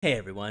Hey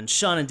everyone,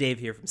 Sean and Dave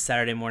here from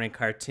Saturday Morning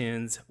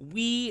Cartoons.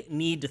 We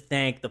need to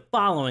thank the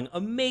following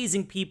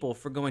amazing people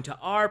for going to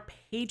our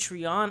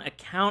Patreon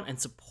account and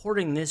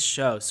supporting this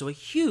show. So a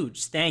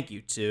huge thank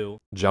you to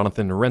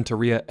Jonathan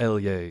Renteria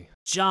Ellier,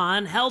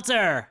 John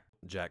Helter,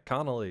 Jack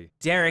Connolly,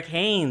 Derek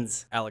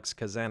Haynes, Alex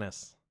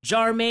Kazanis,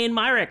 Jarmaine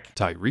Myrick,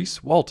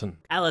 Tyrese Walton,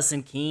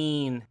 Allison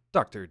Keene,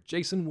 Dr.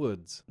 Jason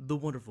Woods, the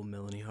wonderful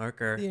Melanie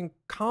Harker, the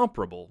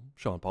incomparable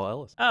Sean Paul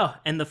Ellis. oh,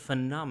 and the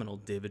phenomenal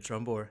David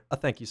Trumbore.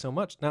 Thank you so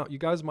much. Now, you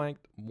guys might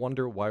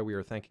wonder why we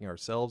are thanking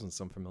ourselves and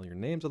some familiar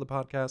names of the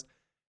podcast.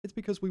 It's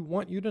because we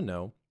want you to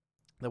know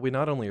that we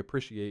not only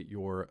appreciate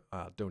your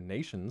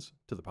donations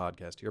to the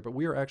podcast here, but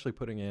we are actually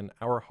putting in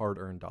our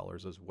hard-earned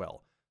dollars as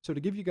well. So to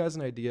give you guys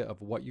an idea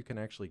of what you can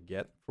actually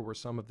get for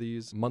some of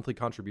these monthly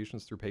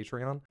contributions through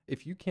Patreon,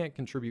 if you can't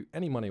contribute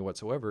any money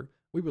whatsoever,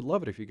 we would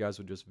love it if you guys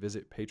would just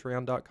visit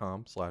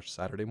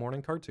patreon.com/Saturday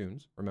Morning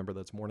Cartoons. Remember,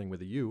 that's morning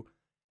with a U.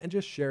 And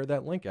just share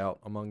that link out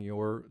among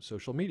your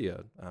social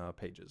media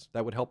pages.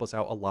 That would help us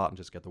out a lot and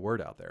just get the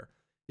word out there.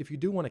 If you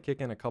do want to kick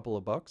in a couple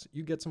of bucks,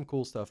 you get some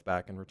cool stuff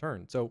back in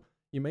return. So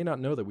you may not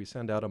know that we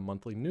send out a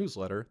monthly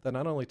newsletter that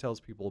not only tells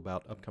people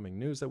about upcoming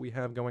news that we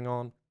have going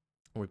on,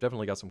 and we've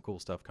definitely got some cool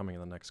stuff coming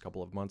in the next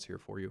couple of months here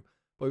for you,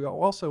 but we'll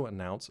also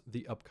announce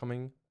the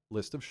upcoming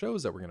list of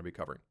shows that we're going to be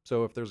covering.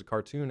 So if there's a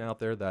cartoon out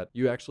there that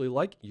you actually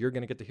like, you're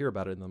going to get to hear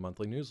about it in the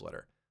monthly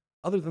newsletter.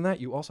 Other than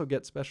that, you also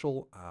get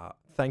special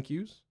thank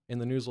yous in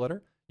the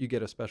newsletter. You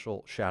get a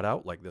special shout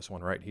out like this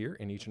one right here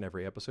in each and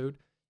every episode.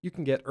 You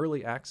can get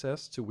early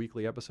access to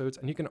weekly episodes,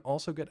 and you can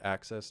also get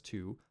access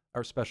to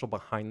our special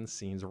behind the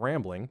scenes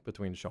rambling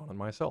between Sean and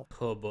myself.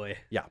 Oh boy.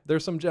 Yeah,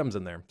 there's some gems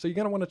in there. So you're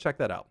going to want to check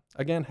that out.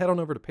 Again, head on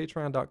over to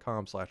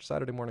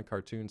patreon.com/Saturday Morning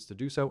Cartoons to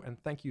do so.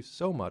 And thank you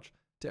so much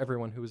to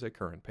everyone who is a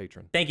current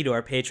patron. Thank you to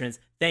our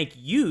patrons. Thank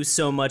you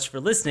so much for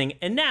listening.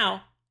 And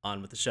now,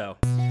 on with the show.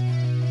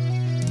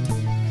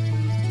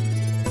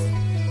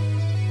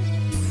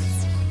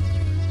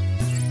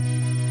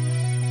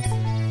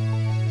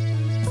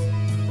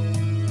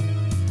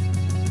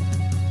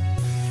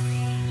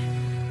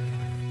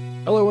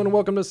 Hello and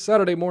welcome to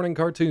Saturday Morning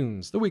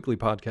Cartoons, the weekly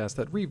podcast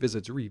that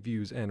revisits,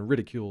 reviews, and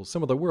ridicules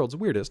some of the world's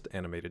weirdest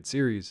animated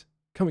series.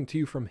 Coming to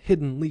you from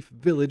Hidden Leaf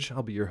Village,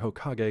 I'll be your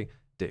Hokage,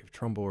 Dave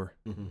Trumbore.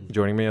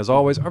 Joining me as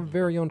always, our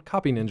very own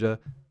copy ninja,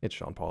 it's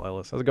Sean Paul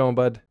Ellis. How's it going,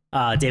 bud?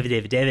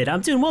 David.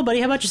 I'm doing well, buddy.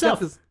 How about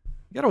yourself? You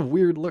got a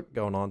weird look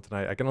going on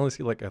tonight. I can only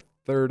see like a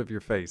third of your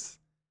face.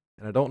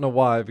 And I don't know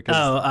why, because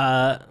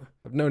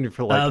I've known you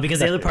for like because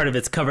the other part of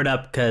it's covered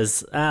up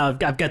because I've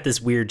got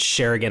this weird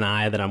Sherigan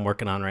eye that I'm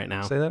working on right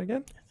now. Say that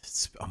again?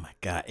 Oh my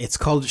god, it's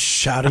called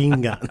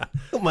Sharingan.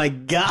 Oh my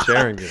god.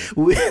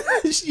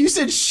 Sharingan. You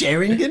said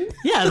Sharingan?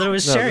 Yeah, there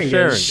was No,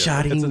 Sherigan.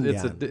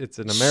 Sharingan. It's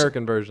an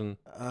American version.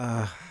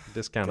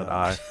 Discounted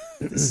eye.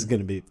 This is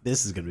gonna be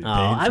painful.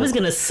 I was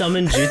gonna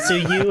summon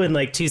jutsu you in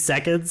like 2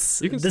 seconds.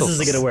 You can This still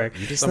isn't gonna work.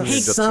 It's summon not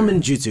jutsu.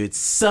 summon jutsu, it's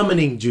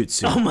summoning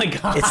jutsu. Oh my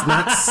god. It's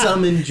not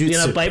summon jutsu. You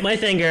know, bite my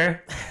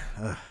finger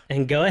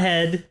and go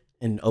ahead.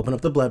 And open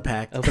up the blood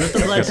pack. Open up the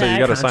blood So you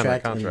got to sign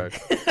that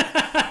Contract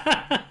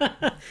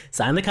contract.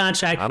 Sign the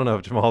contract. I don't know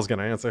if Jamal's going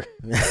to answer.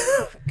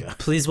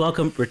 Please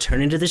welcome,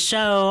 returning to the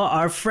show,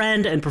 our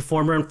friend and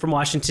performer from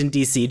Washington,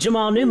 D.C.,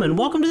 Jamal Newman.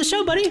 Welcome to the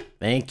show, buddy.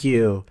 Thank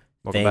you.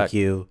 Welcome Thank back.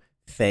 you.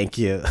 Thank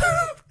you.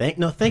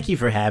 Thank you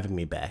for having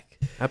me back.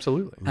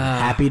 Absolutely. I'm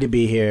happy to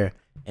be here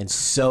and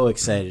so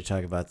excited to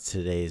talk about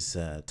today's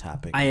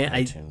topic.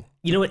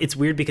 You know what? It's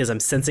weird because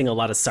I'm sensing a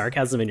lot of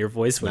sarcasm in your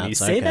voice when Not you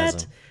say that.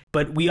 sarcasm.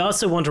 But we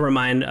also want to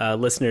remind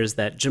listeners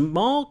that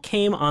Jamal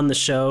came on the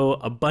show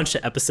a bunch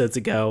of episodes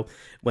ago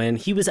when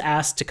he was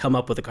asked to come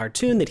up with a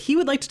cartoon that he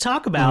would like to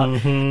talk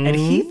about. And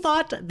he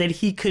thought that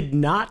he could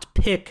not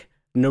pick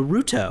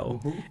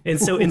Naruto.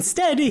 And so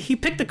instead, he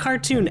picked the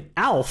cartoon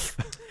Alf.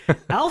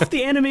 Alf,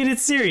 the animated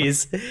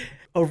series.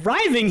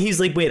 Arriving, he's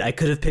like, wait, I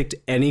could have picked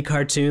any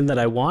cartoon that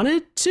I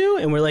wanted to?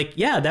 And we're like,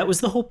 yeah, that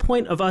was the whole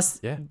point of us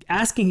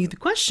asking you the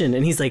question.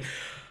 And he's like,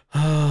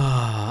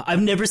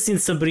 I've never seen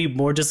somebody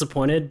more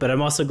disappointed, but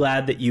I'm also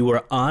glad that you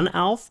were on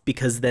Alf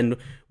because then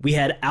we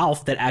had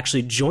Alf that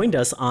actually joined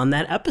us on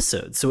that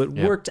episode. So it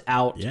worked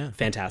out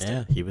fantastic.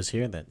 Yeah, he was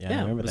here then. Yeah,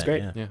 I remember it was that.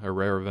 great. Yeah. A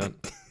rare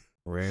event.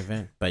 Rare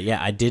event. But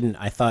yeah,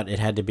 I thought it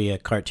had to be a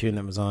cartoon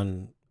that was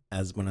on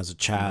when I was a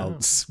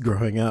child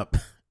growing up.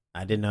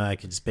 I didn't know I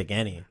could just pick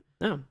any.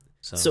 No.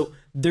 So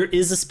there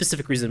is a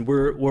specific reason.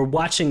 We're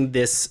watching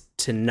this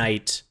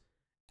tonight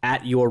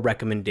at your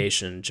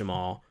recommendation,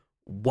 Jamal.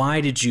 Why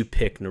did you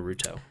pick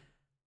Naruto?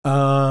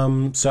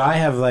 So I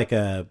have like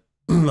a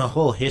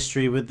whole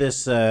history with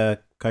this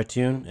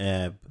cartoon.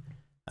 A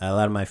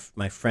lot of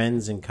my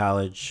friends in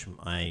college,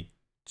 my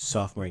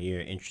sophomore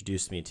year,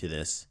 introduced me to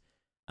this.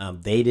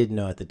 They didn't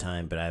know at the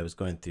time, but I was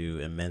going through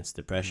immense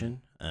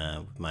depression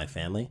with my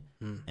family.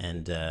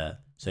 And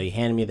so he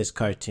handed me this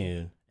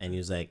cartoon, and he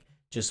was like,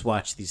 just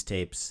watch these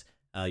tapes.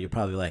 You'll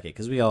probably like it,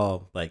 because we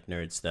all like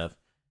nerd stuff.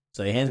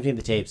 So he hands me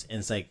the tapes, and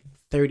it's like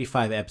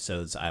 35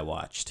 episodes I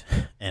watched,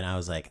 and I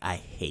was like, I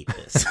hate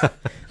this.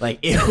 Like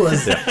it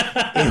was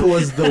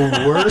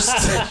the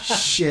worst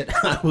shit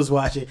I was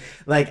watching.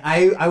 Like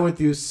I went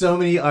through so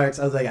many arcs.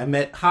 I was like, I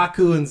met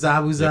Haku and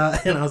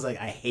Zabuza, and I was like,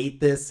 I hate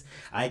this.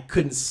 I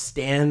couldn't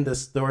stand the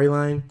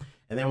storyline.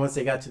 And then once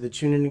they got to the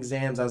Chunin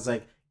exams, I was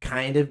like,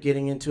 kind of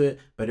getting into it.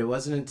 But it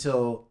wasn't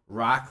until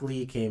Rock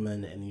Lee came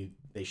in and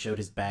they showed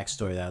his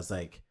backstory that I was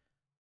like,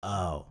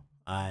 oh,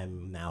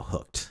 I'm now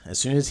hooked. As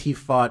soon as he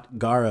fought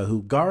Gaara,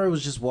 who Gaara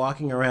was just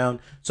walking around.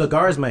 So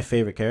Gaara's my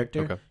favorite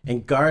character. Okay.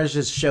 And Gaara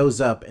just shows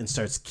up and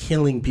starts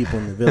killing people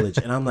in the village.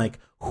 And I'm like,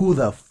 who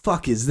the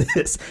fuck is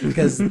this?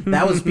 Because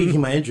that was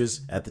piquing my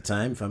interest at the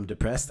time. If I'm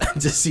depressed, I'm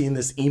just seeing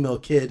this emo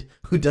kid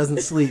who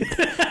doesn't sleep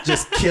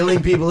just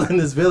killing people in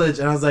this village.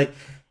 And I was like,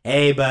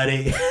 hey,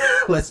 buddy,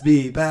 let's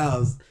be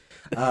pals.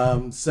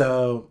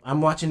 So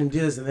I'm watching him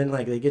do this, and then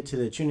like they get to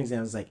the Chunin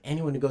exam, it's like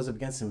anyone who goes up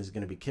against him is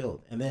going to be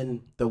killed. And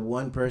then the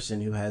one person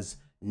who has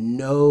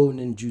no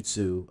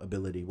ninjutsu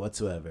ability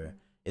whatsoever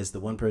is the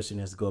one person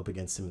who has to go up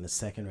against him in the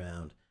second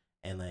round.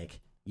 And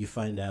like you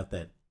find out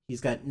that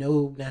he's got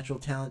no natural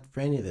talent for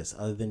any of this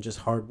other than just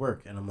hard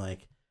work. And I'm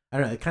like, I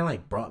don't know, it kind of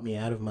like brought me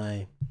out of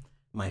my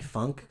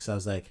funk, because I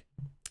was like,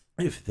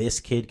 if this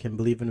kid can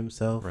believe in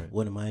himself, right,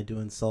 what am I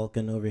doing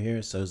sulking over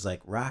here? So it's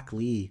like Rock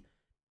Lee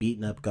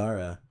beating up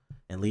Gaara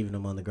and leaving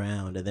him on the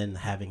ground, and then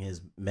having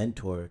his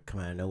mentor come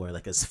out of nowhere,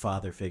 like his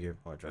father figure,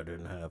 which I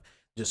didn't have,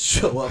 just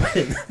show up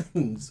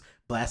and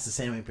blast the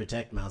samurai and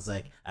protect him. I was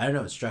like, I don't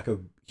know, it struck a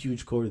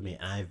huge chord with me.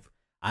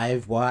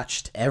 I've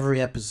watched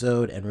every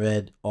episode and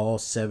read all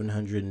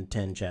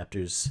 710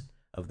 chapters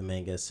of the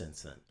manga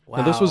since then. Wow.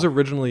 Now, this was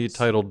originally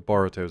titled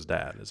Boruto's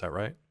Dad, is that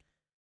right?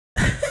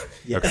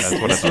 Yes. Okay,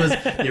 that's what I This was,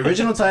 the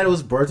original title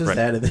was Boruto's Right.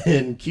 Dad, and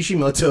then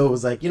Kishimoto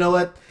was like, you know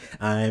what?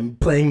 I'm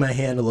playing my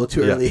hand a little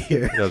too early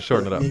here. Yeah,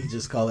 shorten it up. Let me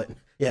just call it.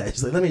 Yeah,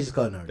 he's like, let me just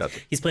call it Naruto. Gotcha.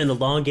 He's playing the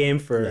long game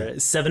for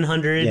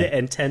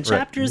 710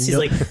 chapters. He's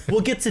Nope. like,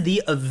 we'll get to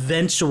the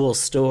eventual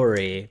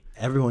story.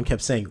 Everyone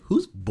kept saying,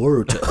 who's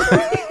Boruto?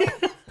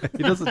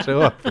 He doesn't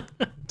show up for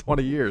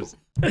 20 years.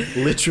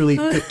 Literally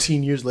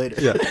 15 years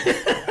later. Yeah.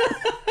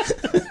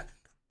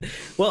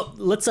 Well,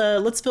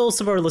 let's fill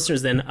some of our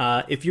listeners then.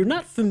 If you're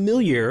not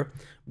familiar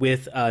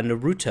with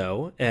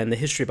Naruto and the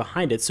history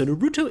behind it, so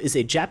Naruto is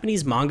a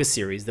Japanese manga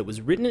series that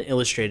was written and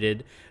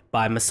illustrated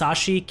by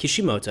Masashi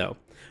Kishimoto.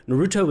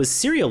 Naruto was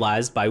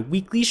serialized by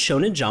Weekly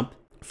Shonen Jump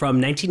from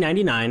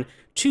 1999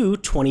 to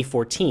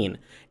 2014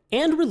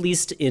 and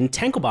released in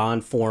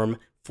tankobon form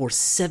for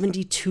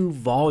 72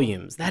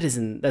 volumes. That's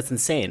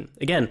insane.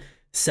 Again,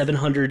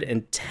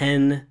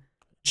 710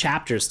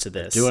 chapters to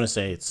this. Do you want to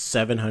say it's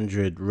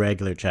 700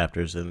 regular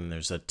chapters, and then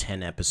there's a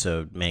 10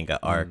 episode manga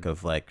arc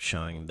of like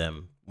showing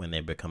them when they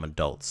become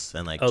adults,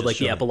 and like just like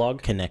the showing-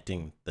 epilogue?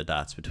 connecting the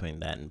dots between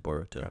that and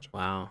Boruto. Gotcha.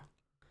 Wow.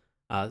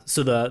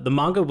 So the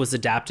manga was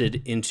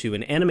adapted into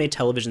an anime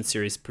television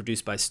series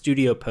produced by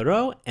Studio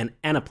Pierrot and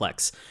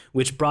Aniplex,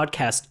 which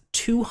broadcast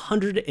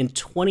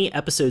 220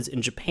 episodes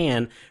in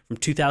Japan from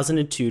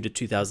 2002 to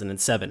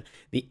 2007.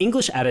 The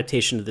English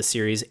adaptation of the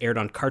series aired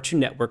on Cartoon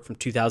Network from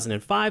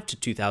 2005 to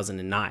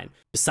 2009.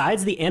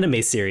 Besides the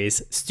anime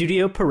series,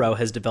 Studio Pierrot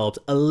has developed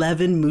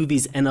 11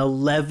 movies and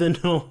 11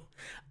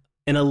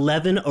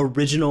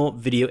 original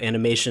video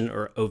animation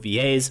or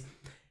OVAs.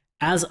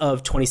 As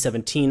of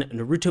 2017,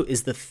 Naruto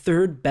is the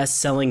third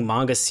best-selling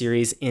manga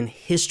series in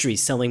history,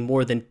 selling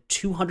more than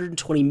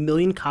 220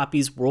 million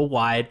copies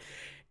worldwide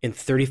in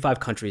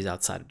 35 countries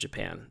outside of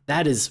Japan.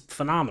 That is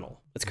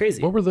phenomenal. That's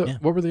crazy. What were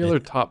the other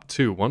top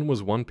two? One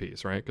was One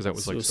Piece, right? Because that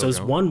was like So it's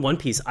One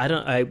Piece.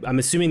 I'm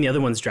assuming the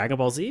other one's Dragon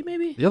Ball Z,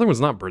 maybe? The other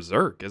one's not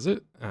Berserk, is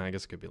it? I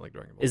guess it could be like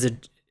Dragon Ball.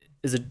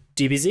 Is it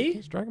DBZ?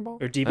 Is Dragon Ball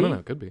Or DB? I don't know.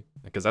 It could be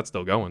because that's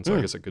still going, so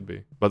I guess it could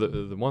be. But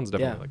the one's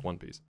definitely Yeah. like One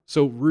Piece.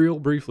 So real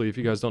briefly, if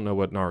you guys don't know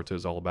what Naruto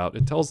is all about,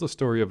 it tells the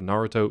story of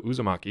Naruto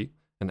Uzumaki,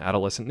 an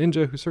adolescent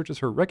ninja who searches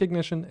for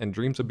recognition and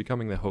dreams of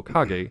becoming the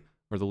Hokage,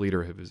 or the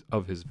leader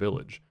of his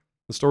village.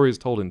 The story is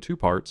told in two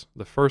parts.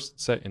 The first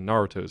set in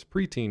Naruto's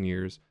preteen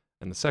years,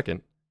 and the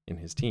second in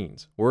his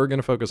teens. We're going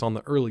to focus on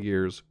the early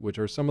years, which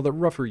are some of the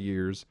rougher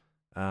years.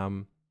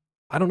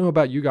 I don't know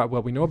about you guys.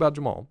 Well, we know about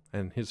Jamal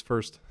and his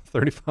first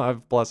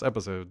 35 plus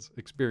episodes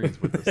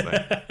experience with this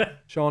thing.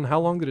 Sean, how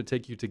long did it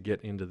take you to get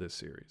into this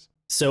series?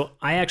 So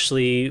I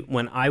actually,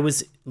 when I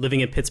was living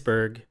in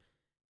Pittsburgh,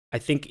 I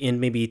think in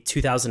maybe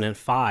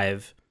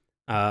 2005,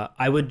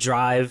 I would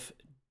drive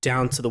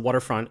down to the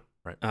waterfront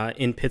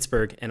in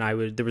Pittsburgh, and I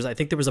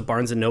think there was a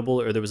Barnes and Noble,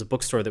 or there was a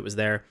bookstore that was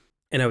there,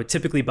 and I would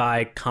typically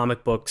buy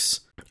comic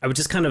books. I would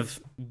just kind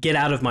of get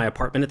out of my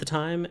apartment at the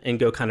time and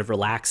go kind of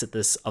relax at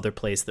this other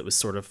place that was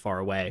sort of far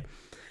away.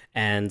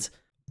 And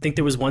I think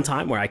there was one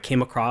time where I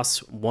came across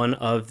one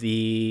of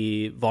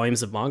the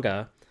volumes of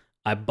manga.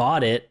 I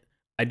bought it.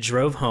 I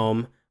drove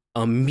home,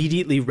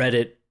 immediately read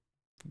it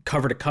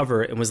cover to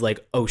cover, and was like,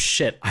 oh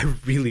shit, I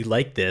really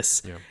like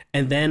this. Yeah.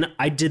 And then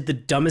I did the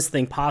dumbest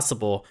thing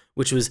possible,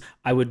 which was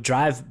I would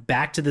drive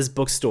back to this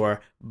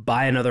bookstore,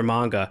 buy another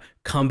manga,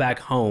 come back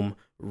home,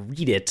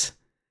 read it,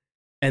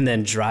 and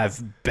then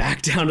drive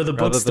back down to the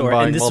Rather bookstore. than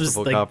buying And this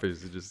multiple was like,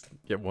 copies, you just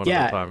get one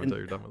Yeah, at a time until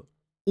you're done with it.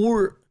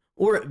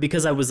 or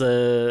because I was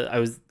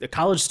a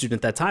college student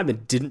at that time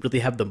and didn't really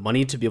have the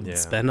money to be able Yeah. to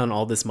spend on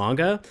all this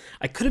manga,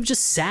 I could have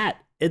just sat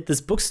at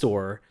this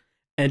bookstore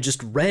and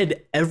just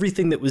read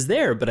everything that was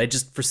there. But I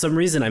just, for some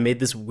reason, I made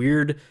this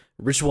weird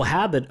ritual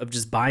habit of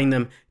just buying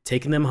them,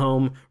 taking them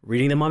home,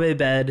 reading them on my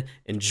bed,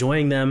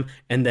 enjoying them,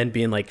 and then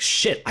being like,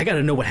 shit, I got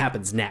to know what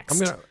happens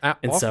next.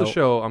 And Off so- the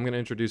show, I'm gonna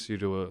introduce you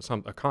to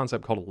a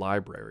concept called a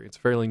library. It's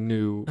fairly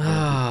new. I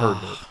don't know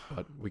if you've heard of it,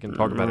 but we can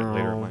talk about it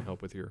later. It No. might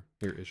help with your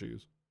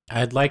issues.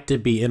 I'd like to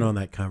be in on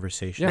that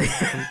conversation.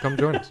 Yeah, come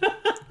join us.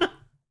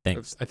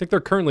 Thanks. I think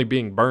they're currently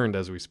being burned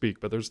as we speak,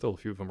 but there's still a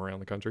few of them around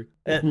the country.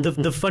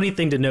 The funny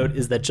thing to note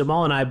is that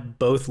Jamal and I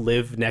both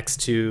live next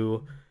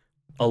to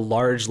a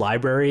large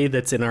library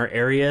that's in our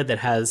area that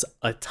has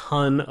a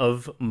ton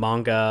of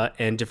manga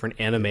and different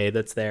anime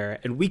that's there,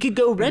 and we could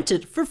go rent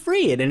it for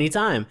free at any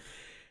time.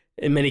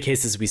 In many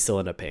cases, we still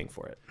end up paying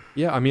for it.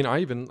 Yeah, I mean, I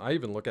even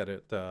look at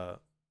it. Go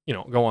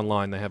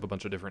online. They have a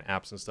bunch of different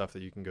apps and stuff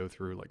that you can go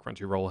through. Like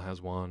Crunchyroll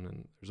has one,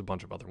 and there's a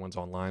bunch of other ones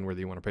online. Whether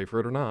you want to pay for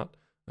it or not,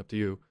 up to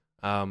you.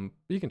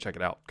 You can check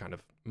it out kind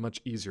of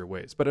much easier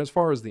ways. But as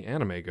far as the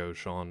anime goes,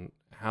 Sean,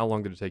 how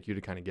long did it take you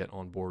to kind of get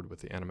on board with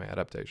the anime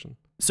adaptation?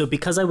 So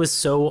because I was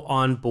so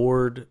on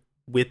board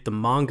with the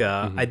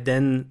manga, I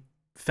then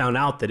found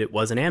out that it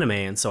was an anime,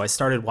 and so I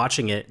started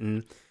watching it,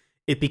 and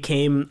it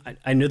became,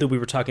 I know that we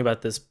were talking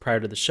about this prior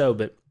to the show,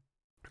 but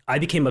I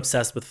became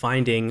obsessed with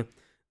finding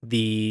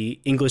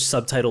the English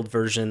subtitled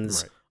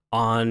versions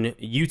on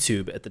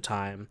YouTube at the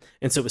time.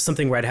 And so it was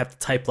something where I'd have to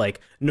type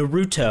like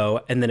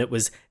Naruto, and then it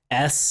was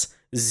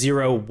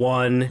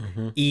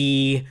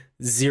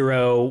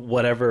S01E0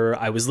 whatever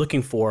I was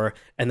looking for,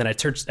 and then I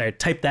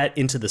typed that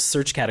into the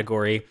search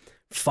category,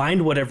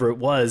 find whatever it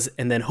was,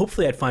 and then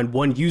hopefully I'd find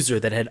one user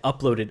that had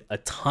uploaded a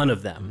ton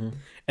of them.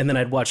 And then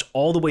I'd watch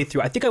all the way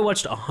through. I think I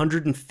watched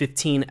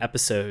 115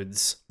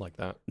 episodes Like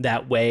that.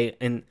 that way,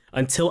 and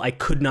until I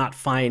could not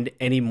find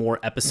any more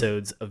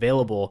episodes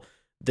available.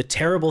 The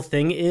terrible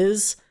thing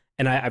is,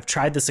 and I've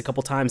tried this a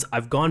couple times,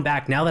 I've gone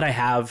back now that I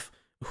have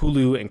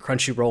Hulu and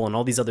Crunchyroll and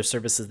all these other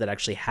services that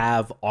actually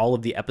have all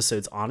of the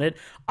episodes on it.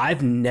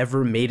 I've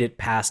never made it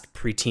past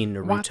preteen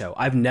Naruto. What?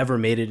 I've never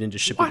made it into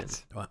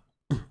Shippuden.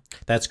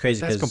 That's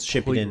crazy That's because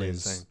completely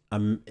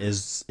Shippuden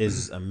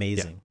is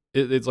amazing.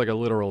 It's like a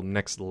literal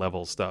next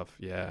level stuff.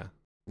 Yeah.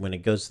 When it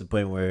goes to the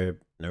point where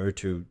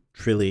Naruto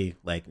truly,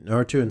 like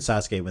Naruto and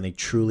Sasuke, when they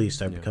truly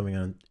start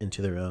becoming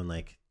into their own,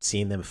 like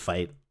seeing them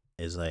fight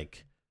is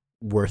like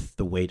worth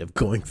the weight of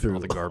going through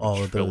All the garbage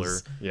all of filler.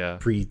 those Yeah.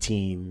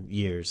 preteen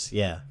years.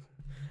 Yeah.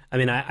 I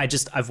mean,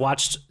 I've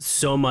watched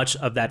so much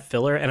of that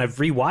filler, and I've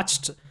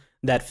rewatched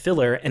that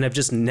filler, and I've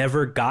just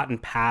never gotten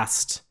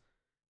past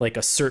like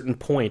a certain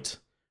point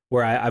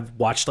where I've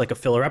watched like a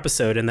filler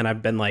episode, and then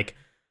I've been like,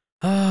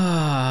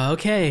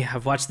 okay,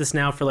 I've watched this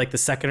now for like the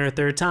second or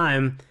third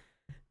time.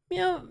 You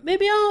know,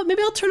 maybe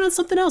I'll turn on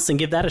something else and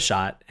give that a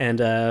shot. And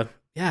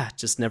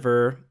just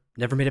never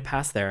made it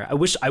past there.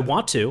 I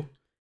want to.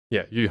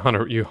 Yeah, you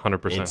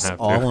 100% It's have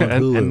to. all on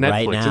and Hulu Netflix,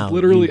 right now. it's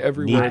literally You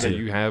everywhere need that to.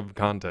 you have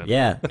content.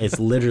 Yeah. It's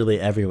literally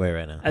everywhere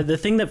right now. The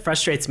thing that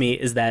frustrates me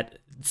is that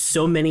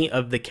so many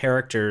of the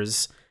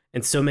characters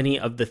and so many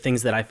of the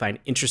things that I find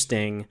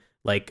interesting,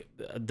 like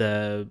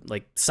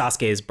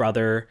Sasuke's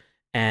brother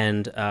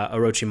and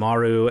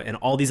Orochimaru and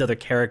all these other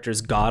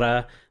characters,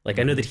 Gaara, like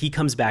I know that he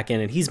comes back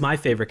in, and he's my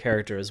favorite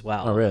character as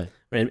well. Oh, really?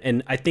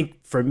 And I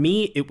think for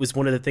me, it was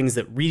one of the things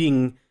that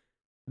reading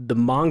the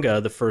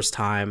manga the first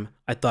time,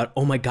 I thought,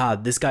 oh my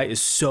God, this guy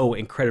is so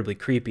incredibly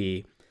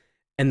creepy.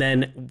 And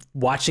then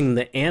watching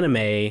the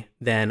anime,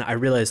 then I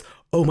realized,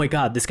 oh my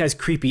God, this guy's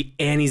creepy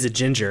and he's a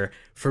ginger.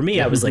 For me,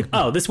 I was like,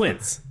 oh, this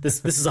wins.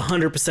 This is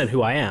 100%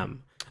 who I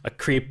am, a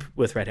creep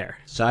with red hair.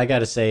 So I got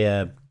to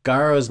say,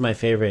 Garo is my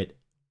favorite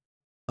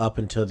up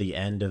until the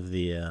end of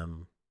the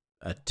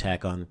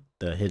attack on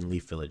the Hidden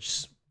Leaf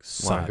Village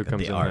saga, who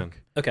comes the in arc. then?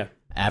 Okay.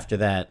 After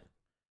that,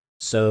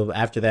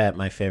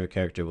 my favorite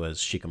character was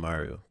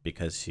Shikamaru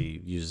because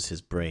he uses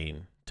his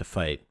brain to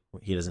fight.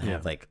 He doesn't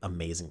have like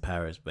amazing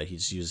powers, but he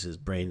just uses his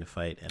brain to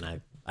fight,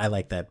 and I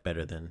like that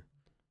better than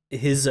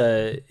His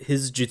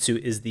jutsu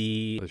is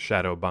The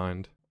Shadow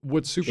Bind.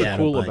 What's super Shadow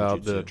cool Bind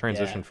about the jutsu.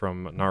 transition Yeah.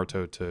 from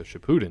Naruto to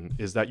Shippuden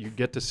is that you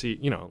get to see,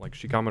 like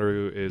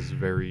Shikamaru is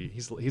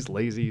he's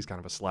lazy, he's kind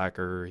of a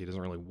slacker, he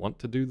doesn't really want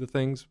to do the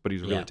things, but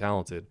he's really Yeah.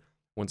 talented.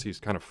 Once he's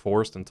kind of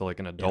forced into like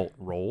an adult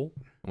role,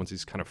 and once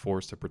he's kind of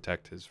forced to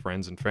protect his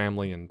friends and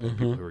family and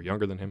people who are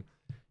younger than him,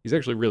 he's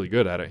actually really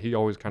good at it. He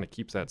always kind of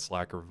keeps that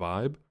slacker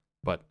vibe,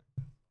 but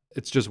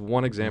it's just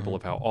one example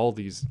of how all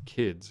these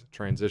kids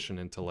transition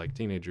into like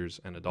teenagers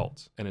and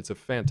adults, and it's a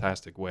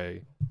fantastic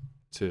way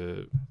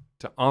to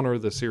honor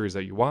the series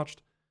that you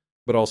watched,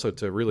 but also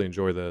to really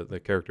enjoy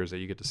the characters that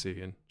you get to see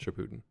in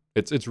Shippuden.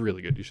 It's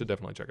really good. You should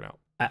definitely check it out.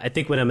 I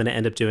think what I'm going to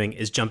end up doing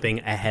is jumping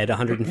ahead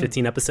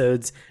 115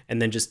 episodes and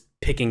then just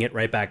picking it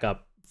right back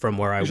up from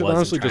where I You was. should and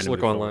honestly trying just to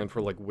look move online forward.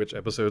 for like which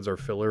episodes are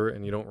filler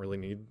and you don't really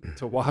need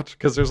to watch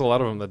because there's a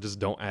lot of them that just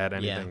don't add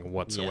anything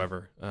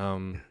whatsoever.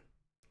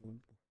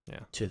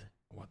 To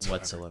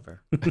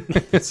whatsoever.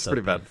 It's So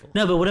pretty bad. painful.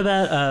 No, but what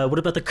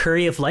about the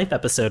Curry of Life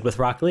episode with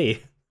Rock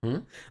Lee?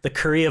 The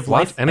Curry of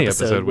Watch Life any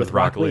episode with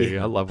Rock Lee. Lee.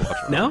 I love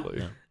watching No? Rock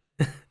Lee.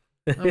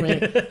 I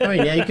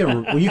mean, yeah,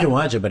 you can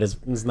watch it, but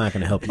it's not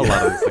going to help you A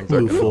lot of these things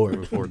aren't move gonna forward.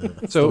 move forward. in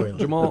the So storyline.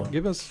 Jamal,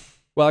 give us.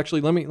 Well,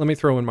 actually, let me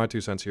throw in my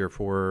 2 cents here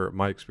for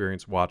my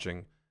experience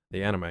watching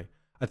the anime.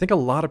 I think a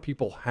lot of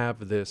people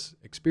have this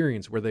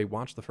experience where they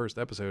watch the first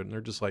episode and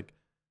they're just like,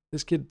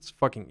 "This kid's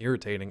fucking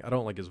irritating. I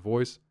don't like his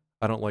voice.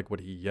 I don't like what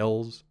he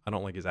yells. I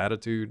don't like his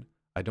attitude.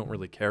 I don't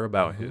really care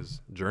about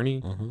his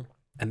journey." Mhm.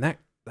 And that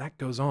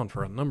goes on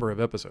for a number of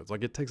episodes.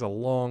 Like it takes a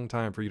long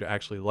time for you to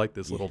actually like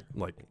this little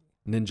like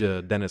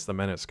ninja Dennis the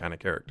Menace kind of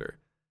character.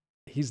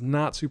 He's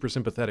not super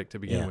sympathetic to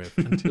begin Yeah. with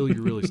until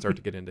you really start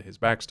to get into his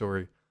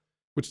backstory,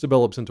 which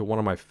develops into one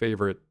of my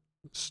favorite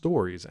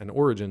stories and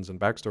origins and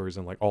backstories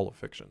in like all of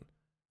fiction.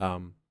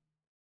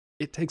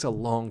 It takes a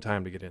long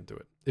time to get into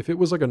it. If it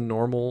was like a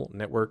normal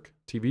network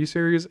TV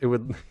series,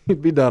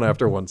 it'd be done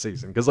after one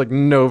season because like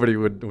nobody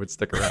would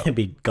stick around. It'd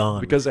be gone.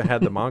 Because it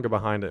had the manga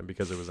behind it and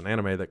because it was an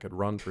anime that could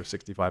run for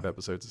 65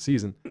 episodes a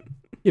season,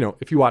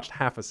 if you watched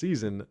half a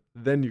season,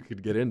 then you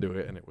could get into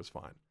it and it was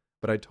fine.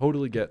 But I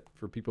totally get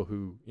for people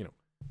who,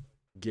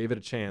 gave it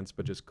a chance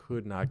but just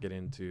could not get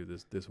into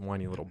this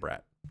whiny little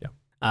brat. Yeah.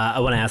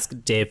 I want to ask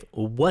Dave,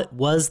 what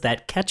was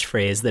that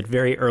catchphrase that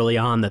very early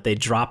on that they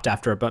dropped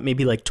after about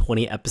maybe like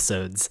 20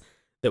 episodes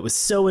that was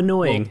so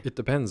annoying? Well, it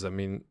depends. I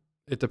mean,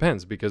 it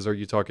depends because are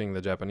you talking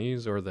the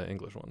Japanese or the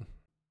English one?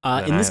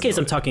 In this case,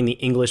 I'm talking the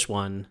English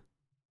one.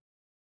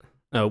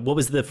 What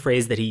was the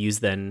phrase that he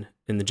used then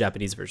in the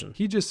Japanese version?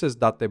 He just says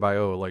 "date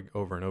bayo" like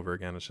over and over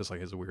again. It's just like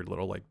his weird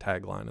little like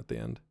tagline at the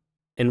end.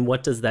 And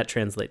what does that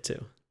translate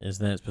to?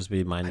 Isn't that supposed to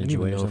be my I ninja didn't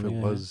even way or know if it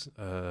something? was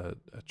a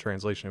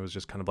translation. It was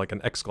just kind of like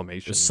an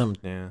exclamation. Just some-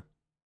 yeah.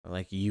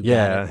 Like you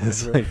Yeah, got it.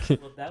 it's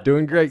like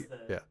doing great.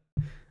 Yeah.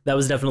 That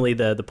was definitely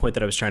the point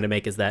that I was trying to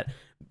make, is that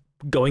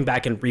going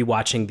back and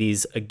rewatching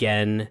these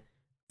again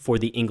for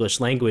the English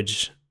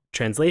language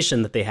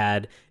translation that they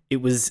had,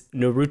 it was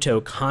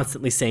Naruto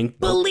constantly saying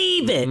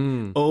 "believe it"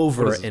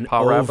 over What is this, and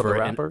Pa Rappa the over and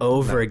rapper?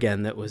 over No.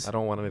 again. That was I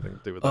don't want anything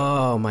to do with that.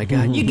 oh my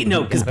god! You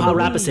know, because Pa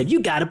Rappa said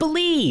you gotta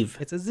believe.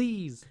 It's a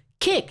Z's.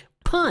 Kick,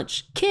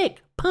 punch,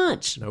 kick,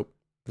 punch. Nope.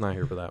 Not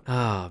here for that.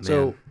 Oh man.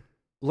 So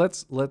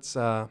let's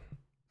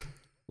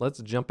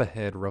jump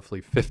ahead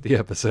roughly 50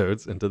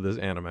 episodes into this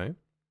anime.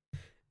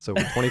 So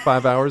we're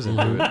 25 hours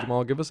into it.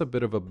 Jamal, give us a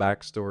bit of a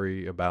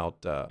backstory about.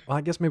 Well,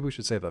 I guess maybe we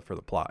should save that for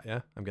the plot. Yeah,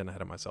 I'm getting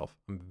ahead of myself.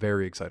 I'm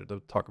very excited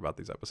to talk about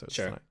these episodes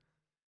Sure. tonight.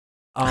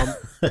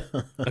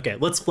 Okay,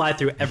 let's fly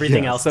through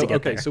everything else to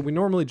get there. So we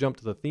normally jump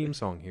to the theme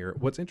song here.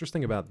 What's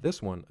interesting about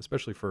this one,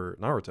 especially for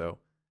Naruto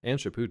and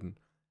Shippuden,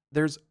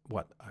 there's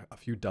a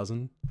few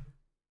dozen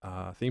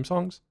theme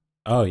songs.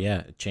 Oh yeah,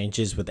 it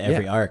changes with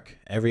every arc.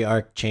 Every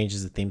arc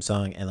changes the theme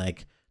song, and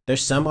like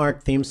there's some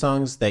arc theme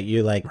songs that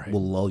you like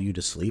will lull you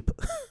to sleep,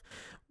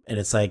 and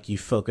it's like you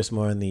focus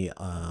more on the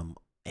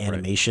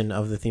animation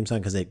of the theme song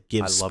because it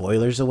gives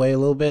spoilers away a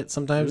little bit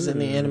sometimes in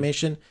the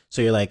animation.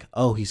 So you're like,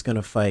 oh, he's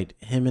gonna fight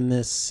him in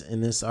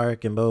this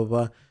arc and blah blah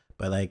blah.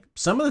 But like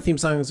some of the theme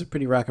songs are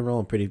pretty rock and roll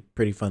and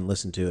pretty fun to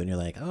listen to, and you're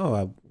like,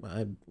 oh,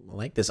 I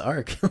like this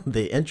arc.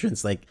 The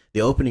entrance, like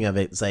the opening of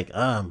it, it's like,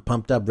 oh, I'm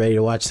pumped up, ready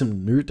to watch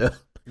some Naruto.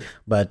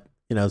 But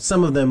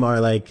some of them are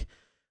like,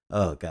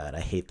 oh god, I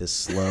hate this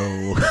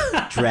slow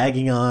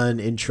dragging on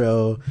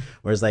intro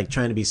where it's like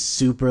trying to be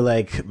super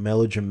like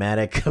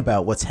melodramatic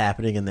about what's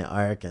happening in the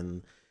arc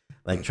and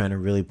like trying to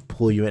really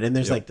pull you in. And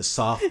there's like the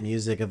soft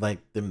music of like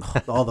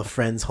all the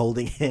friends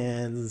holding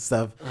hands and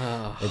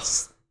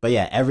stuff. But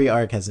yeah, every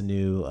arc has a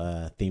new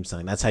theme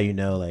song. That's how you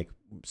know, like,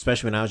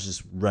 especially when I was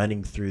just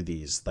running through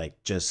these,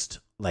 like just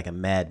like a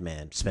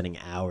madman, spending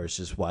hours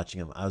just watching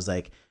them. I was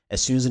like, as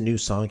soon as a new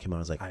song came on,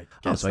 I was like,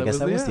 so I guess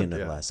that was the end of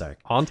the last arc.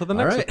 On to the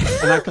next right. one.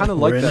 And I kind of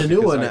like We're that. in a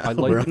new because one I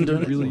now. like We're that on to you the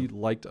next really one.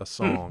 liked a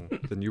song,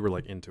 then you were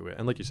like into it.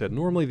 And like you said,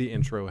 normally the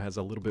intro has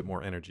a little bit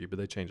more energy, but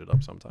they change it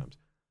up sometimes.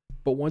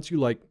 But once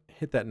you like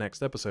hit that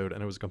next episode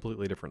and it was a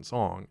completely different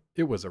song,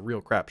 it was a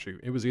real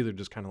crapshoot. It was either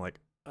just kind of like,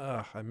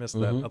 I missed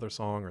that other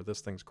song, or this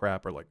thing's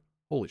crap, or like,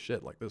 holy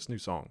shit, like this new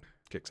song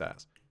kicks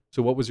ass.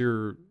 So what was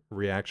your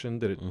reaction?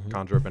 Did it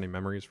conjure up any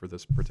memories for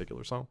this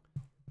particular song?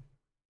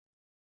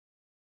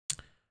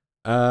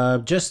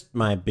 Just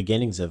my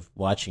beginnings of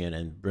watching it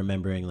and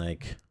remembering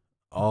like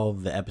all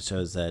the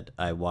episodes that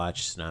I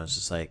watched, and I was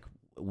just like,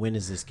 when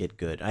does this get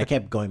good? I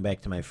kept going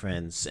back to my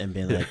friends and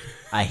being like,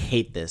 I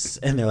hate this,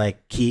 and they're like,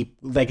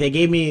 they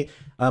gave me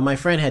my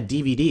friend had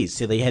DVDs,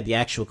 so they had the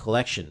actual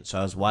collection, so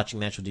I was watching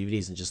the actual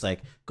DVDs and just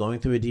like going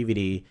through a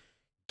DVD,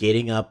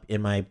 getting up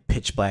in my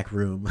pitch black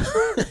room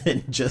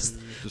and just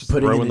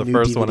putting throwing in the new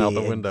first DVD one out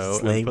the and window just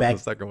and laying putting back.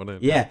 the second one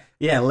in.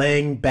 Yeah,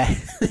 laying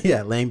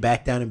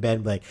back down in bed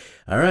and be like,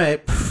 all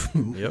right,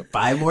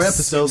 5 more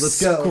episodes, let's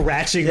go.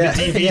 Scratching Yeah,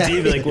 the DVD, yeah.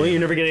 be like, well, you're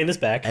never getting this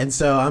back. And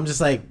so I'm just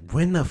like,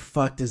 when the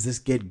fuck does this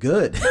get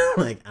good?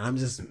 Like, I'm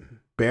just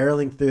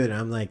barreling through it. And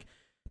I'm like,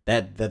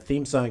 the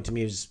theme song to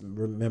me is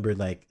remembered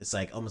like, it's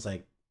almost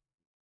like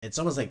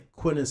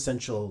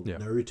quintessential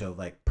Naruto of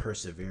like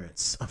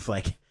perseverance of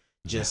like,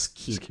 just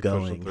keep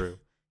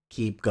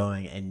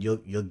going, and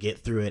you'll get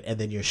through it. And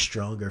then you're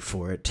stronger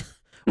for it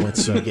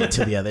once you get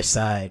to the other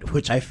side,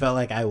 which I felt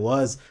like I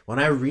was when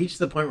I reached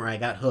the point where I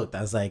got hooked. I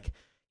was like,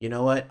 you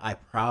know what?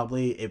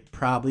 It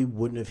probably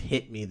wouldn't have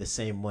hit me the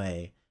same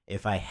way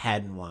if I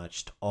hadn't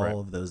watched all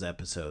of those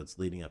episodes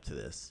leading up to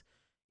this.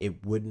 I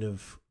wouldn't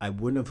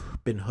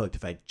have been hooked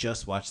if I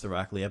just watched the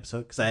Rock Lee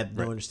episode, because I had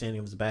no understanding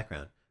of his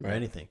background or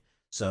anything.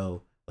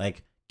 So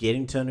like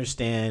getting to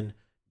understand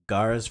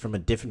Gaara's from a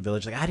different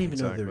village. Like I didn't even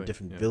know there were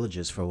different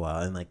villages for a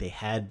while, and like they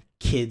had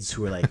kids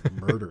who were like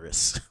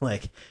murderous.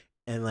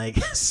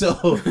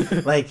 So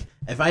like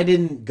if I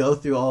didn't go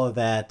through all of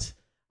that,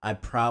 I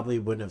probably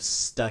wouldn't have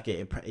stuck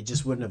it. It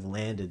just wouldn't have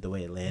landed the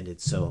way it landed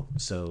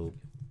so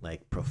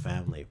like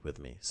profoundly with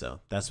me. So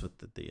that's what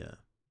the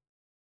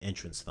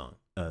entrance song,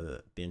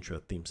 the intro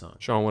theme song.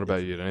 Sean, what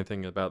about you? Did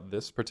anything about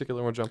this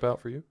particular one jump out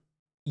for you?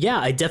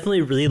 Yeah, I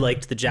definitely really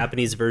liked the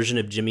Japanese version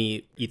of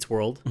Jimmy Eats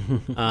World.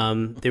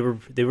 They were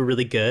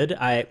really good.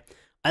 I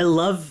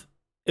love,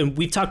 and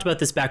we talked about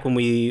this back when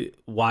we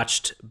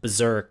watched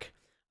Berserk.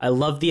 I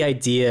love the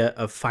idea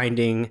of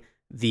finding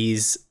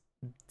these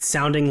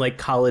sounding like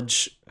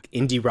college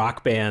indie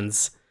rock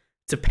bands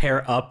to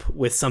pair up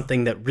with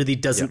something that really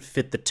doesn't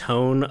fit the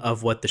tone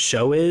of what the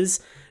show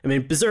is. I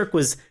mean, Berserk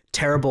was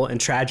terrible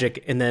and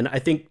tragic, and then I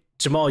think,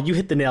 Jamal, you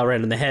hit the nail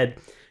right on the head.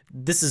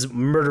 This is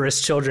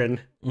murderous children.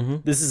 Mm-hmm.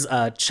 This is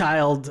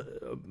child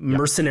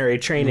mercenary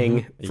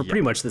training for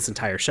pretty much this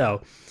entire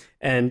show.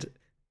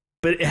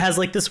 But it has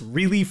like this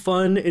really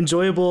fun,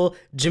 enjoyable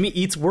Jimmy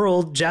Eats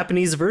World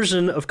Japanese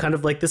version of kind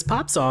of like this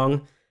pop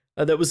song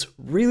that was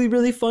really,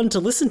 really fun to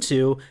listen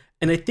to.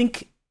 And I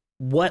think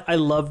what I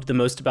loved the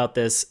most about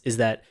this is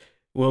that,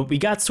 well, we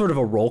got sort of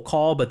a roll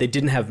call, but they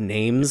didn't have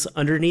names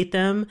underneath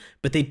them.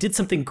 But they did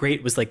something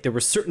great. Was like there were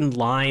certain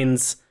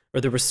lines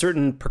or there were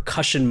certain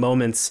percussion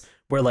moments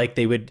where like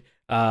they would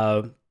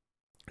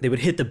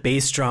hit the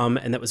bass drum,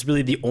 and that was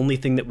really the only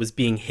thing that was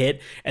being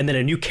hit. And then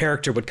a new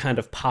character would kind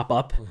of pop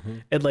up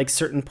at like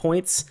certain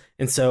points.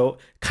 And so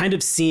kind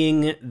of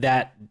seeing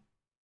that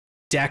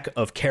deck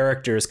of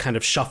characters kind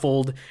of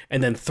shuffled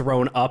and then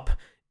thrown up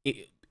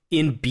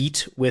in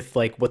beat with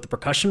like what the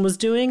percussion was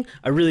doing,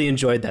 I really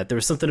enjoyed that. There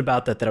was something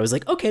about that I was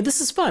like, okay,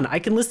 this is fun. I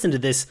can listen to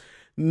this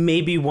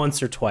maybe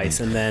once or twice,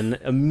 and then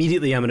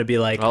immediately I'm going to be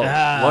like,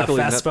 luckily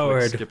fast Netflix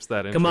forward. Skips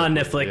that Come on,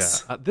 intro.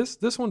 Netflix. Yeah.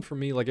 This one for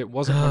me, like it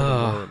wasn't one of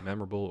the more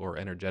memorable or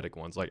energetic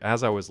ones. Like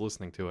as I was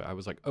listening to it, I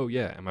was like, oh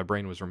yeah, and my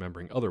brain was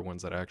remembering other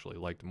ones that I actually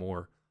liked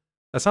more.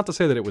 That's not to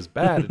say that it was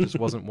bad. It just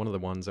wasn't one of the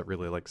ones that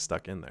really like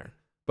stuck in there.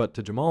 But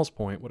to Jamal's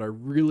point, what I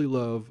really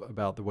love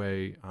about the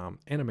way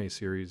anime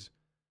series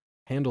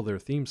handle their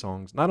theme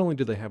songs, not only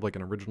do they have like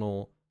an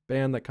original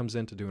band that comes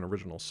in to do an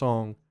original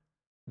song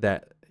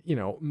that, you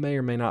know, may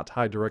or may not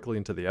tie directly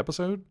into the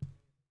episode.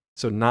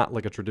 So not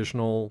like a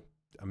traditional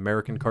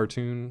American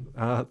cartoon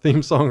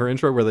theme song or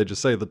intro where they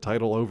just say the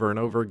title over and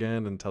over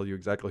again and tell you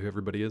exactly who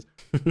everybody is.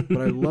 But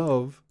I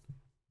love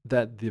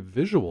that the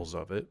visuals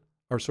of it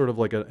are sort of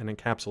like an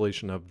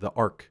encapsulation of the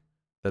arc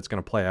that's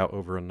going to play out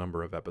over a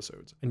number of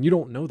episodes. And you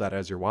don't know that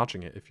as you're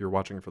watching it if you're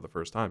watching it for the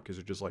first time, because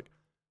you're just like,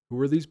 who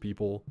are these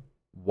people?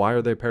 Why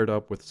are they paired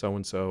up with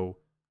so-and-so?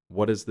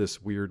 What is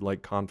this weird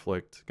like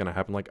conflict going to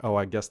happen? Like, oh,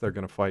 I guess they're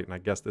going to fight, and I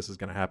guess this is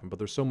going to happen. But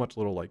there's so much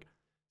little like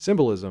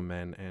symbolism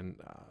and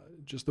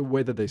just the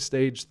way that they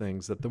stage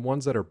things that the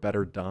ones that are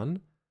better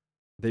done,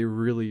 they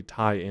really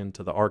tie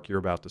into the arc you're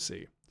about to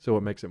see. So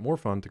it makes it more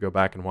fun to go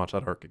back and watch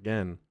that arc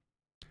again,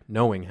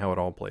 knowing how it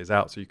all plays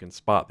out, so you can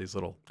spot these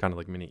little kind of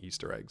like mini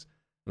Easter eggs.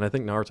 And I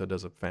think Naruto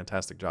does a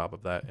fantastic job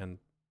of that. And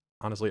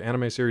honestly,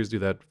 anime series do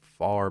that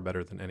far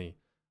better than any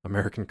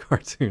American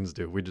cartoons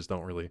do. We just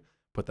don't really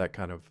put that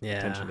kind of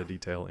attention to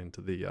detail into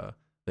the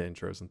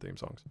intros and theme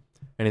songs.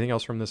 Anything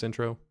else from this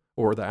intro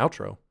or the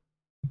outro?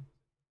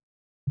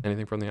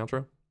 Anything from the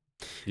outro?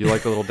 You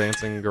like the little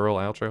dancing girl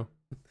outro?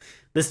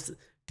 This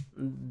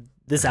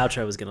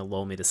outro was gonna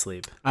lull me to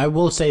sleep. I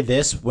will say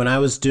this: when I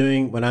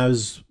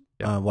was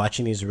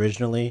watching these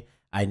originally,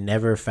 I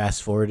never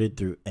fast forwarded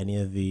through any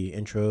of the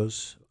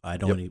intros. I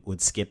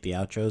would skip the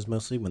outros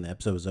mostly when the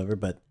episode was over,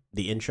 but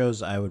the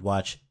intros I would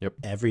watch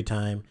every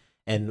time.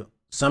 And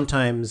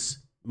sometimes,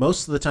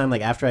 most of the time,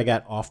 like after I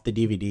got off the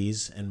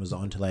DVDs and was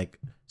on to like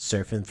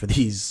searching for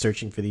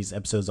these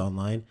episodes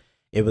online,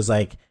 it was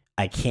like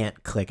I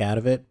can't click out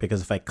of it,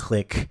 because if I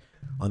click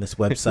on this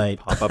website.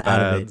 Pop-up out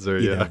of it. ads or,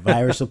 Either yeah. a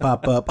virus will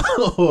pop up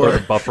Or the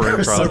buffering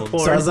or some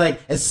problems. So I was like,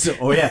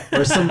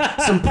 or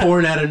some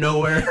porn out of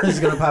nowhere is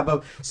gonna pop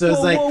up. So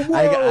it's like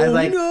I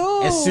like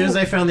no. as soon as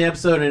I found the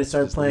episode and it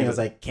started playing, I was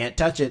like, can't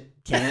touch it,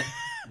 can't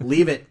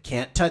leave it,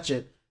 can't touch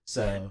it.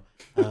 So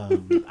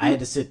I had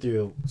to sit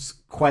through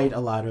quite a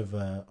lot of.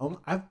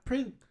 I'm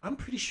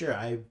pretty sure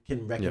I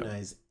can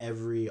recognize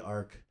every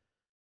arc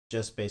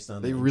just based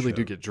on. They the really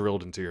intro. do get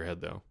drilled into your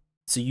head, though.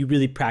 So you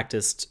really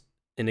practiced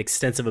an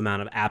extensive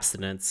amount of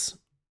abstinence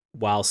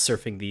while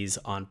surfing these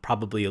on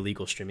probably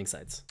illegal streaming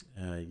sites.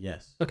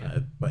 Yes.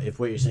 Okay. But if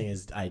what you're saying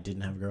is I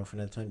didn't have a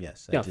girlfriend at the time,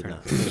 yes, I Yeah, did fair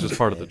not. enough. It's just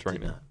part of the I did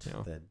training, not.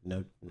 you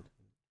know.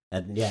 I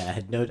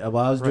had no.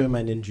 While I was doing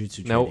my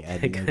ninjutsu Now, training, I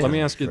had no let me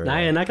time ask you- for, Now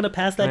you're not going to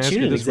pass Can I that ask you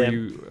tuning this, were exam.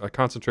 you a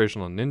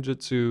concentration on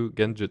ninjutsu,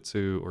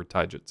 genjutsu, or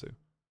taijutsu?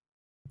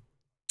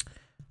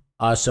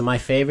 So my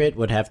favorite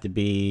would have to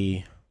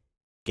be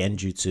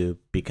Genjutsu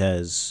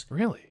because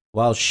Really?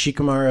 while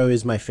Shikamaru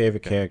is my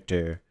favorite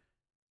character,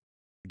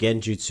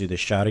 Genjutsu, the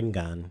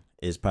Sharingan,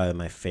 is probably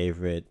my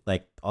favorite.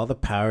 Like all the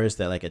powers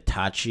that like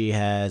Itachi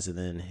has, and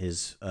then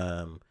his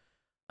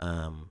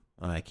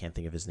I can't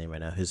think of his name right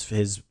now.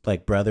 His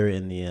like brother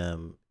in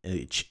the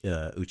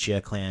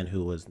Uchiha clan,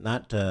 who was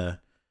not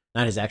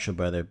his actual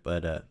brother,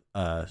 but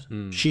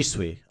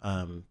Shisui,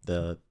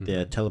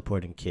 the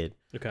teleporting kid.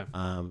 Okay.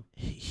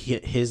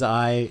 His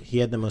eye, he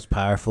had the most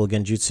powerful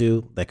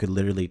genjutsu that could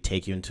literally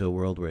take you into a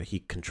world where he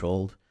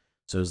controlled.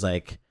 So it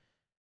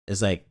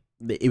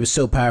was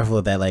so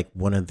powerful that like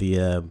one of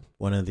the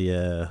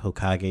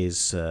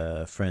Hokage's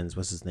friends,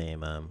 what's his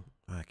name?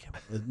 I can't,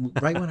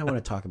 right when I want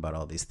to talk about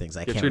all these things,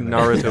 I Get can't your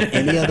remember. Naruto.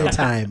 Any other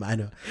time, I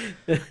know.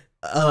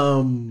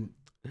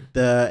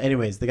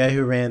 The guy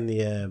who ran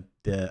the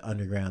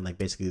underground, like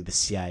basically the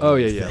CIA. Oh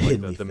yeah, like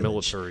hidden the village.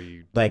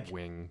 military Like-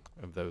 wing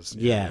of those.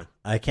 Yeah,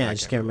 I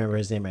just can't remember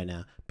his name right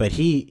now. But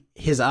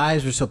his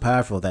eyes were so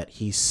powerful that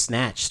he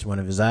snatched one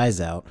of his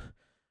eyes out,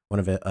 one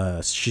of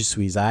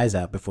Shisui's eyes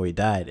out before he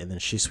died, and then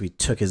Shisui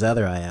took his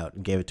other eye out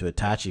and gave it to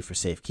Itachi for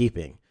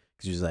safekeeping.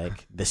 Because he was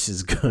like, "This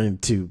is going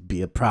to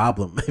be a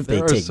problem if There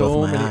they are take so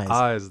both my many eyes."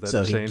 eyes that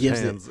So he change gives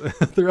hands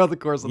throughout the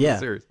course of Yeah. the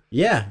series.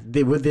 Yeah,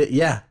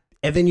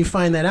 and then you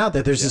find that out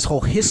that there's this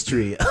whole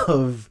history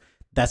of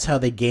that's how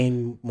they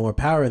gain more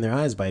power in their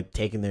eyes by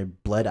taking their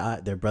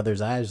their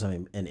brother's eyes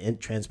and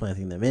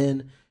transplanting them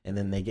in, and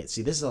then they get this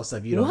is all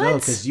stuff you don't know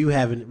What? because you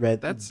haven't read.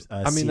 That's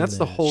seen that's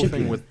the whole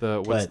thing Shippuden. with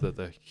the what's but-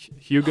 the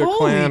Hyuga Holy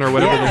clan or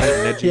whatever crap.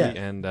 they had, Neji Yeah.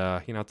 and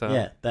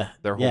Hinata.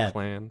 their whole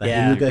clan. the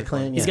Yeah. Hyuga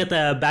clan. He's Yeah,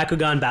 got the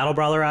Bakugan Battle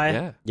Brawler eye.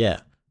 Yeah. yeah,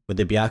 with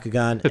the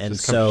Byakugan, and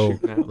Just come so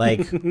shooting out.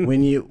 like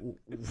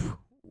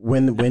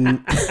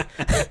when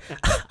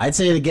I'd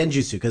say the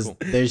Genjutsu because Cool.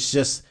 there's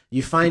just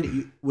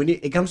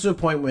it comes to a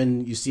point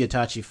when you see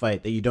Itachi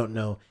fight that you don't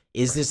know,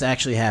 is this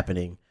actually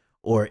happening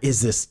or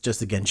is this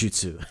just a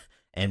Genjutsu?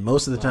 And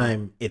most of the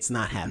time it's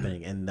not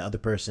happening, and the other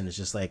person is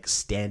just like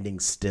standing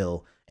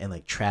still and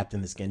like trapped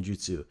in this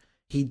Genjutsu.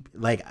 He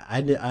like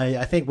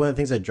I think one of the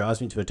things that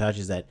draws me to Itachi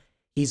is that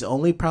he's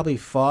only probably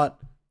fought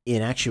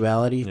in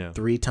actuality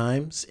 3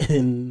 times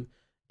in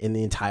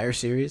the entire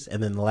series,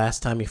 and then the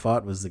last time he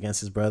fought was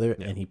against his brother,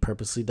 and he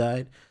purposely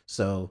died.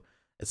 So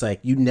it's like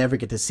you never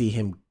get to see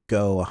him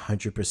go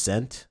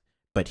 100%,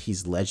 but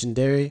he's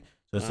legendary.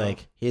 So it's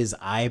like his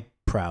eye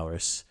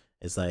prowess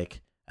is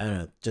like, I don't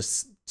know,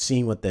 just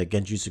seeing what the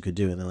Genjutsu could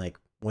do, and then like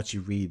once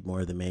you read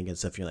more of the manga and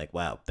stuff, you're like,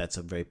 wow, that's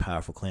a very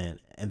powerful clan.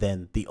 And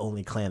then the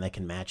only clan that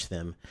can match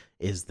them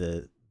is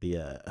the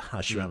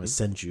Hashirama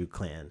Senju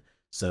clan.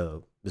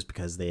 So just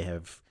because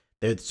they're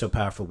so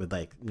powerful with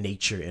like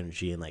nature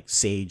energy and like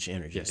sage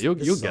energy. Yeah, This you'll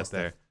is all get stuff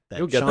there. that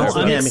You'll get Sean's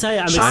there. looking I'm at me. excited.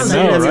 I'm Sean's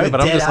excited. looking at me I know, with right?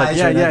 But I'm dead just like, eyes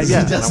yeah, right now yeah, because yeah.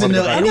 He And I doesn't wanna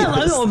know go back. any I of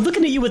this. know, I'm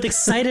looking at you with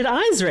excited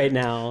eyes right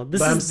now.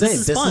 But I'm saying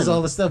this fun. is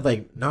all the stuff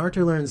like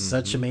Naruto learns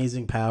such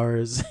amazing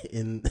powers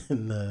in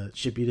the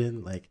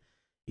Shippuden. Like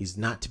he's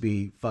not to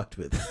be fucked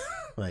with.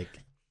 Like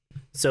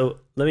So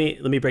let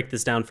me break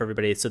this down for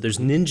everybody. So there's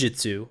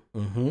ninjutsu,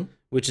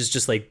 which is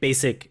just like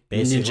basic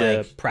ninja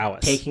like,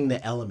 prowess. taking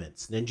the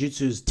elements.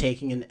 Ninjutsu is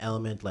taking an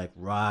element like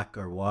rock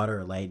or water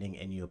or lightning,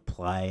 and you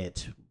apply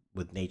it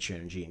with nature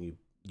energy, and you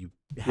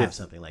have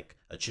something like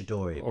a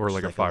Chidori Or which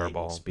like is a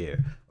fireball. lightning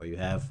spear, or you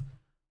have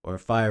or a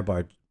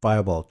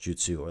fireball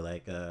jutsu, or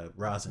like a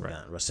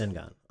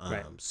Rasengan.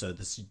 Right. So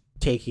this is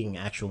taking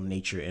actual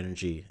nature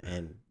energy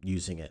and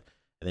using it.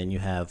 And then you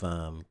have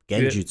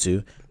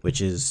Genjutsu,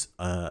 which is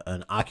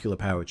an ocular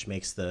power, which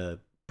makes the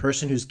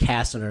person who's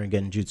cast under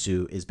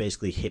Genjutsu is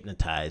basically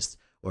hypnotized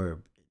or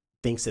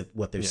thinks that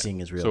what they're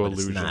seeing is real, So but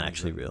it's not illusions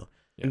actually and- real.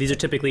 And these are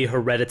typically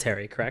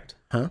hereditary, correct?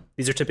 Huh?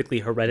 These are typically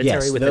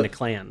hereditary Yes, within a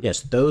clan.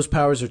 Yes, those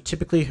powers are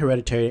typically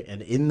hereditary,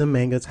 and in the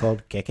manga it's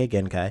called Kekkei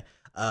Genkai.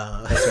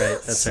 That's right.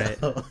 That's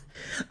right.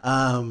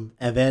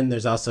 And then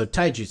there's also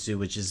Taijutsu,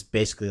 which is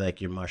basically like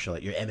your martial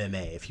art, your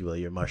MMA, if you will,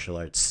 your martial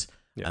arts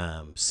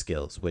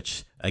skills.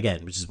 Which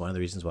is one of the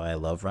reasons why I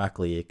love Rock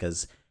Lee,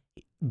 because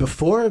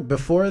before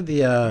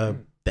the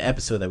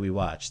episode that we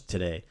watched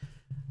today,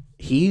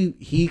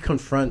 he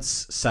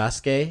confronts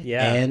Sasuke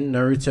and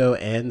Naruto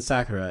and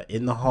Sakura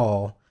in the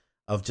hall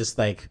of just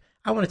like,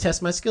 I want to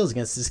test my skills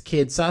against this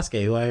kid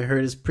Sasuke, who I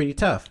heard is pretty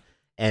tough.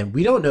 And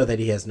we don't know that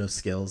he has no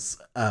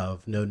skills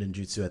of no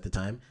ninjutsu at the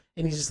time.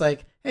 And he's just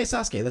like, hey,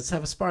 Sasuke, let's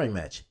have a sparring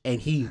match. And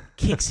he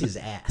kicks his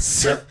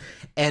ass.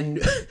 And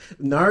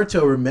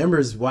Naruto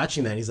remembers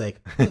watching that. And he's like,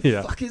 what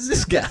the fuck is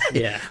this guy?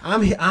 Yeah.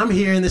 I'm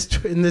here in this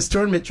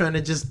tournament trying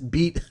to just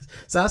beat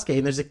Sasuke.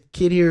 And there's a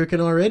kid here who can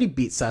already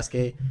beat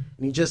Sasuke.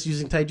 And he's just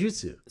using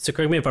taijutsu. So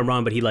correct me if I'm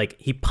wrong, but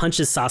he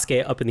punches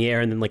Sasuke up in the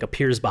air and then like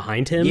appears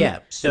behind him. Yeah.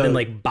 So, and then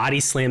like body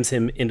slams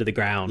him into the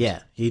ground.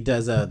 Yeah. He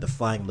does the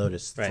flying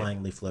lotus,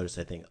 flying leaf lotus,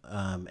 I think.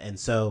 And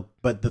so,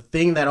 but the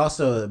thing that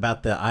also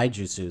about the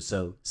Aijutsu,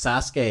 so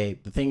Sasuke,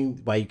 the thing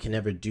why you can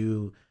never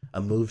do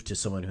a move to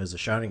someone who has a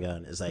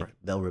Sharingan is like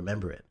they'll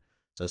remember it.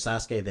 So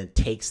Sasuke then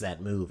takes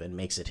that move and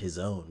makes it his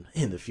own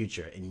in the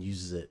future and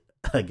uses it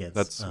against.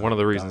 That's one of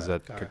the reasons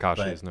that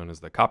Kakashi is known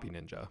as the copy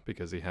ninja,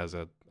 because he has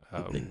a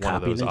one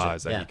of those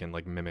eyes that he can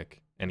like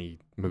mimic any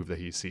move that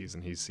he sees,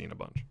 and he's seen a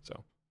bunch.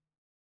 So.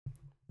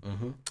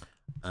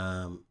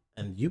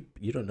 And you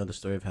don't know the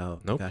story of how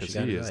Nope, Kakashi because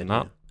got he his is idea.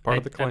 not part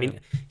of the clan. I mean,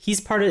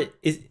 he's part of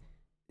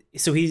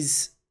so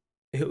he's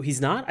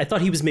not. I thought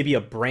he was maybe a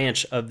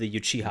branch of the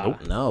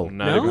Uchiha. Nope. No,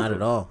 No? not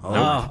at all.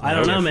 Oh, I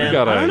don't know, man. You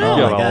gotta, I don't you know.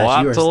 got Oh my a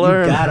lot gosh, to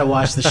learn. You gotta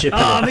watch the ship. Oh,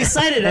 I'm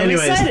excited. I'm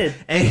excited.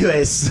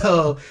 Anyways,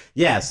 so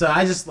yeah, so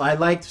I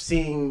liked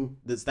seeing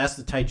this. That's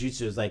the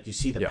taijutsu. Is like you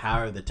see the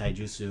power of the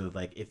taijutsu of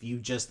like if you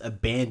just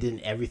abandon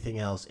everything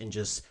else and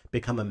just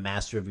become a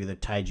master of either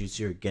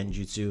taijutsu or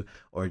genjutsu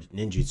or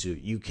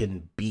ninjutsu, you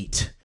can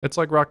beat. It's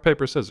like rock,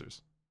 paper,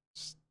 scissors.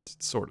 It's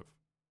sort of.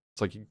 It's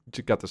like you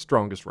got the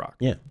strongest rock.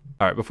 Yeah.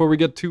 All right, before we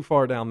get too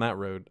far down that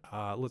road,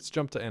 let's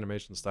jump to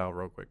animation style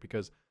real quick,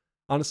 because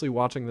honestly,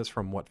 watching this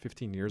from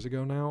 15 years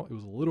ago now, it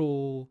was a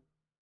little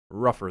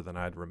rougher than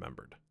I'd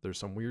remembered. There's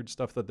some weird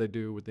stuff that they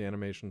do with the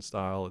animation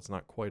style. It's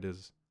not quite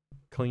as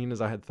clean as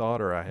I had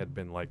thought, or I had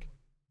been like,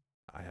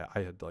 I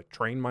had like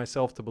trained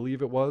myself to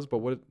believe it was.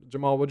 But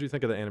Jamal, what do you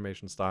think of the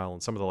animation style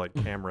and some of the like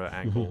camera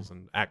angles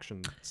and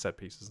action set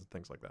pieces and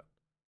things like that?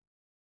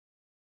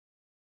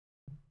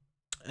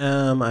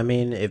 I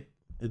mean, it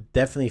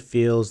definitely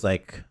feels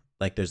like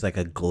there's like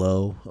a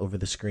glow over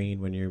the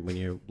screen when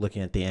you're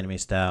looking at the anime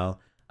style.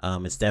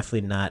 It's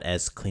definitely not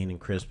as clean and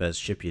crisp as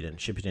Shippuden.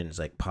 Shippuden is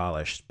like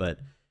polished, but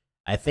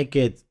I think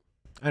I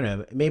don't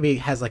know, maybe it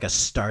has like a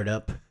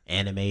startup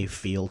anime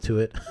feel to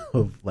it.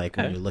 Of like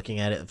when you're looking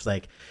at it, it's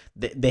like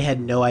they had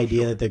no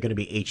idea that they're going to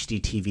be HD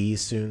TVs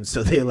soon,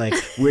 so they like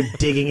we're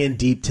digging in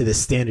deep to the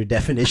standard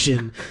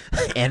definition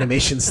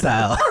animation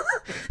style.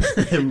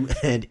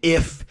 And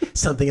if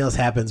something else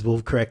happens,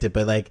 we'll correct it.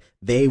 But like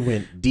they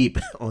went deep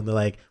on the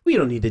like, we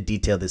don't need to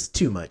detail this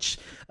too much.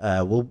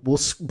 We'll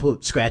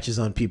put scratches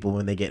on people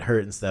when they get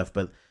hurt and stuff,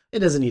 but it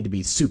doesn't need to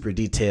be super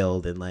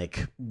detailed and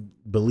like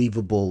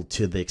believable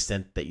to the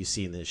extent that you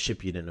see in the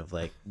Shippuden of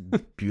like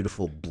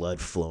beautiful blood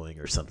flowing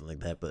or something like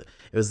that. But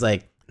it was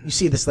like you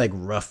see this like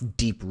rough,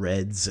 deep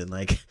reds, and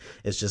like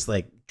it's just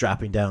like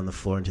dropping down on the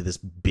floor into this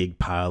big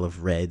pile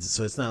of reds.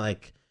 So it's not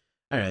like,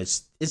 I don't know,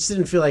 it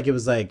didn't feel like it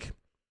was like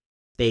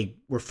they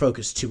were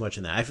focused too much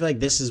on that. I feel like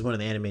this is one of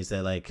the animes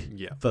that like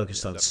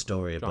focused on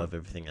story above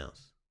everything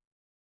else.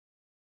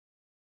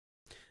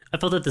 I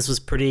felt that this was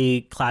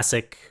pretty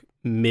classic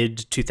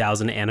mid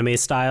 2000 anime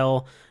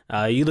style.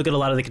 You look at a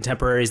lot of the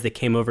contemporaries that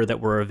came over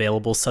that were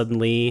available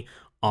suddenly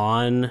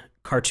on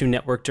Cartoon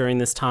Network during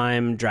this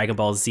time, Dragon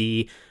Ball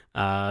Z,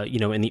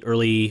 in the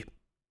early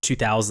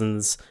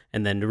 2000s,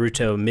 and then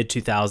Naruto mid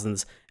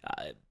 2000s.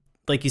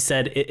 Like you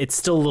said, it's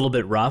still a little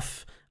bit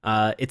rough.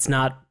 It's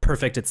not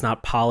perfect. It's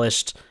not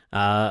polished.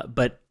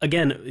 But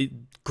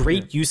again,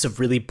 great use of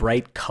really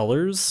bright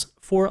colors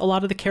for a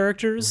lot of the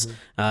characters,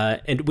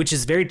 and which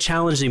is very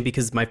challenging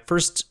because my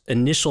first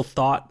initial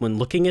thought when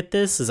looking at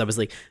this is I was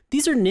like,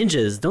 these are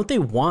ninjas. Don't they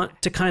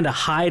want to kind of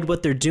hide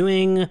what they're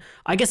doing?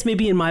 I guess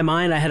maybe in my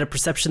mind I had a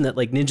perception that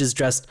like ninjas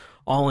dressed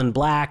all in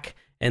black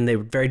and they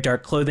were very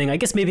dark clothing. I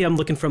guess maybe I'm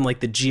looking from like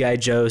the G.I.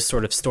 Joe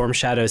sort of Storm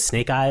Shadow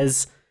Snake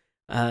Eyes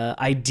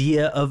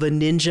idea of a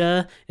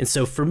ninja. And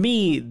so for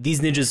me,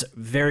 these ninjas,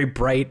 very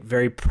bright,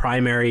 very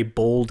primary,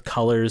 bold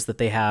colors that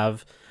they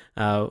have,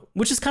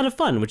 which is kind of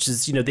fun, which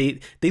is,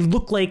 they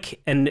look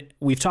like, and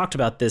we've talked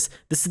about this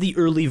is the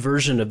early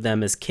version of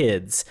them as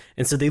kids.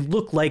 And so they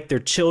look like they're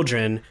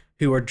children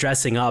who are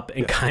dressing up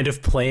and kind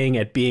of playing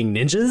at being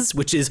ninjas,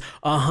 which is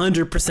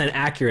 100%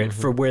 accurate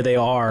for where they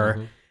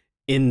are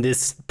in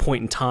this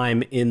point in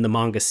time in the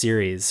manga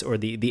series or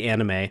the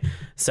anime.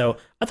 So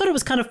I thought it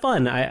was kind of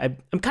fun.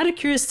 I'm kind of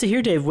curious to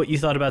hear, Dave, what you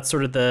thought about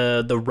sort of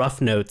the rough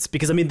notes,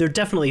 because I mean, they're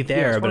definitely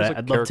there, but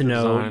I'd love to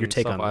know your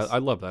take on this. I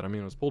love that. I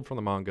mean, it was pulled from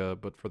the manga,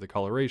 but for the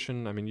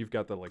coloration, I mean, you've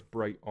got the like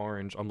bright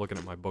orange. I'm looking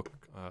at my book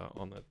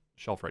on the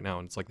shelf right now,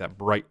 and it's like that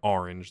bright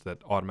orange that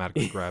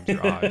automatically grabs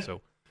your eye.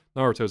 So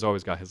Naruto's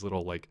always got his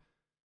little like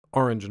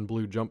orange and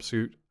blue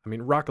jumpsuit. I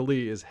mean, Rock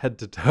Lee is head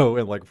to toe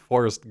in like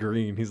forest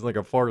green. He's like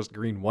a forest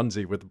green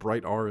onesie with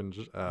bright orange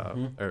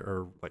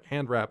or like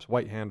hand wraps,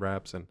 white hand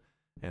wraps, and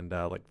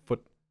like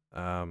foot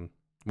Well,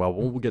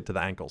 we'll get to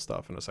the ankle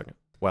stuff in a second.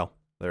 Well,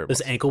 there it Those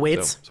was. ankle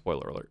weights? So,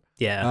 spoiler alert.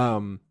 Yeah.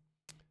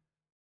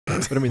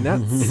 But I mean,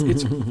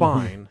 it's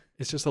fine.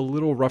 It's just a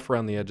little rough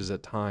around the edges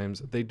at times.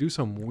 They do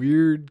some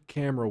weird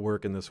camera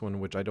work in this one,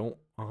 which I don't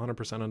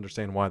 100%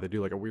 understand why. They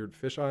do like a weird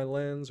fisheye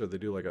lens, or they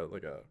do like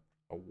a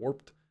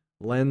warped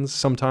lens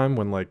sometime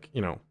when, like,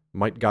 you know,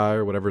 Might Guy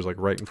or whatever is like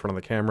right in front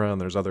of the camera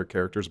and there's other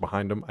characters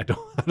behind them. I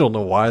don't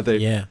know why they.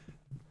 Yeah.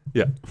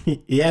 Yeah.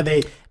 Yeah,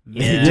 they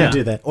Yeah.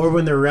 do that. Or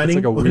when they're running,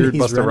 It's like a when weird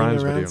he's Busta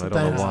running Rhymes around video, and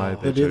I don't know why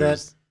sometimes, they do that.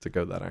 chose to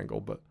go that angle,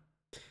 but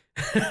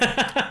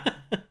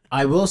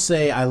I will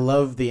say I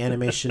love the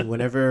animation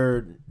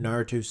whenever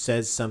Naruto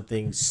says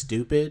something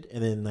stupid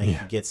and then like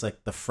he gets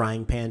like the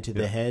frying pan to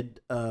the head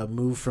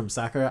move from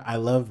Sakura. I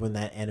love when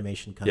that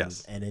animation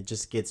comes and it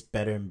just gets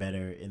better and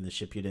better in the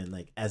Shippuden,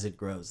 like as it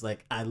grows.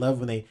 Like I love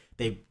when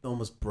they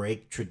almost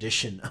break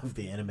tradition of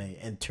the anime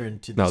and turn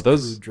to these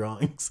crude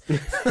drawings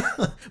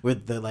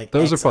with the like.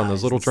 Those are X fun. Those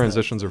eyes little and stuff.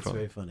 transitions are It's fun.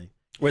 very funny.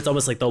 Where it's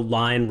almost like the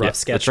line rough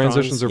sketch. The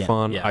transitions drawings. are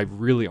fun. Yeah. I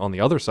really, on the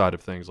other side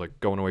of things,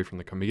 like going away from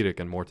the comedic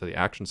and more to the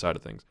action side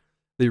of things,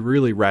 they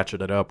really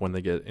ratchet it up when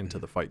they get into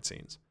the fight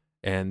scenes.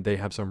 And they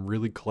have some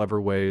really clever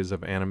ways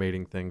of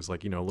animating things,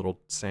 like, you know, little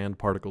sand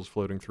particles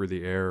floating through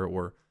the air,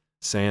 or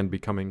sand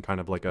becoming kind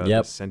of like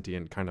a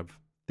sentient kind of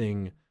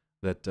thing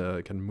that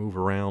can move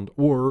around,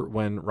 or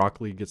when Rock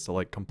Lee gets to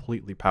like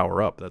completely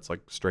power up. That's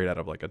like straight out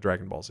of like a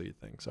Dragon Ball Z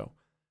thing. So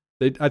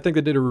I think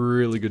they did a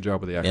really good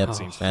job with the action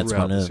scenes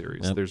throughout the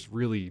series. There's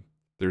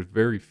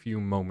very few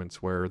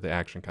moments where the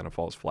action kind of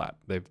falls flat.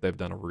 They've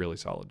done a really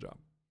solid job.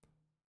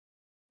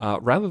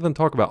 Rather than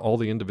talk about all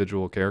the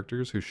individual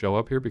characters who show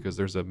up here, because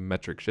there's a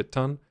metric shit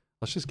ton,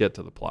 let's just get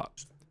to the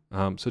plot.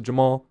 So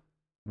Jamal,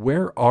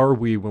 where are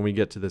we when we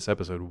get to this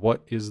episode?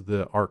 What is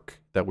the arc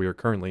that we are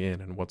currently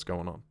in, and what's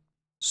going on?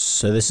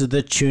 So this is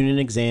the Chunin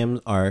exam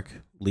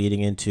arc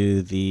leading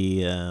into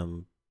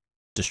the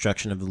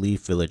destruction of the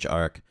Leaf Village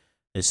arc.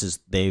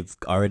 They've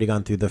already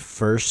gone through the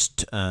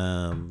first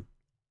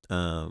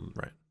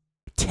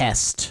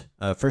test,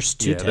 first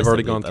two tests. They've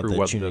already gone through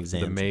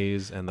the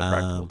maze and the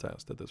practical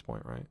test at this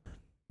point, right?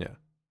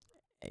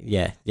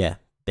 Yeah.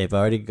 They've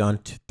already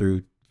gone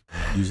through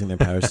using their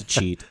powers to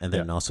cheat, and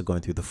then also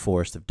going through the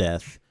forest of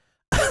death.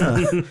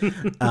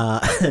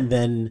 And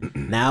then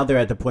now they're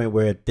at the point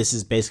where this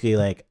is basically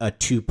like a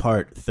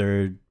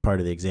third part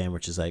of the exam,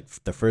 which is like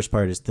the first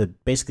part is to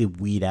basically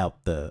weed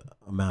out the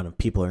amount of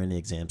people are in the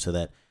exam, so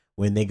that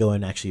when they go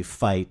and actually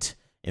fight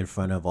in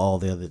front of all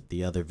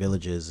the other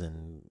villages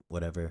and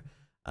whatever,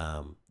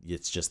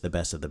 it's just the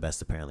best of the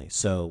best, apparently.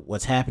 So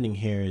what's happening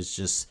here is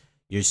just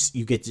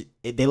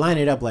they line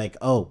it up like,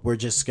 oh, we're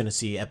just gonna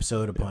see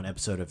episode upon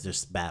episode of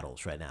just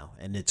battles right now,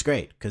 and it's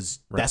great because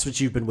that's what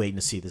you've been waiting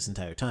to see this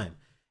entire time.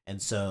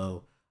 And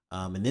so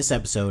in this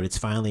episode, it's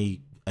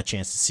finally a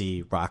chance to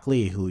see Rock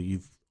Lee, who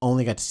you've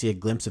only got to see a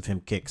glimpse of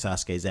him kick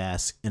Sasuke's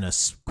ass in a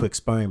quick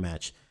sparring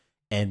match.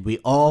 And we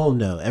all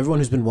know, everyone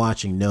who's been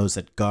watching knows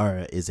that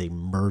Gaara is a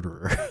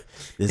murderer.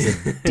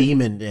 Is a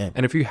demon.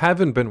 And if you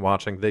haven't been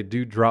watching, they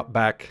do drop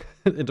back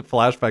into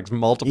flashbacks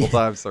multiple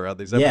times throughout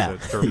these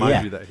episodes to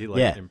remind you that he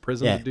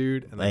imprisoned the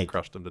dude and then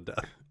crushed him to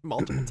death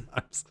multiple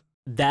times.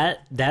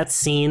 That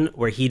scene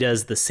where he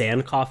does the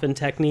sand coffin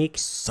technique.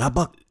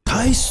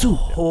 Sabakaisu.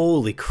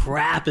 Holy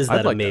crap, is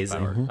that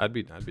amazing? That I'd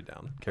be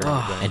down.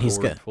 Carrying and he's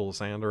full of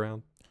sand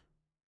around.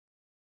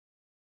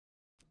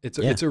 It's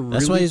a really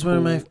that's why he's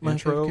cool one of my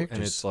intro, favorite characters.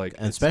 And it's like,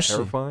 it's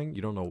terrifying.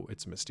 You don't know,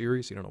 it's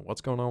mysterious. You don't know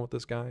what's going on with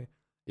this guy.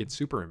 It's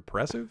super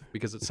impressive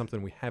because it's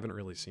something we haven't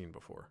really seen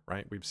before,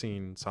 right? We've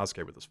seen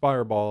Sasuke with his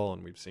fireball,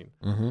 and we've seen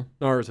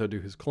Naruto do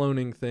his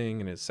cloning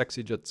thing and his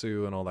sexy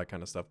jutsu and all that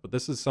kind of stuff. But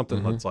this is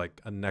something that's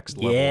like a next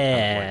level,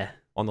 kind of like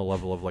on the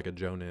level of like a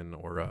Jonin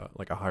or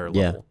like a higher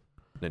level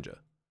ninja.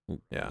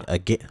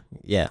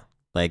 Yeah,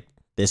 like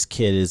this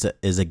kid is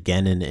a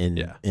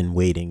Genin in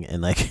waiting,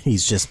 and like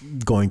he's just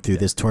going through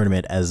this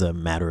tournament as a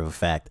matter of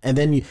fact. And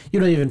then you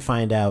don't even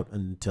find out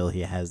until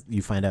he has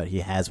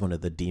one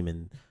of the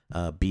demon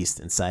beasts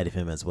inside of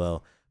him as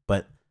well.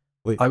 But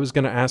I was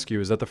going to ask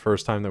you, is that the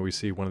first time that we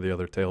see one of the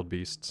other tailed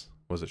beasts?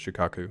 Was it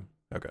Shukaku?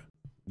 Okay.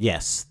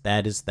 Yes,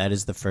 that is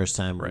the first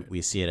time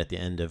we see it at the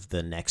end of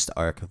the next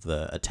arc of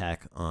the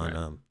attack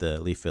on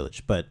the Leaf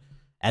Village. But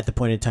at the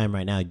point in time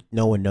right now,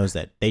 no one knows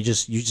that. You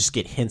just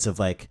get hints of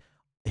like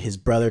his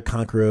brother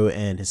Kankuro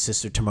and his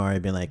sister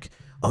Tamari being like,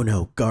 "Oh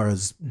no,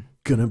 Gaara's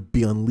gonna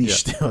be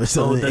unleashed." Yeah.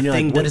 So the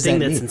thing that's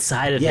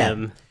inside of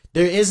him.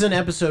 There is an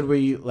episode where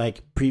you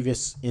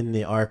previous in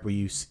the arc where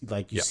you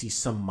see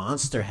some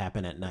monster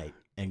happen at night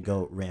and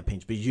go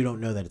rampage, but you don't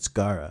know that it's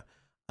Gaara.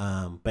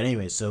 But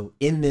anyway, so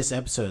in this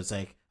episode, it's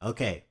like,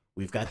 okay,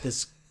 we've got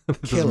this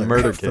killer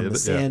murder from kid, the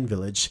Sand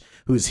Village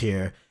who's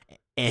here,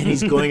 and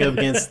he's going up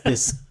against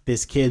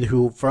this kid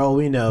who, for all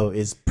we know,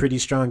 is pretty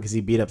strong because he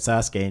beat up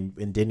Sasuke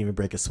and didn't even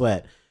break a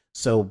sweat.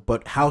 So,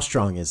 but how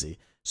strong is he?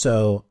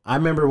 So I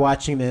remember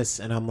watching this,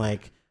 and I'm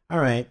like, all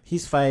right,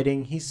 he's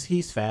fighting,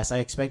 he's fast. I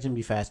expect him to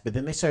be fast, but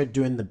then they started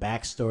doing the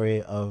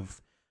backstory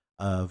of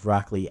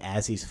Rock Lee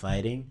as he's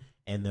fighting.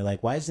 and they're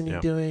like, why isn't he Yeah.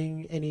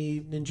 doing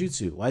any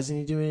ninjutsu? Why isn't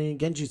he doing any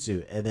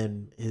genjutsu? And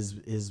then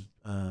his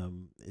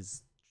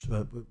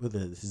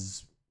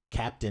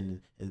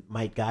captain,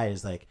 Might Guy,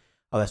 is like,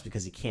 oh, that's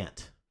because he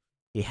can't.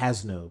 He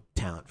has no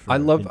talent for I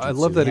love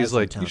ninjutsu. that He he's has no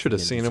like, you talent should for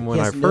have seen him genjutsu. when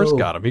He I has first no-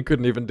 got him. He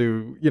couldn't even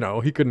do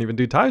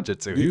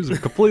taijutsu. He was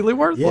completely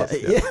worthless.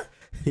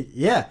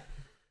 Yeah.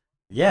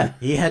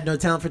 He had no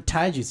talent for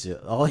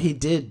taijutsu. All he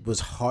did was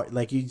hard.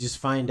 Like, you just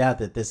find out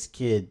that this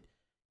kid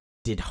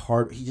did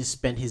hard. He just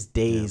spent his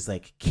days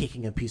like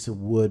kicking a piece of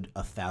wood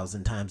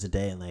 1,000 times a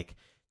day and like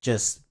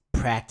just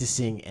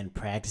practicing and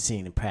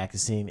practicing and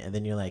practicing. And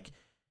then you're like,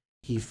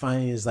 he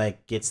finally is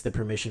like gets the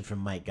permission from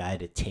Might Guy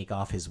to take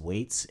off his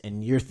weights,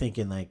 and you're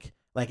thinking like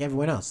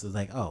everyone else is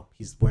like, oh,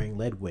 he's wearing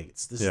lead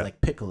weights. This is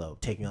like Piccolo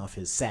taking off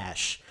his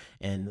sash,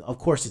 and of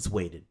course it's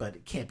weighted, but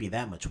it can't be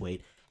that much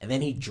weight. And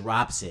then he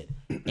drops it,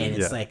 and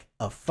it's like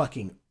a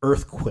fucking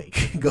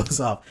earthquake goes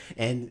off,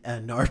 and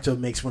Naruto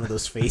makes one of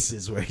those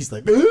faces where he's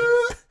like,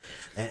 "Aah!"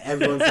 And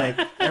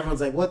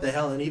everyone's like, what the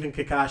hell? And even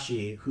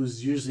Kakashi,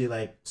 who's usually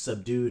like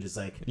subdued, is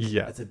like,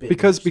 that's a bit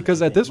because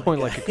much. at this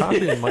point, Might like Guy.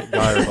 Kakashi and Might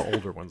Guy are the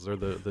older ones. They're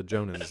the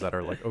Jonins that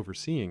are like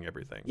overseeing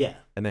everything. Yeah.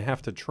 And they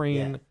have to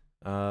train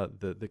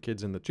the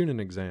kids in the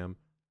Chunin exam,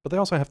 but they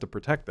also have to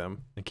protect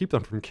them and keep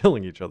them from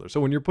killing each other.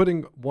 So when you're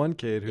putting one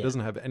kid who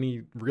doesn't have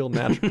any real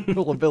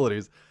natural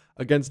abilities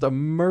against a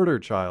murder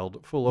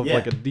child full of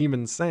like a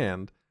demon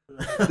sand,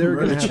 they're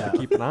going to have to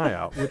keep an eye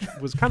out, which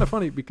was kind of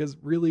funny because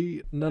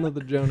really none of the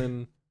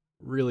Jonin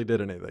really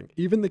did anything.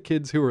 Even the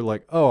kids who were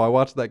like, oh, I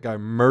watched that guy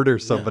murder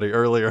somebody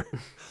earlier,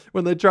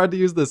 when they tried to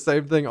use the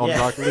same thing on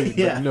Rock Lee,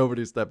 but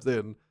nobody steps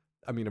in.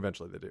 I mean,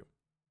 eventually they do.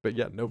 But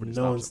yeah, no one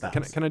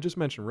stops. Can I just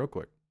mention real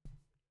quick,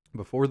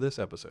 before this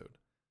episode,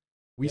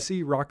 we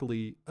see Rock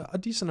Lee a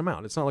decent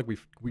amount. It's not like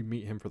we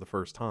meet him for the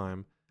first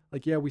time.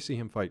 Like, yeah, we see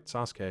him fight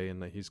Sasuke,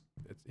 and that he's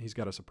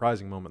got a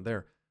surprising moment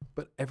there.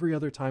 But every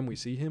other time we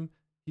see him,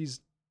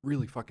 he's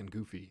really fucking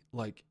goofy.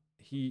 Like,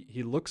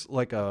 he looks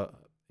like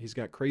he's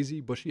got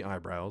crazy bushy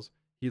eyebrows.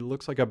 He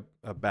looks like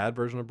a bad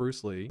version of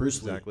Bruce Lee.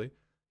 Exactly.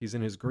 He's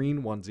in his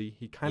green onesie.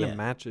 He kind of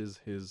matches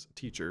his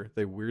teacher.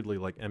 They weirdly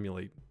like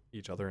emulate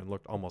each other and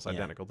look almost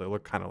identical. They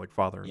look kind of like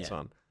father and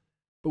son.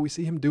 But we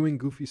see him doing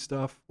goofy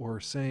stuff or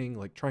saying,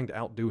 like, trying to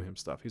outdo him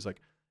stuff. He's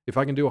like, if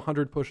I can do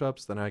 100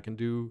 push-ups, then I can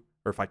do,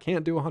 or if I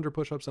can't do 100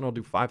 push-ups, then I'll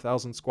do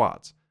 5,000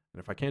 squats.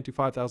 And if I can't do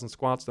 5,000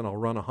 squats, then I'll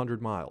run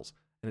 100 miles.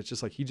 And it's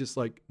just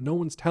like, no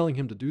one's telling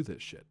him to do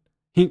this shit.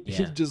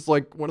 He's just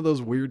like one of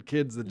those weird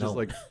kids that just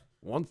like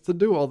wants to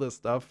do all this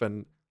stuff.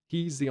 And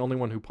he's the only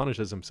one who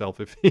punishes himself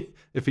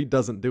if he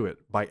doesn't do it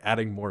by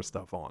adding more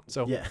stuff on.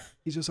 So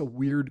he's just a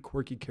weird,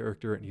 quirky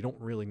character, and you don't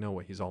really know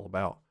what he's all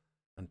about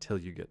until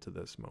you get to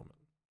this moment,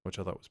 which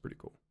I thought was pretty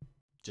cool.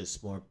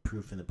 Just more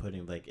proof in the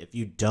pudding. Like, if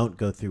you don't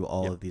go through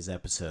all of these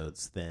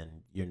episodes,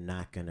 then you're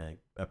not going to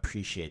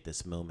appreciate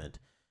this moment.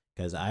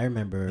 Because I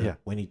remember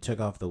when he took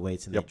off the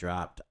weights and they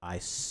dropped, I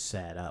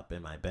sat up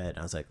in my bed. And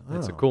I was like, oh,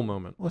 it's a cool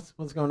moment.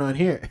 What's going on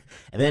here?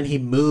 And then he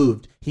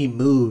moved,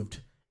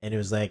 and it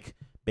was like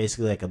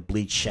basically like a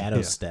Bleach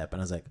shadow step.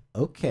 And I was like,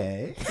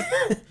 okay.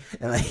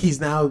 And like, he's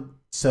now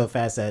so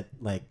fast that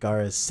like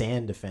Gaara's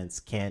sand defense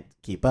can't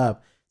keep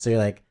up. So you're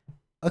like,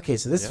 okay,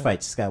 so this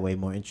fight just got way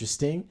more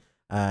interesting.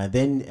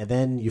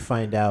 Then you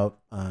find out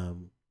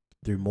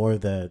through more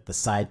of the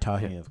side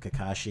talking of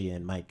Kakashi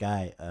and Might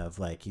Guy of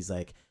like, he's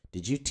like,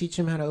 did you teach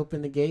him how to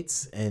open the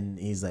gates? And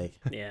he's like,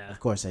 of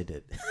course I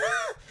did.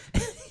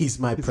 he's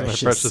my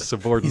precious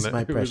subordinate. He's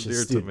my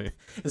precious student.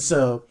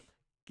 So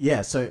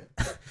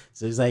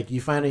he's like, you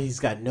find out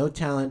he's got no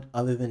talent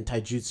other than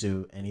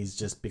taijutsu, and he's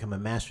just become a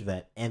master of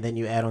that. And then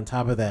you add on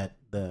top of that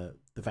the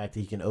fact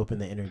that he can open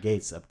the inner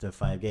gates up to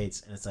 5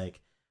 gates, and it's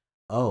like,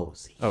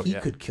 he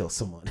could kill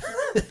someone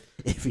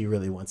if he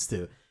really wants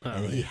to.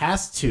 And he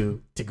has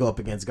to go up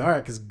against Gaara,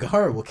 because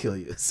Gaara will kill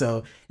you.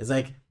 So it's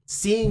like,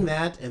 seeing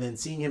that and then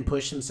seeing him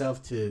push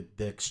himself to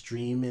the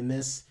extreme in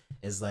this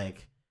is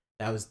like,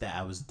 I was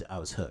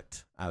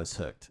hooked. I was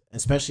hooked,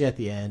 especially at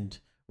the end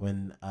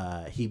when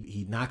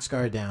he knocks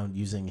Gaara down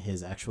using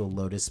his actual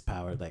Lotus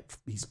power. Like,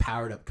 he's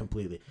powered up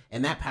completely,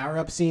 and that power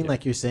up scene,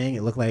 like you're saying,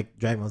 it looked like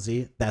Dragon Ball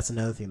Z. That's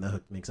another thing that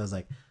hooked me, because I was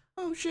like,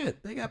 oh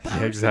shit, they got power.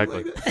 Yeah,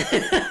 exactly.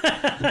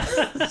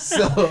 Like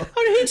so,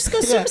 did he just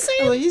go Super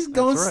Saiyan? Well, he's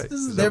going. Right.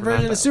 This is their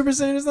version of Super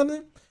Saiyan or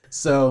something.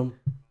 So.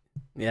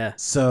 Yeah.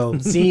 So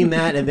seeing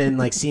that, and then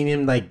like seeing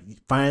him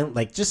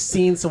just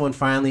seeing someone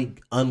finally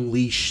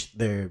unleash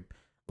their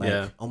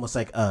almost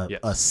like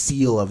a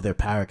seal of their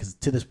power, because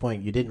to this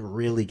point you didn't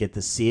really get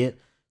to see it.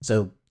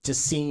 So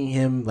just seeing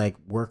him like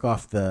work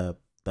off the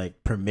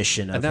like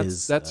permission of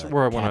his that's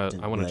where I want to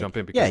like, jump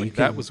in, because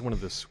that was one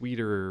of the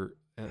sweeter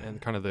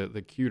and kind of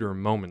the cuter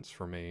moments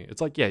for me.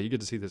 It's like, you get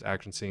to see this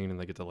action scene and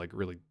they get to like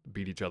really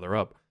beat each other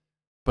up,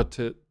 but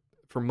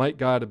for Might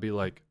Guy to be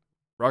like,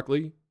 Rock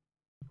Lee,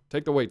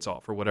 take the weights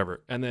off or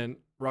whatever, and then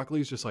Rock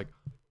Lee's just like,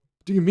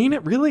 do you mean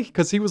it really?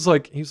 Because he was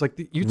like,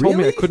 you told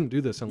me I couldn't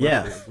do this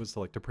unless it was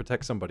to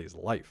protect somebody's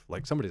life.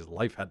 Like, somebody's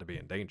life had to be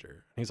in danger.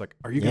 And he's like,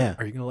 are you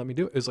gonna let me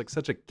do it? It was like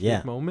such a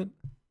cute moment,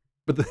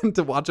 But then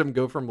to watch him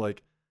go from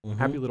like Mhm.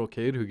 happy little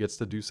kid who gets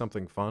to do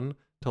something fun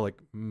to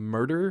like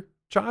murder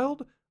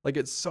child, like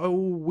it's so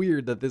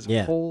weird that this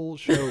Yeah. whole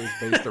show is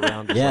based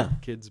around just, Yeah.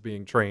 like, kids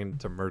being trained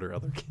to murder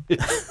other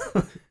kids.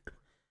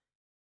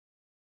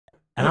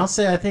 And I'll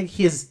say, I think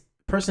his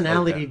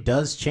personality Okay.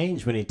 does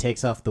change when he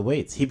takes off the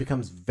weights. He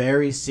becomes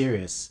very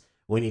serious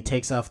when he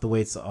takes off the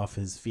weights off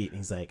his feet. And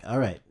he's like, all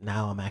right,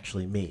 now I'm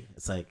actually me.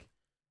 It's like,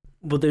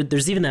 Well,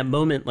 there's even that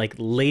moment like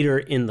later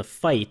in the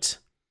fight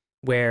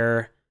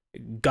where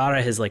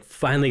Gaara has like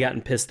finally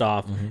gotten pissed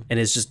off and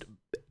is just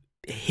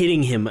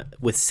hitting him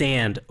with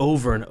sand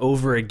over and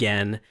over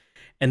again.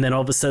 And then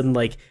all of a sudden,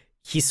 like,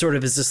 he sort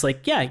of is just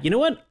like, yeah, you know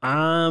what?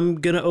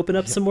 I'm going to open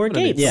up some more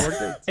gonna need gates. some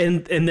more gates.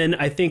 And then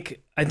I think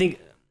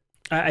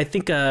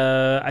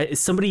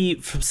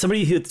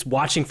somebody who's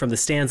watching from the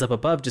stands up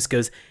above just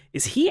goes,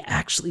 is he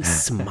actually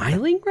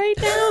smiling right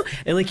now?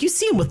 And like you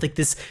see him with like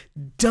this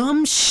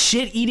dumb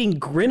shit eating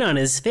grin on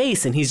his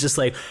face, and he's just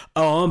like,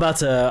 oh, I'm about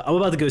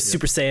to go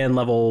Super Saiyan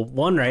level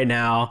 1 right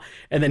now.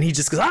 And then he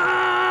just goes,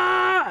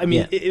 ah. I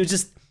mean, Yeah. it was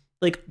just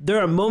like, there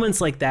are moments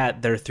like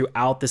that are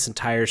throughout this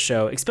entire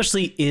show,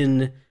 especially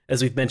in,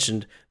 as we've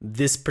mentioned,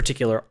 this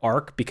particular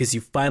arc, because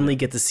you finally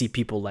get to see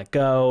people let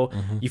go.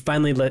 You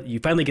finally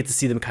get to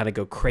see them kind of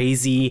go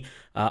crazy,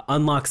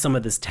 unlock some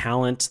of this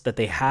talent that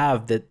they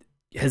have that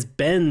has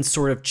been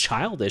sort of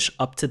childish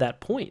up to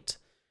that point.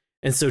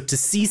 And so to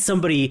see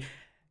somebody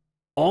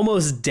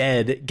almost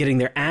dead getting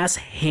their ass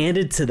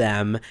handed to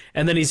them,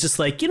 and then he's just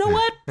like, you know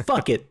what?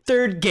 Fuck it.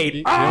 Third gate.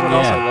 You know what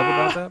else I Yeah. love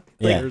about that?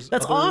 Yeah. There's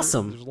That's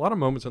awesome. There's a lot of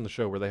moments in the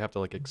show where they have to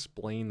like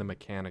explain the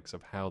mechanics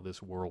of how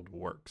this world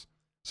works.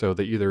 So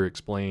they either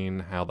explain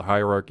how the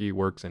hierarchy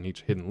works in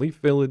each Hidden Leaf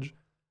village,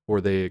 or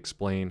they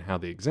explain how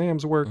the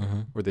exams work,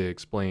 or they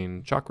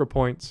explain chakra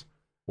points,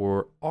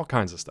 or all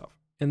kinds of stuff.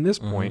 In this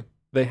point,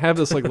 they have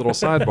this like little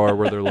sidebar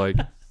where they're like,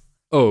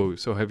 oh,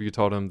 so have you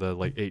taught him the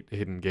like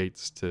 8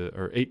 gates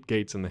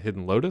in the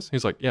Hidden Lotus?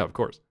 He's like, yeah, of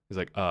course. He's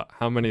like,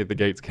 how many of the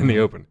gates can he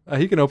open?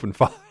 He can open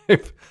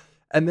 5.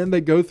 And then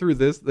they go through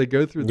this. They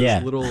go through this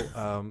Yeah. little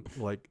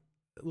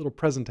little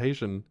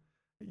presentation.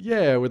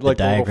 Yeah, with like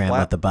the a little diagram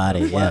flat, of the body.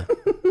 Yeah.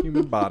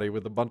 human body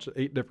with a bunch of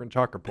 8 different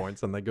chakra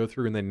points, and they go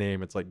through and they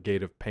name, it's like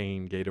gate of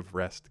pain, gate of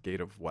rest,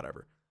 gate of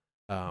whatever.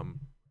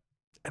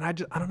 And I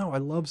don't know, I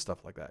love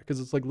stuff like that because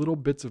it's like little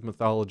bits of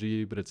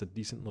mythology, but it's a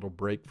decent little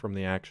break from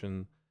the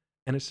action,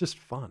 and it's just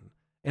fun.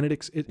 And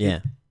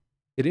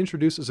it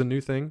introduces a new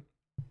thing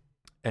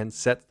and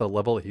sets the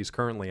level that he's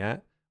currently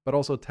at, but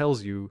also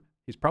tells you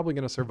he's probably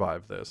going to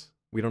survive this.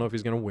 We don't know if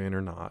he's going to win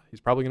or not.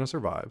 He's probably going to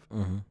survive.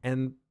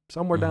 And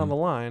somewhere down the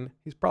line,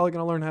 he's probably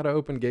going to learn how to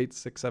open gates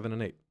 6, 7,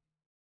 and 8.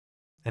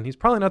 And he's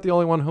probably not the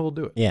only one who will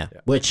do it. Yeah.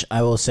 Which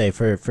I will say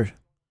for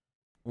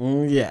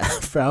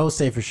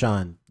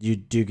Sean, you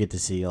do get to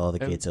see all the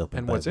gates open.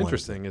 And by what's one.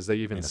 interesting is they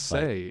even in a fight.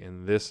 say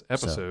in this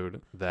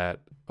episode that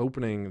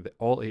opening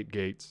all 8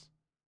 gates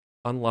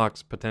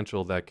unlocks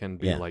potential that can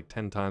be like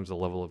 10 times the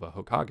level of a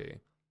Hokage,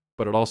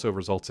 but it also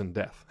results in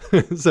death.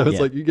 So it's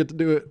like you get to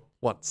do it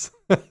once,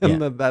 and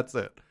then that's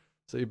it.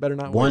 So you better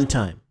not one waste it.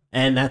 time.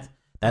 And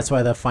that's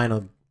why the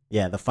final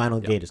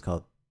gate is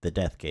called the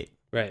Death Gate,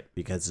 Right.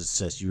 because it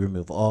says you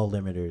remove all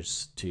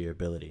limiters to your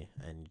ability,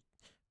 and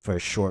for a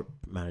short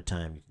amount of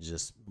time, you can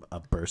just a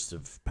burst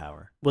of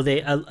power. Well,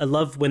 I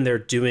love when they're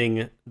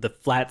doing the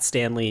flat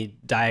Stanley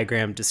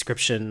diagram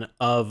description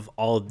of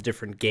all of the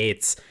different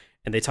gates,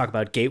 and they talk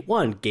about gate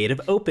 1, gate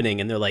of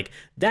opening, and they're like,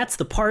 that's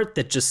the part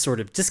that just sort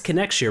of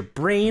disconnects your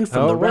brain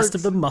from How the it rest works.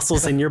 of the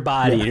muscles in your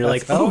body. And you're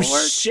like, how it oh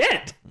works.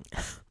 shit.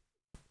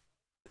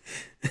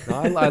 No,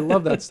 I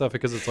love that stuff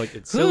because it's like,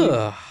 it's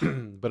silly,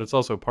 but it's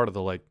also part of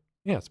the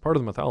it's part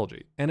of the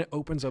mythology, and it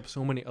opens up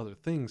so many other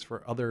things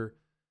for other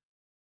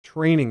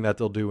training that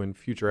they'll do in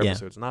future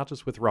episodes, not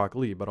just with Rock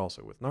Lee, but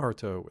also with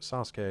Naruto, with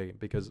Sasuke,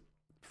 because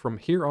from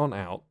here on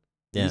out,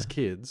 these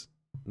kids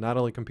not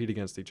only compete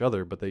against each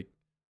other, but they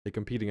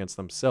compete against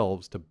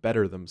themselves to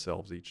better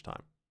themselves each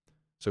time.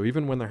 So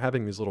even when they're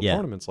having these little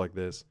tournaments like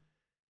this,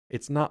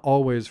 it's not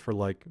always for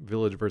like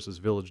village versus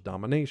village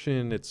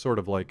domination. It's sort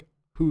of like,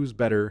 who's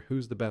better,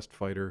 who's the best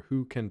fighter,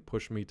 who can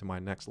push me to my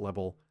next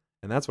level.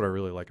 And that's what I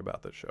really like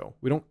about this show.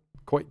 We don't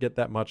quite get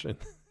that much in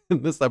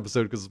this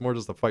episode because it's more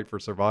just a fight for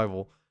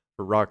survival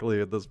for Rock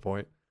Lee at this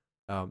point.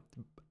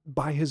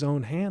 By his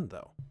own hand,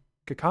 though.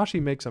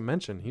 Kakashi makes a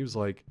mention. He was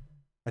like,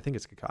 I think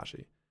it's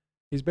Kakashi.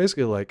 He's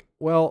basically like,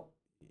 well,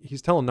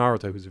 he's telling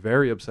Naruto, who's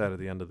very upset at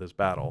the end of this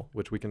battle,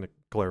 which we can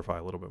clarify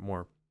a little bit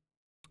more.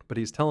 But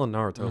he's telling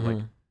Naruto,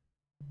 like,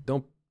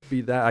 don't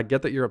be that. I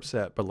get that you're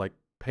upset, but like,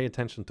 pay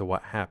attention to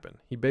what happened.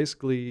 He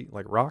basically,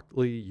 like, Rock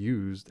Lee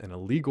used an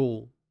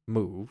illegal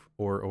move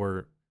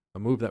or a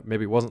move that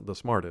maybe wasn't the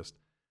smartest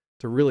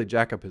to really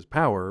jack up his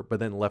power, but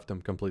then left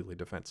him completely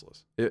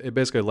defenseless. It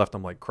basically left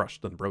him like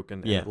crushed and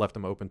broken, and it left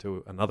him open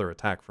to another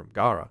attack from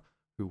Gaara,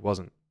 who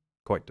wasn't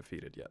quite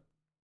defeated yet.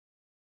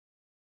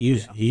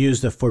 He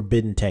used a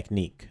forbidden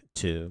technique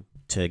to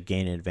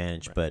gain an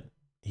advantage, but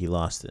he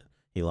lost it.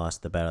 He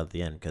lost the battle at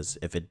the end because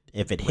if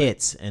it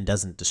hits and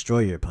doesn't destroy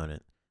your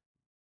opponent,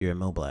 you're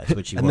immobilized,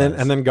 which he and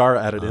was. then Gar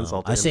added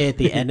insult to I him. say at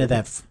the end of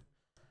that.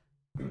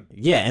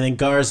 Yeah, and then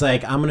Gar's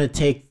like, I'm going to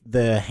take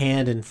the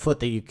hand and foot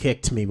that you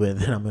kicked me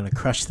with, and I'm going to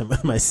crush them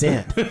with my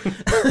sand.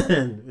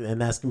 and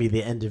that's going to be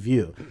the end of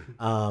you.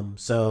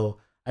 So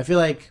I feel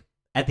like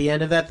at the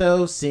end of that,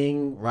 though,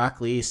 seeing Rock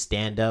Lee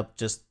stand up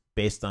just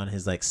based on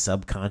his like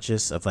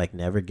subconscious of like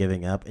never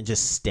giving up and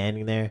just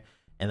standing there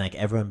and like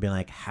everyone being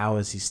like, how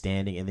is he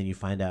standing? And then you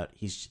find out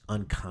he's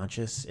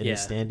unconscious in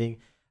his standing.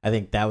 I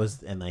think that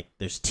was, and like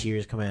there's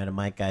tears coming out of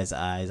Mike Guy's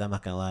eyes. I'm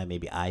not going to lie,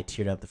 maybe I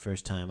teared up the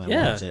first time I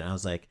watched it. And I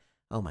was like,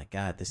 oh my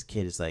God, this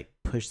kid is like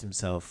pushed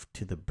himself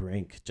to the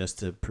brink just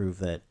to prove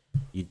that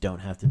you don't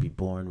have to be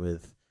born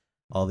with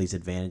all these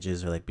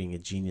advantages or like being a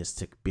genius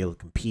to be able to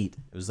compete.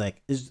 It was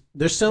like,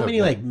 there's so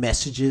many like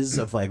messages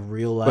of like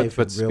real life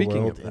but and real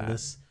speaking world of in that,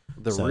 this.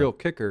 The real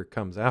kicker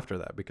comes after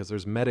that because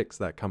there's medics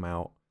that come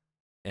out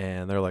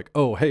and they're like,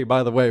 oh, hey,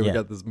 by the way, we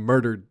got this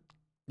murdered,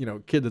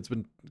 kid that's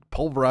been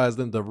pulverized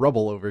into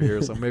rubble over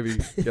here. So maybe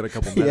get a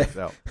couple medics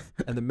out.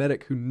 And the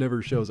medic who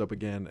never shows up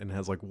again and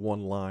has like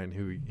one line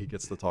who he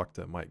gets to talk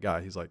to Mike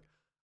Guy. He's like,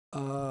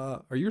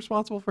 are you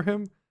responsible for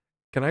him?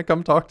 Can I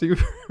come talk to you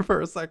for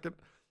a second?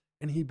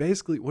 And he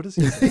basically, what does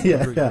he say?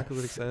 Exactly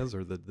what he says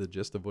or the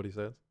gist of what he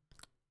says?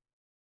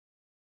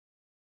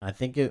 I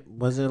think it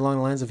was along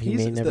the lines of he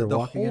may never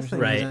walk again. The whole thing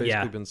has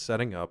basically been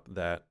setting up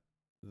that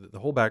the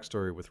whole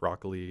backstory with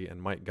Rock Lee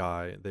and Mike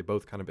Guy, they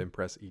both kind of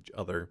impress each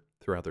other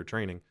throughout their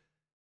training,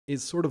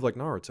 is sort of like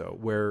Naruto,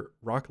 where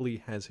Rock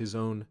Lee has his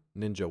own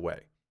ninja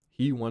way.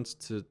 He wants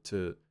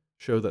to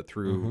show that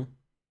through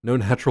no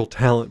natural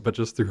talent, but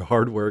just through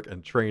hard work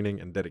and training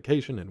and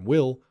dedication and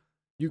will,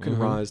 you can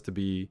rise to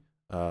be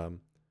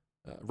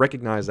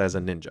recognized as a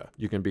ninja.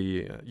 You can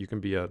be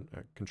a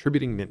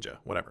contributing ninja,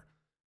 whatever.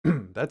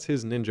 That's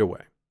his ninja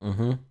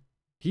way.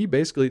 He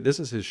basically, this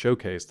is his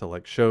showcase to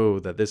like show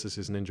that this is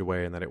his ninja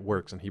way and that it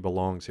works and he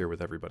belongs here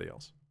with everybody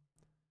else.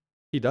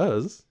 He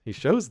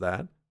shows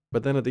that,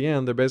 but then at the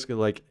end they're basically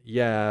like,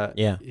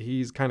 yeah.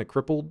 He's kind of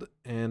crippled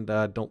and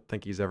don't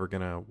think he's ever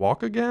gonna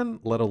walk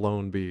again, let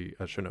alone be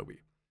a shinobi.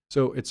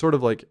 So it's sort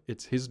of like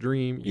it's his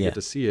dream. You get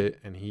to see it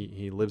and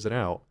he lives it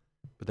out.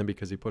 But then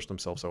because he pushed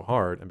himself so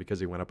hard and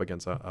because he went up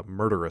against a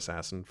murder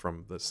assassin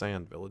from the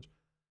Sand Village,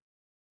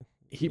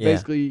 he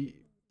basically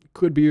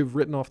could be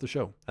written off the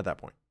show at that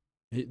point.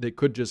 They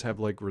could just have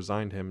like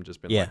resigned him,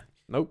 just been like,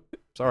 nope,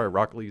 sorry,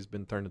 Rock Lee's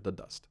been turned into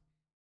dust.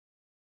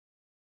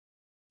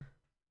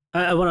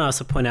 I want to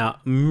also point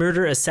out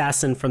murder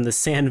assassin from the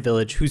Sand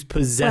Village who's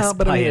possessed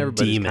by a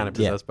everybody's demon. kind of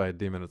possessed by a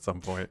demon at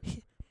some point.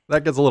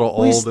 That gets a little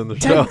old in the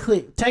show.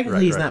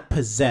 Technically, he's not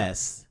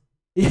possessed.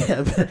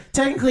 Yeah, but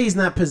technically he's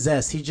not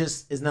possessed. He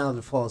just is not able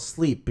to fall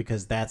asleep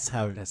because that's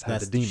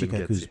the demon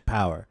Shikaku's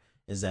power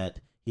is that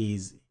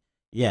he's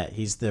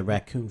the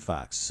raccoon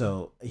fox.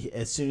 So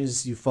as soon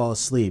as you fall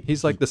asleep,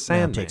 he's like the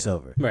Sandman takes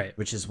over, right?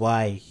 Which is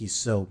why he's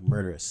so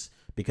murderous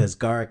because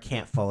Gaara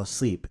can't fall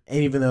asleep,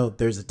 and even though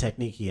there's a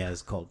technique he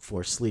has called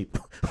forced sleep,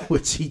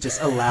 which he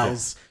just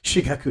allows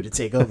Shikaku to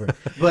take over,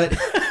 but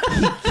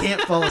he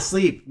can't fall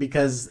asleep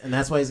and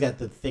that's why he's got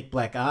the thick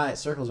black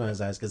circles around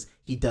his eyes because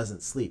he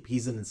doesn't sleep.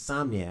 He's an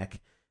insomniac.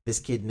 This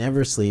kid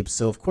never sleeps,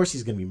 so of course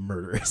he's gonna be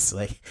murderous.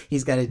 Like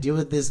he's got to deal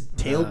with this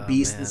tailed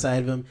beast inside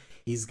of him.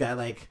 He's got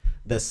like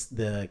the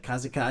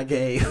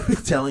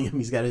Kazekage telling him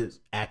he's got to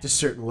act a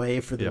certain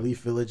way for the Leaf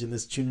Village in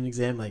this Chunin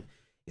exam. Like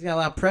he's got a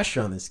lot of pressure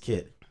on this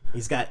kid.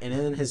 And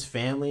then his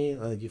family.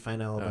 You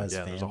find out about his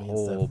family. There's a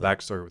whole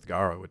backstory with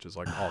Gaara, which is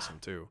like awesome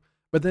too.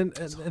 But then,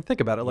 and think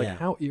about it, like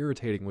how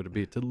irritating would it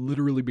be to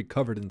literally be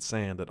covered in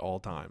sand at all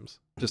times,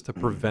 just to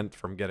prevent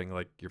from getting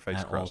like your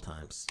face crushed at all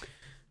times.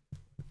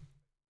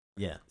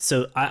 Yeah.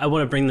 So I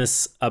want to bring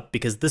this up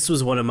because this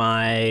was one of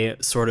my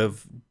sort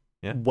of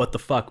what the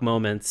fuck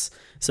moments.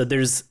 So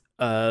there's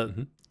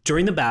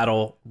during the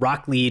battle,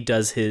 Rock Lee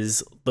does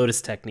his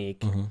Lotus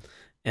technique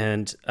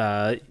and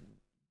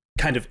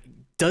kind of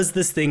does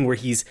this thing where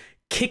he's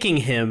kicking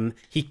him.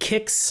 He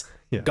kicks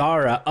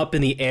Gaara up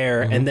in the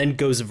air and then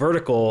goes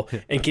vertical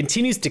and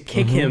continues to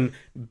kick him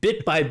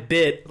bit by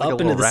bit like up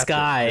into the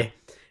sky.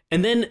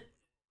 And then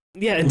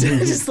it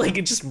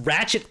just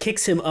ratchet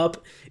kicks him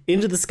up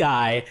into the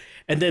sky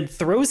and then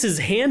throws his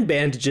hand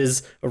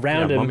bandages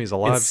around him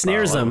and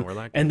snares him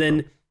and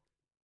then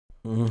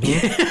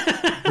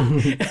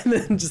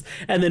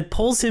and then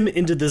pulls him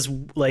into this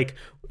like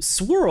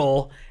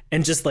swirl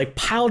and just like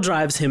pile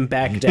drives him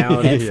back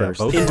down head first.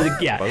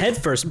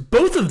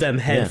 Both of them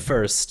head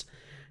first.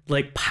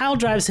 Like pile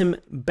drives him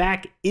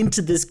back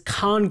into this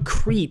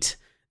concrete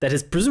that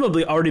has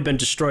presumably already been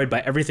destroyed by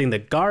everything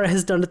that Gaara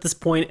has done at this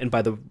point and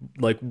by the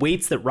like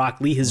weights that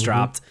Rock Lee has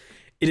dropped.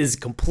 It is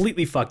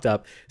completely fucked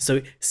up. So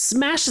he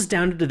smashes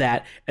down into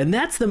that, and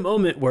that's the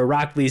moment where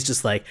Rock Lee's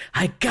just like,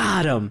 I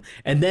got him.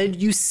 And then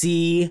you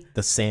see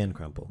The sand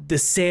crumble. the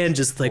sand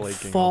just like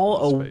Flaking fall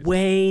off his face.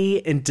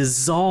 away and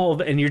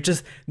dissolve, and you're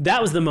just,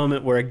 that was the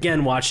moment where,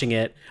 again, watching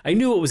it, I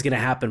knew what was going to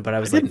happen, but I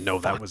was I like, didn't know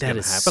that fuck, was that going to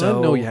is happen. I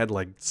didn't know he so- had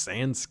like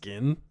sand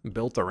skin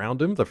built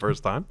around him the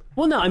first time.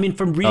 Well, no, I mean,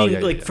 from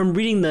reading, yeah. from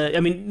reading the, I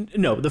mean,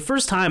 no, the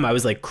first time I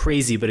was like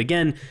crazy, but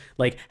again,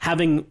 like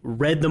having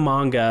read the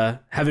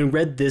manga, having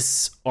read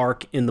this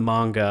arc in the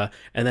manga,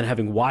 and then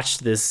having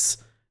watched this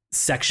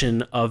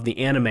section of the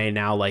anime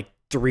now like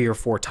 3 or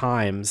 4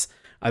 times,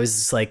 I was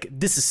just like,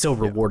 this is so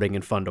rewarding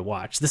and fun to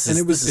watch. This is,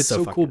 It's so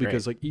fucking cool great.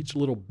 because like each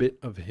little bit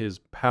of his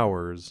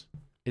powers,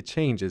 it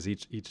changes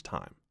each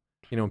time.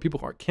 You know, and people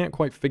can't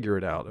quite figure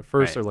it out. At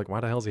first, Right. they're like, why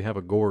the hell does he have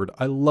a gourd?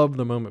 I love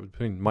the moment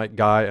between Mike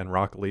Guy and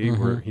Rock Lee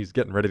where he's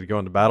getting ready to go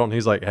into battle, and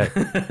he's like,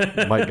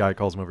 hey, Mike Guy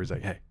calls him over. He's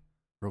like, hey,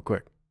 real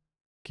quick,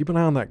 keep an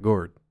eye on that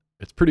gourd.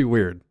 It's pretty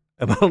weird,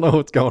 and I don't know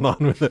what's going on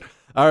with it.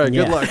 All right,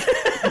 Yeah. good luck.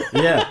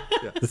 Yeah.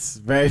 It's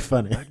very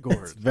funny. That gourd.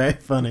 It's very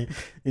funny.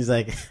 He's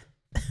like,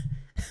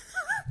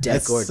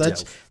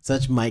 that's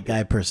such Mike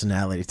Guy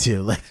personality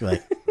too. Like I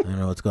don't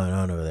know what's going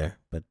on over there,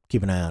 but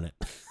keep an eye on it.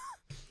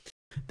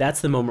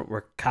 That's the moment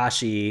where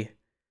Kashi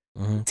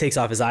takes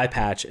off his eye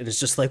patch and is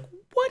just like,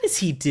 what is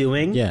he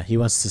doing? Yeah, he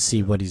wants to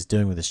see what he's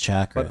doing with his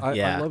chakra. But I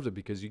Yeah. loved it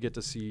because you get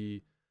to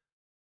see,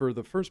 for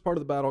the first part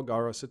of the battle,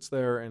 Gaara sits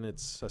there and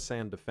it's a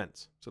sand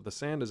defense. So the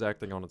sand is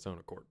acting on its own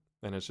accord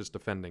and it's just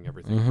defending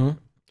everything. from him.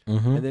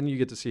 And then you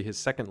get to see his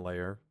second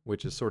layer,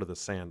 which is sort of the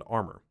sand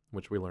armor,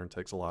 which we learn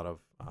takes a lot of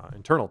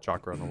internal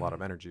chakra and a lot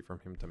of energy from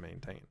him to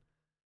maintain.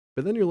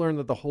 But then you learn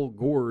that the whole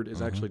gourd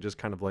is actually just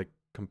kind of like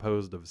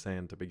composed of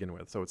sand to begin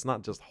with. So it's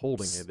not just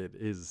holding it, it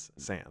is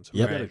sand. So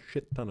Yep. you've got a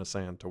shit ton of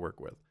sand to work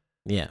with.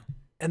 Yeah.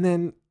 And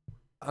then,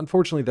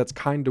 unfortunately, that's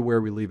kind of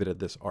where we leave it at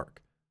this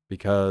arc,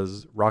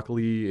 because Rock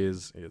Lee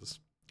is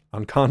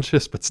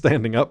unconscious but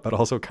standing up, but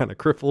also kind of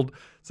crippled,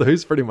 so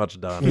he's pretty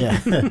much done. Yeah.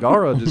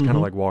 Gaara just kind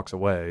of like walks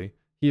away.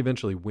 He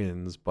eventually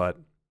wins, but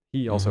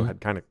he also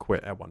had kind of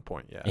quit at one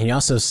point. Yeah, And he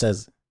also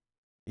says,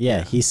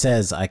 he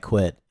says, I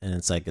quit. And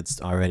it's like, it's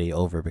already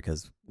over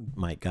because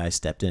Mike Guy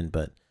stepped in.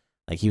 But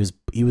like he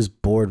was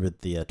bored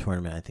with the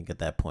tournament, I think, at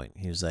that point.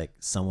 He was like,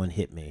 someone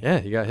hit me. yeah,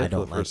 he got hit I for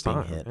don't the like first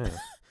being time.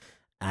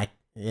 hit.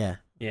 Yeah.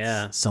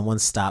 Yeah. Someone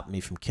stopped me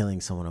from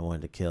killing someone I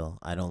wanted to kill.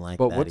 I don't like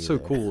But that what's so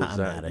either. cool is I'm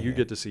that outta you here.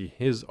 get to see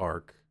his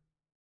arc.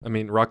 I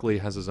mean, Rock Lee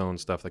has his own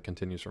stuff that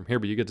continues from here,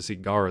 but you get to see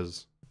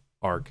Gaara's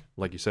arc,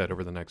 like you said,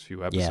 over the next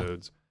few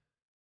episodes.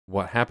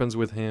 What happens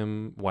with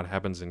him, what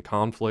happens in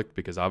conflict,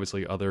 because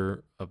obviously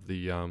other of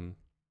the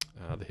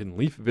Hidden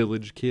Leaf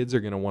Village kids are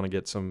going to want to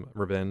get some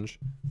revenge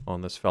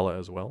on this fella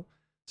as well.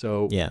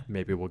 So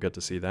maybe we'll get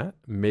to see that.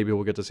 Maybe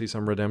we'll get to see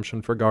some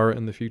redemption for Gaara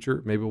in the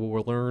future. Maybe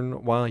we'll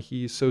learn why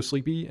he's so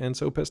sleepy and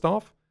so pissed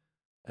off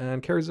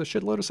and carries a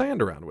shitload of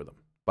sand around with him.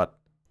 But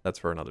that's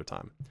for another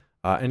time.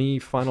 Any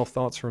final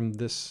thoughts from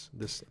this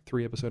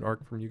 3-episode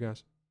arc from you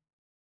guys?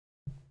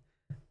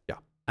 Yeah.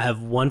 I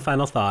have one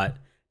final thought.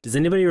 Does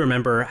anybody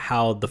remember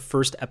how the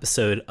first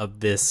episode of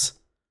this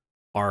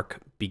arc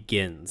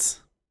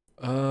begins?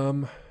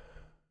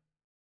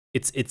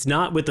 It's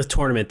not with the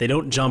tournament. They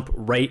don't jump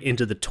right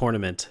into the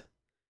tournament.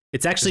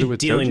 It's actually with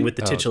dealing Joji? with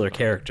the Oh, titular okay.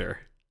 character.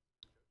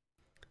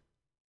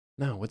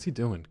 No, what's he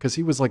doing? Because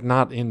he was like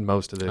not in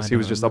most of this. I He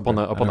was don't just up on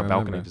the remember. I don't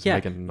balcony, remember. just Yeah.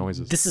 making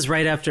noises. This is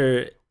right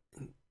after.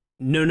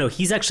 No,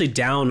 he's actually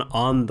down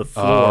on the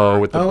floor. Oh,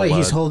 with the Oh wait, blood.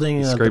 he's holding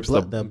He the scrapes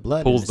blood,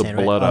 pulls in his the hand,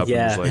 right? blood Oh, up.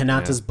 Yeah. And he's like,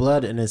 Hinata's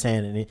blood in his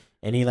hand,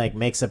 and he like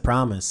makes a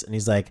promise, and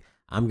he's like,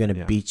 "I'm gonna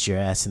Yeah. beat your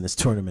ass in this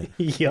tournament."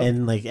 Yep.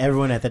 And like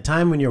everyone at the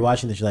time when you're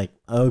watching this, you're like,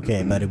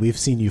 "Okay, buddy, we've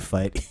seen you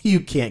fight. You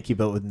can't keep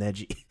up with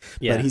Neji."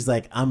 Yeah. But he's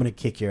like, "I'm gonna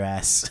kick your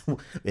ass.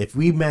 If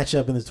we match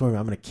up in this tournament,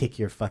 I'm gonna kick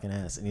your fucking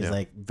ass." And he's Yeah.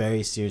 like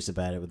very serious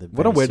about it. With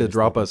What a very way to serious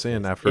drop look us on his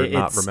in face. after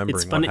not It's remembering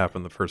what funny-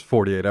 happened the first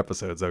 48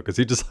 episodes, though, because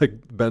he just like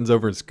bends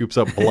over and scoops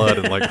up blood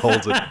and like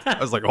holds it. I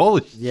was like,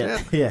 holy Yeah,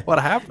 shit, yeah, what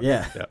happened?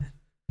 yeah.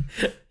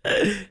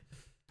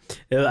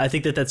 I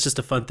think that's just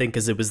a fun thing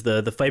because it was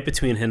the fight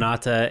between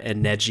Hinata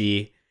and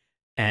Neji,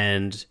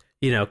 and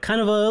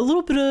kind of a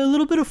little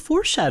bit of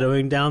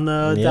foreshadowing down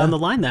the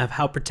line of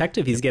how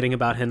protective he's getting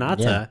about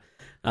Hinata.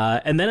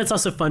 And then it's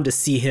also fun to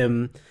see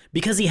him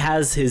because he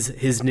has his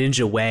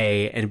ninja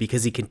way, and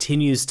because he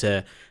continues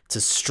to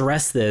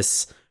stress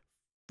this,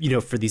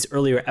 for these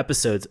earlier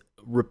episodes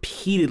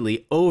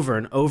repeatedly over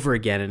and over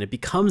again, and it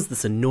becomes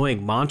this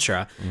annoying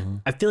mantra.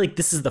 I feel like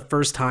this is the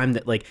first time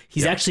that like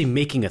he's actually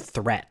making a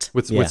threat.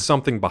 With Yeah.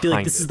 something I feel behind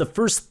like this it. is the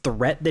first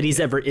threat that he's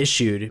ever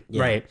issued,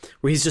 right?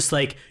 Where he's just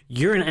like,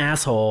 "You're an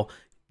asshole,"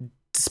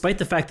 despite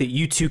the fact that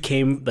you two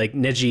came, like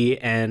Neji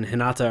and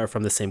Hinata are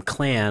from the same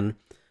clan.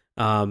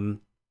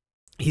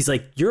 He's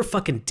like, "You're a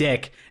fucking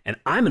dick, and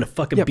I'm gonna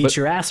fucking Yeah, beat but-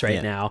 your ass right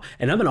Yeah. now,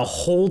 and I'm gonna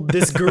hold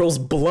this girl's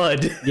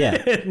blood." Yeah,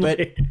 And, but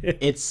like-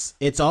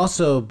 it's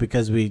also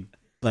because we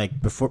like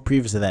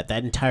previous to that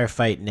entire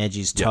fight,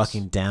 Neji's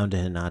talking down to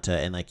Hinata,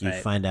 and like you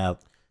Right. find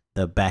out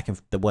the back and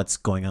the what's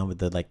going on with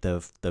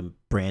the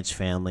branch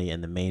family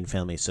and the main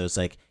family. So it's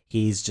like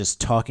he's just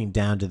talking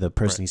down to the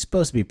person he's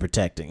supposed to be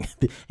protecting,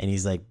 and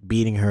he's like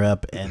beating her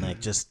up, and like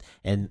just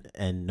and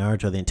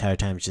Naruto the entire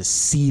time is just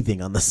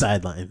seething on the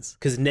sidelines.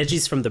 Because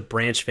Neji's from the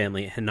branch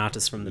family,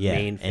 Hinata's from the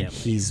main family. And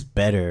he's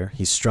better,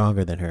 he's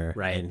stronger than her,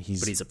 right? And but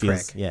he's a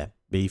prick. Yeah,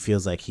 but he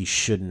feels like he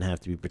shouldn't have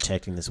to be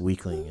protecting this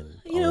weakling and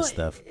all this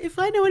stuff. If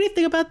I know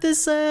anything about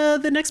this,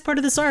 the next part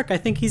of this arc, I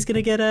think he's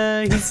gonna get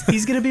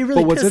he's gonna be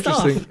really what's pissed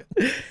off.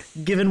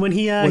 Given when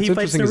he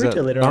fights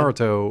Naruto later on.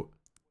 Naruto,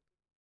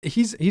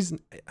 he's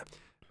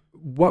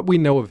what we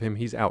know of him,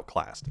 he's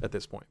outclassed at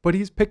this point. But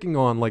he's picking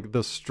on like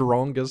the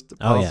strongest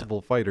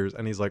possible fighters,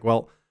 and he's like,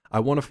 well, I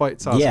want to fight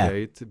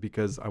Sasuke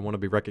because I want to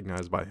be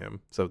recognized by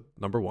him. So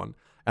number one.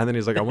 And then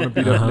he's like, I want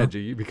to beat up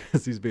Neji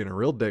because he's being a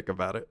real dick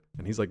about it.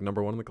 And he's like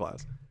number one in the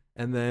class.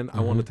 And then I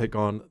want to take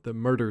on the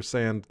murder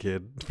sand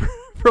kid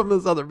from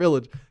this other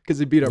village because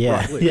he beat up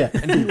Rock Lee. Yeah.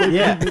 And he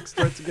makes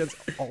threats against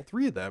all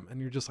three of them.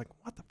 And you're just like,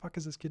 what the fuck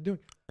is this kid doing?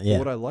 Yeah.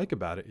 But what I like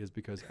about it is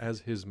because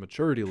as his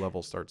maturity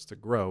level starts to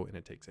grow, and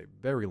it takes a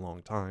very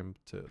long time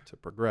to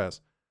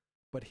progress,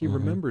 but he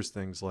remembers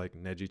things like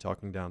Neji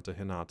talking down to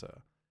Hinata.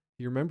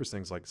 He remembers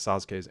things like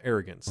Sasuke's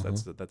arrogance.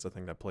 That's the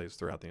thing that plays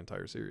throughout the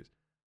entire series.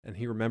 And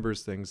he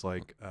remembers things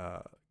like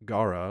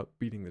Gaara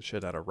beating the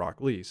shit out of Rock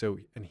Lee.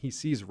 And he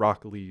sees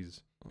Rock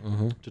Lee's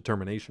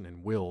determination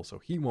and will, so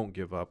he won't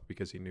give up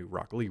because he knew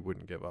Rock Lee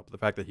wouldn't give up. The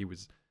fact that he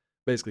was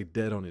basically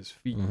dead on his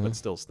feet but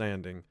still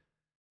standing,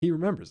 he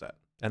remembers that.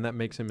 And that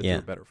makes him into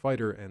a better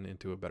fighter and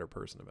into a better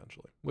person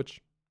eventually,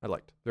 which I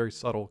liked. Very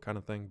subtle kind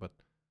of thing, but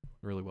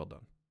really well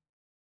done.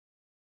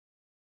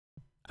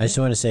 I just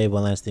want to say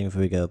one last thing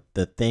before we go.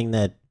 The thing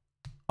that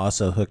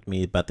also hooked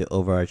me about the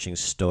overarching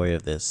story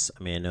of this,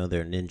 I mean, I know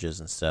they're ninjas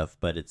and stuff,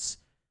 but it's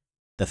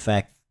the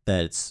fact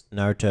that it's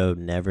Naruto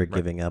never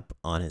giving up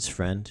on his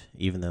friend,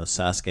 even though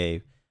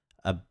Sasuke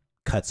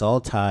cuts all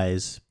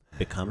ties,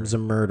 becomes a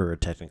murderer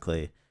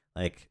technically,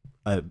 like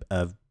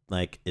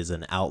is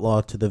an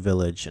outlaw to the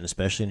village, and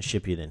especially in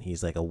Shippuden,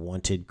 he's like a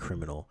wanted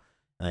criminal.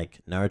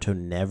 Like Naruto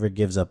never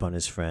gives up on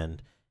his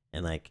friend,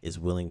 and like is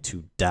willing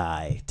to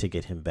die to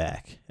get him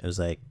back. It was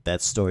like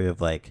that story of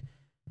like,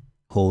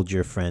 hold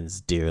your friends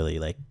dearly.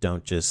 Like,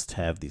 don't just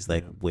have these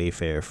like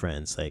wayfarer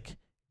friends. Like,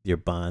 your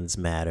bonds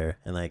matter.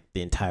 And like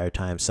the entire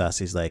time,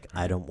 Sasuke's like,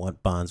 I don't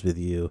want bonds with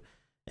you,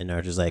 and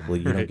Naruto's like, well,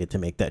 you don't get to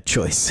make that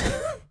choice.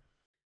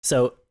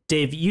 So,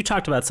 Dave, you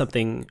talked about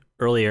something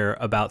earlier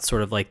about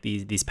sort of like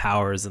these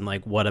powers and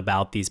like what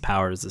about these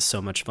powers is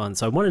so much fun.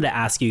 So I wanted to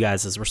ask you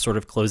guys, as we're sort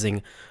of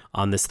closing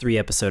on this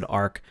 3-episode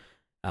arc,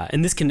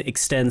 and this can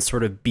extend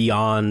sort of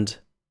beyond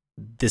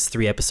this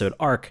 3-episode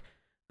arc.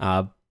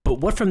 But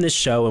what from this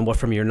show and what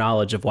from your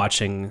knowledge of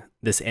watching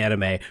this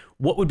anime,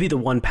 what would be the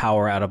one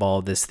power out of all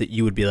of this that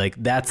you would be like,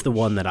 that's the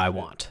one that I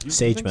want?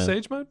 Sage mode.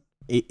 Sage mode?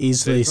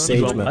 Easily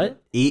Sage mode.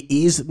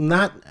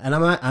 What?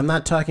 I'm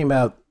not talking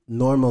about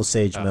normal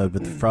Sage mode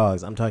with the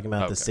frogs. I'm talking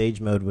about the Sage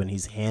mode when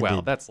he's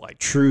handed that's like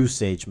true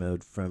Sage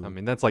mode from. I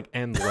mean, that's like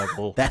end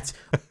level. That's.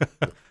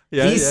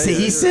 He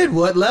said,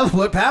 "What level?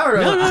 What power?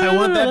 I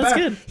want that power."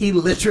 Good. He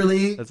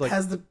literally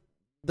has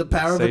the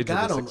power of a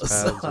god almost.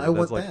 So I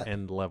want like that.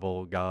 End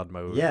level god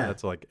mode. Yeah.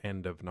 That's like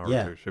end of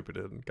Naruto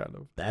Shippuden kind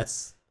of.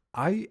 That's.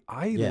 I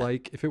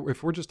like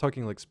if we're just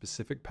talking like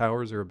specific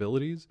powers or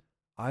abilities.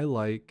 I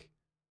like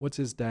what's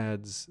his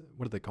dad's.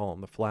 What do they call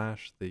him? The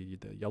Flash, the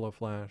Yellow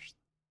Flash.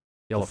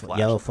 Yellow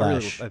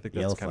Flash. I think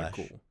that's kind of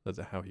cool. That's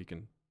how he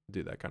can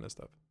do that kind of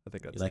stuff. I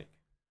think that's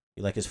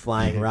you like his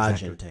flying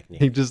Rajan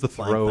technique. He just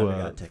throw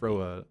a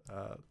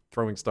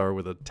throwing star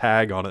with a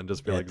tag on it and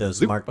just be like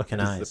those Mark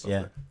Kanais.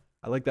 Yeah,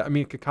 I like that. I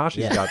mean,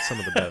 Kakashi's got some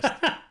of the best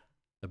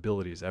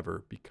abilities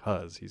ever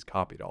because he's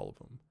copied all of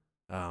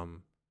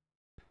them.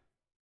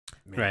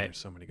 There's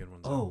so many good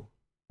ones. Oh,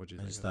 I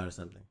just thought of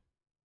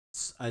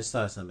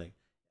something.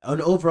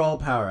 An overall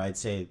power, I'd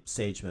say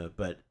Sage mode,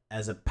 but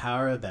as a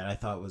power that I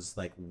thought was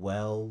like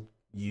well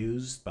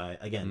used by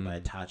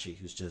Itachi,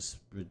 who's just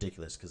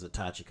ridiculous because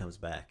Itachi comes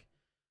back.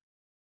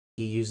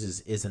 He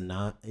uses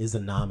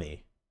Izanami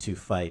to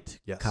fight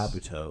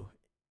Kabuto,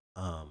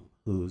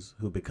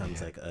 who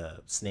becomes like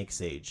a snake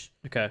sage.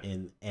 Okay.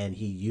 And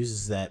he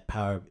uses that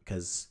power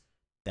because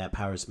that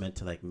power is meant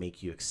to like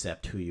make you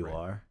accept who you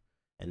are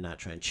and not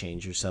try and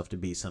change yourself to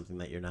be something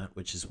that you're not,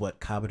 which is what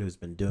Kabuto has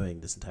been doing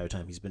this entire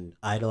time. He's been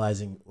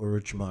idolizing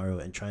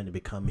Orochimaru and trying to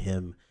become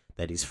him,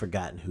 that he's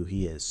forgotten who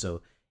he is.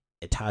 So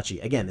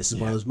Itachi, again, this is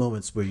one of those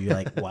moments where you're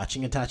like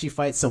watching Itachi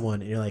fight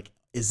someone and you're like,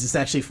 is this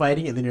actually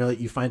fighting? And then you're like,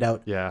 you find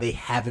out they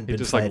haven't been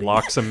just fighting.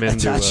 Like locks him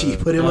into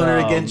Itachi put him under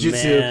a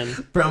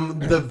genjutsu from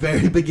the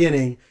very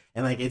beginning.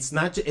 And like, it's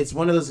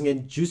one of those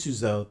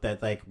genjutsus though,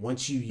 that like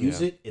once you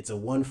use it, it's a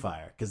one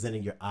fire. Cause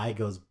then your eye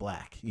goes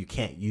black. You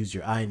can't use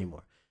your eye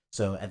anymore.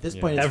 So at this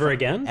point, ever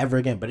again,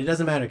 but it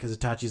doesn't matter because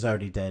Itachi's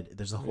already dead.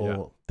 There's a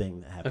whole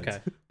thing that happens. Okay.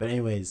 But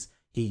anyways,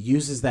 he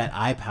uses that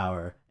eye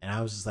power, and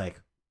I was just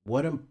like,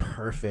 what a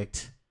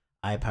perfect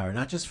eye power,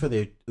 not just for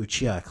the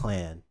Uchiha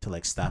clan to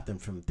like stop them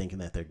from thinking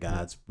that they're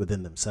gods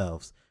within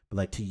themselves, but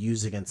like to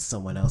use against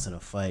someone else in a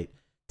fight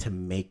to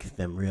make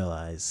them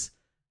realize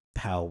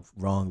how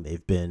wrong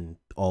they've been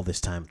all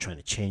this time trying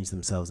to change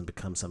themselves and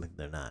become something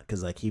they're not.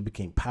 Because like he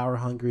became power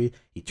hungry,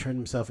 he turned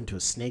himself into a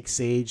snake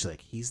sage.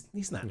 Like he's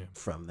not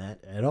from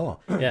that at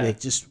all. Yeah. Like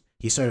just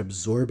he started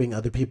absorbing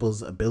other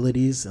people's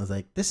abilities. And I was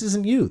like, this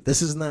isn't you.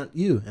 This is not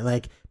you. And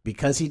like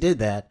because he did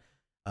that,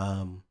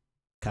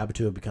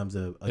 Kabuto becomes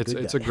a It's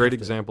good a guy great after.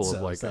 example So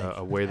of like it's like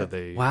a way that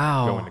they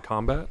Wow. go into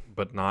combat,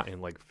 but not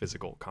in like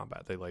physical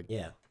combat. They like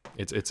yeah.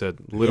 it's a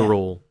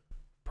literal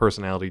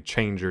personality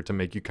changer to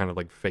make you kind of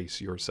like face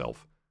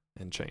yourself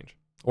and change,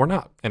 or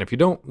not. And if you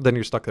don't, then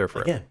you're stuck there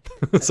forever.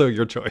 Again, So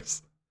your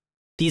choice.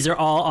 These are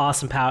all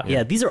awesome power. Yeah.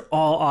 Yeah, these are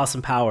all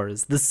awesome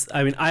powers. This,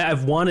 I mean,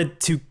 I've wanted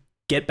to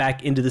get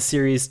back into the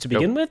series to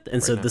begin with,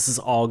 and so now. this is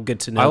all good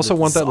to know. I also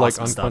want this is that like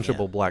awesome stuff.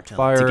 unquenchable black To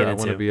fire. get I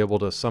want to into. be able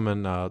to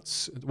summon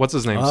what's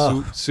his name?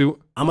 Oh.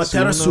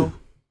 Amaterasu.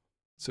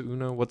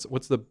 Suuno.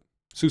 What's the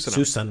Susanoo.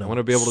 Susanoo. I want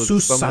to be able to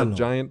summon a Susanoo.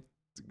 giant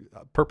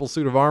purple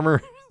suit of armor.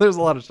 There's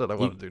a lot of shit I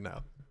want to do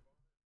now.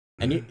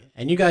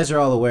 And you guys are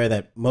all aware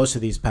that most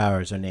of these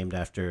powers are named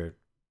after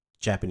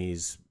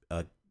Japanese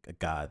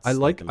gods. I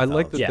like that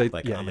mythology, they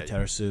like yeah.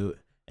 Amaterasu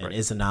and Right.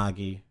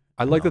 Izanagi.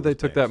 I like all that they those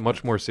took bears. that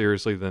much more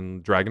seriously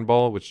than Dragon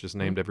Ball, which just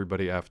named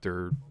everybody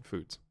after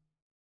foods.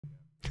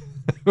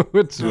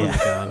 Which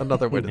Yeah. is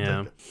another way to Yeah.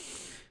 take it.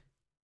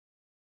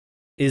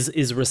 Is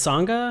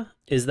Rasengan?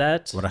 Is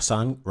that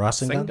Rasengan?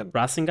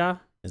 Rasengan?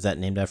 Is that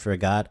named after a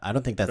god? I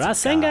don't think that's a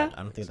Rasengan? god.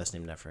 I don't think that's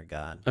named after a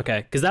god.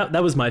 Okay, because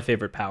that was my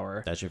favorite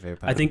power. That's your favorite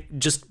power? I think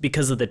just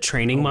because of the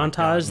training Oh my God,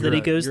 montage that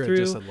he goes you're through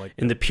just at, like,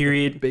 in the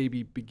period.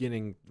 baby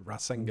beginning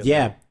Rasengan.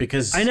 Yeah,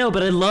 because I know,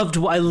 but I loved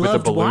balloon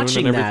and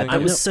watching that. everything?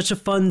 That was I know. such a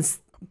fun.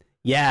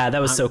 Yeah,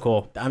 that was so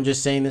cool. I'm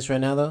just saying this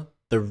right now though.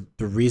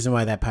 The reason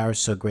why that power is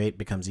so great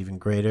becomes even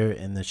greater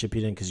in the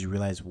Shippuden because you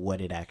realize what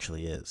it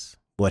actually is,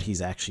 what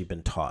he's actually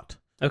been taught.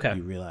 Okay.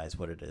 You realize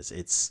what it is.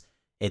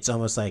 It's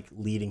almost like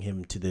leading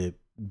him to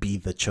be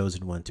the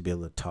chosen one to be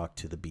able to talk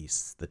to the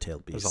beasts, the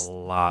tailed beasts. There's a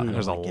lot. I don't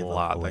There's a wanna give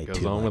lot away that goes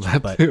too on with much,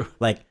 that but too.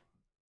 like,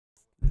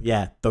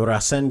 yeah, the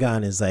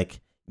Rasengan is like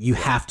you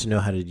have to know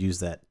how to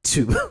use that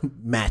to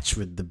match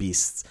with the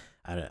beasts.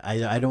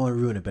 I don't want to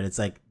ruin it, but it's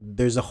like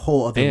there's a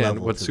whole other And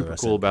level. what's to the super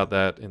cool Rasengan. about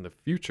that in the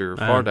future,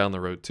 far down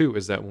the road too,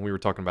 is that when we were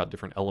talking about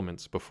different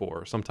elements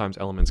before, sometimes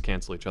elements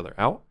cancel each other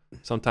out.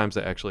 Sometimes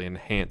they actually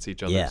enhance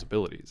each other's Yeah.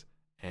 abilities.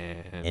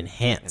 And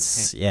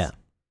Enhance, yeah.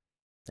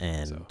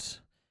 And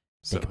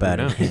So think about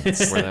who knows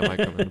enhance. where that might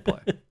come into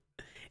play.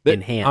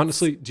 Enhance.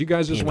 Honestly, do you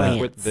guys just want to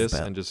quit Enhance. this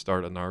and just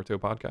start a Naruto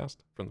podcast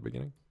from the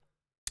beginning?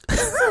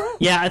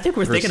 Yeah, I think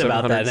we're For thinking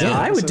about that 700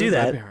 now. I would do episodes?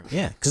 that. That'd be hard.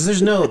 yeah, because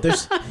there's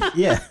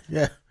yeah.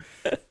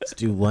 Let's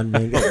do one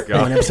manga,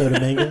 God. one episode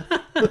of manga.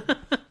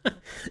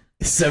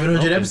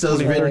 700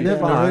 episodes written down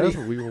 2035,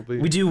 already. we will be.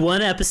 We do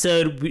one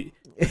episode.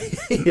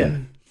 Yeah.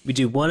 We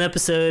do one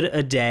episode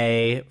a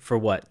day for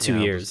what? 2 Yeah,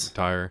 I'll years. just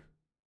retire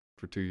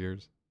for 2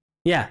 years.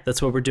 Yeah,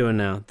 that's what we're doing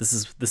now. This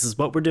is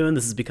what we're doing.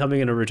 This is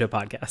becoming a Naruto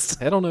podcast.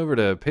 Head on over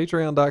to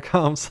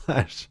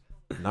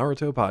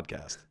patreon.com/Naruto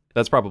podcast.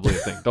 That's probably a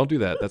thing. Don't do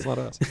that. That's not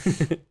us.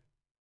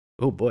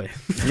 Oh boy.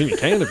 I mean, you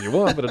can if you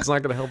want, but it's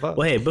not going to help us.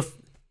 Well, hey,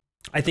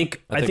 I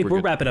think we're we're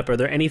good. wrapping up. Are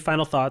there any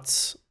final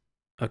thoughts?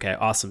 Okay,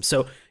 awesome.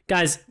 So,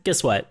 guys,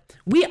 guess what?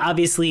 We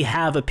obviously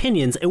have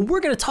opinions, and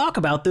we're going to talk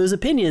about those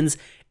opinions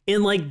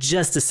in like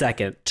just a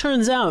second.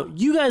 Turns out,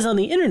 you guys on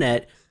the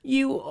internet,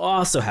 you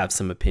also have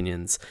some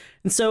opinions.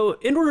 And so,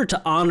 in order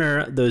to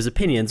honor those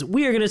opinions,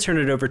 we are going to turn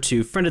it over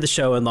to friend of the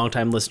show and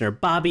longtime listener,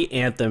 Bobby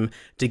Anthem,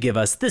 to give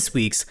us this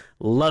week's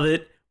Love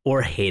It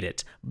or Hate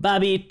It.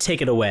 Bobby,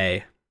 take it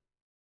away.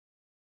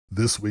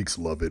 This week's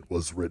Love It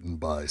was written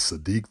by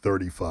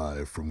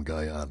Sadiq35 from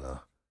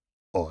Guyana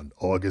on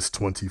August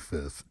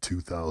 25th,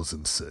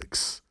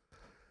 2006.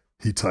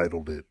 He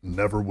titled it,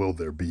 "Never Will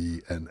There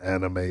Be an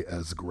Anime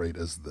as Great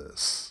as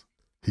This."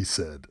 He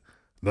said,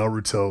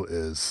 Naruto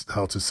is,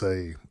 how to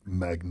say,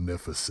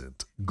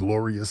 magnificent,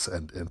 glorious,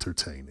 and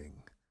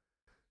entertaining.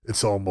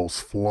 It's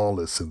almost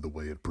flawless in the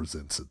way it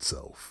presents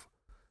itself.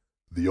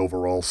 The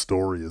overall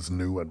story is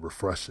new and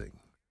refreshing.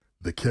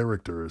 The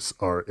characters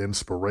are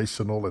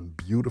inspirational and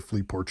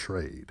beautifully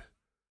portrayed.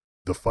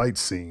 The fight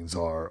scenes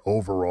are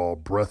overall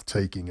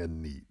breathtaking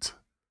and neat.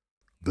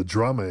 The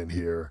drama in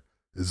here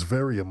is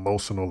very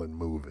emotional and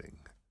moving.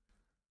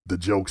 The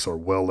jokes are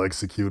well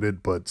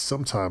executed, but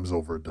sometimes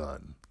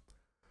overdone.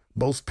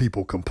 Most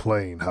people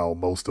complain how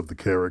most of the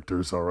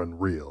characters are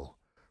unreal,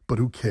 but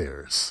who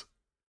cares?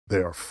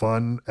 They are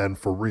fun and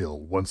for real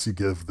once you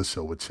give the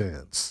show a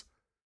chance.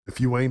 If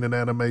you ain't an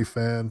anime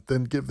fan,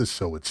 then give the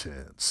show a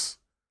chance.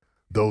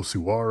 Those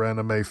who are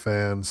anime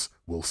fans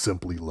will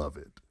simply love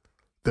it.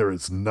 There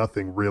is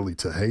nothing really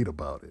to hate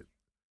about it.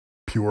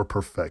 Pure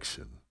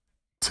perfection.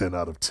 10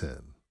 out of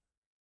 10.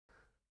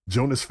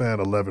 Jonas Fan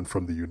 11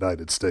 from the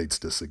United States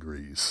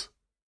disagrees.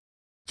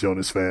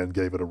 Jonas Fan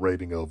gave it a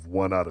rating of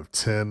 1 out of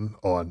 10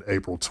 on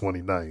April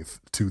 29th,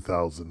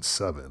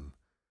 2007,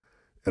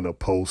 in a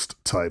post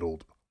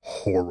titled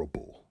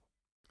Horrible.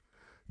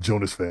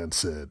 Jonas Fan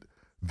said,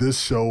 "This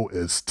show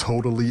is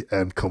totally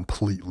and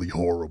completely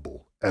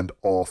horrible and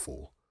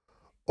awful.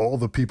 All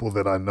the people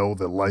that I know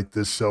that like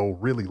this show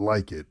really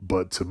like it,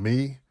 but to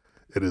me,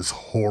 it is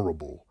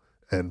horrible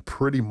and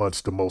pretty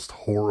much the most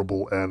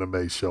horrible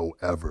anime show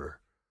ever.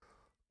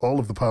 All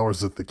of the powers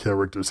that the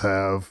characters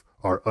have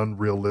are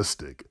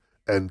unrealistic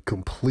and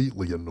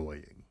completely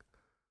annoying.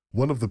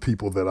 One of the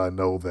people that I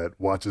know that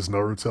watches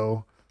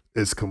Naruto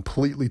is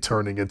completely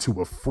turning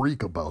into a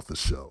freak about the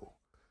show.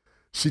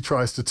 She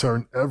tries to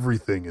turn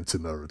everything into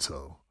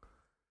Naruto.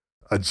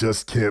 I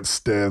just can't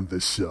stand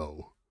this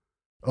show.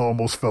 I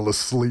almost fell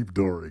asleep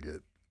during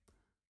it.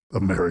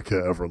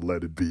 America ever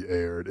let it be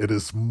aired. It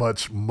is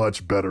much,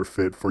 much better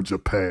fit for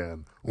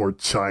Japan or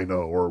China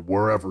or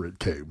wherever it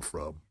came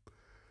from.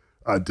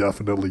 I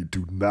definitely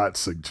do not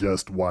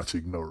suggest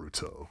watching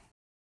Naruto.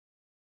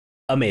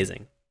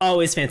 Amazing.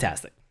 Always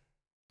fantastic.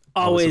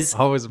 Always a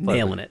pleasure.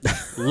 nailing it.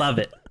 Love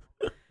it.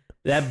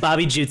 That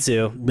Bobby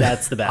Jutsu,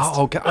 that's the best.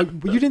 Oh, okay.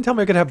 You didn't tell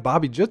me I could have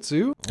Bobby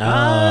Jutsu.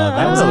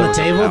 That was on the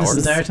table this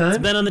entire It's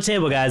time? been on the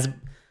table, guys.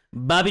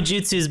 Bobby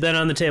Jutsu's been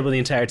on the table the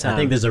entire time. I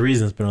think there's a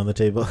reason it's been on the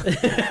table.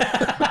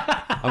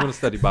 I'm going to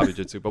study Bobby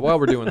Jutsu. But while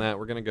we're doing that,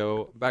 we're going to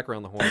go back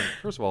around the horn.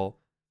 First of all,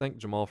 thank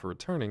Jamal for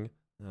returning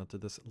to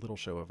this little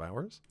show of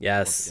ours.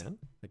 Yes. Once again,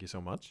 thank you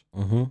so much.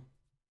 Mm-hmm.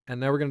 And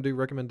now we're going to do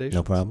recommendations.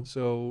 No problem.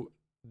 So,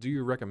 do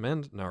you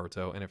recommend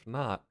Naruto? And if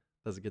not,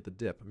 does it get the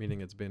dip?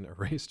 Meaning it's been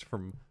erased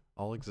from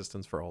all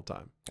existence for all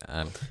time.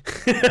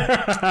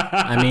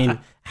 I mean,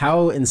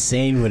 how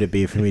insane would it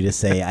be for me to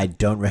say I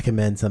don't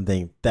recommend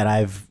something that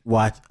I've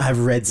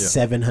read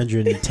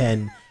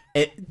 710,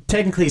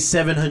 technically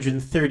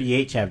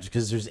 738 chapters,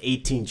 because there's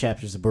 18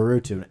 chapters of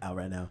Boruto out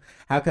right now.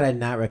 How could I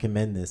not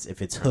recommend this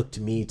if it's hooked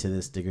me to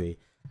this degree?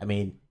 I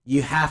mean,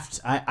 you have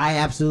to, I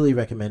absolutely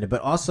recommend it,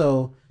 but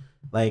also,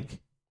 like,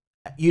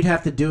 you'd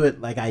have to do it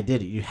like I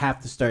did it. You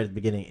have to start at the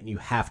beginning and you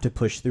have to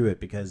push through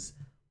it, because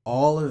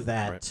all of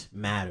that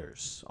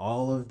matters.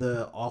 All of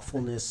the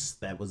awfulness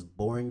that was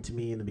boring to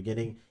me in the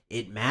beginning,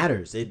 it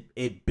matters.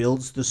 It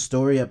builds the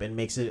story up and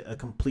makes it a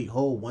complete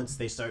whole. Once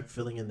they start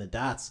filling in the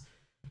dots,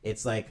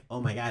 it's like, oh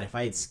my God, if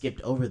I had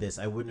skipped over this,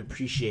 I wouldn't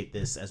appreciate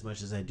this as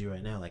much as I do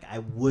right now. Like, I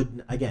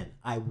would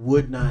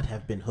not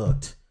have been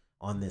hooked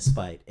on this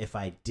fight if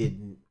I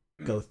didn't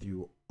go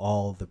through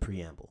all the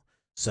preamble.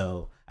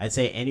 So I'd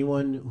say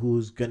anyone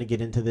who's going to get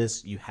into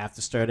this, you have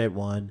to start at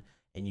 1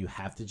 and you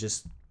have to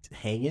just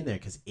hang in there,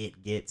 because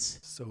it gets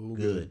So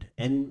good.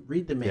 And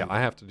read the manga. Yeah, I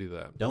have to do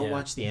that. Don't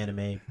watch the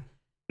anime.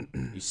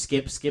 You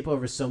skip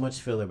over so much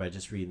filler by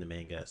just reading the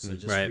manga. So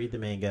just read the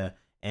manga.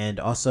 And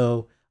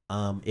also,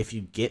 if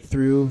you get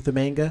through the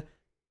manga,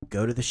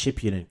 go to the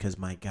Shippuden, because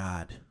my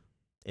God,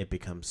 it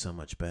becomes so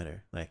much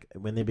better. Like,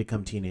 when they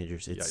become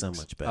teenagers, it's so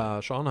much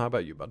better. Sean, how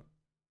about you, bud?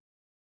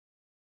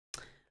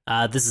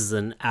 This is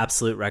an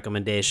absolute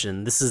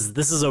recommendation. This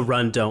is a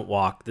run, don't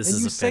walk. This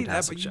is a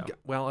fantastic show.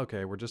 Well,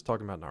 okay, we're just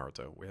talking about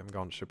Naruto. We haven't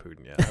gone to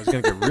Shippuden yet. I was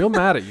gonna get real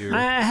mad at you.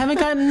 I haven't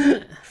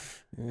gotten.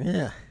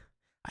 Yeah,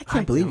 I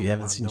can't believe you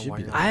haven't seen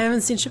Shippuden. I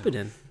haven't seen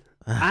Shippuden.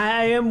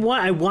 I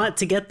want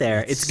to get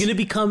there. It's gonna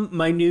become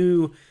my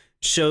new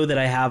show that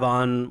I have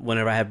on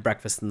whenever I have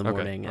breakfast in the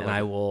morning, and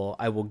I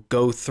will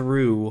go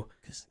through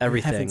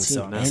everything. I haven't seen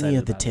so I'm any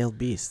of the about it. tailed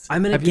beasts.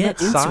 I'm gonna get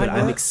into it.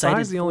 I'm excited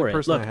Sai's the only for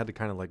person it. I had to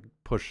kind of like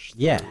push.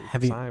 Yeah, through.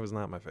 have you- Sai was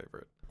not my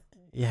favorite.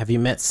 Yeah, have you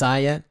met Sai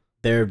yet?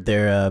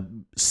 They're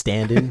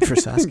stand-in for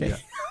Sasuke.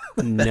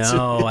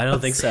 No, I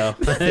don't think so.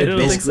 I don't think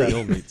Basically, so.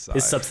 You'll meet Sai.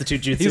 His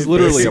substitute jutsu. He's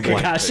literally a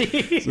basically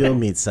blank Kakashi. You'll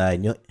meet Sai.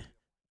 And you'll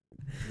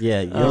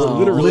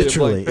literally a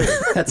literally. blank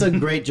That's a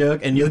great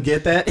joke, and you'll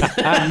get that.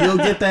 You'll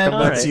get that All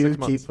once right. you 6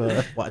 months.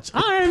 keep watching.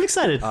 All right, I'm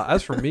excited.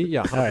 As for me,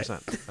 yeah,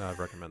 100%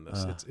 recommend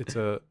this.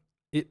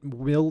 It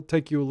will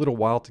take you a little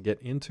while to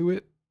get into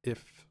it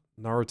if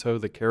Naruto,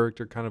 the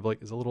character, kind of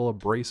like is a little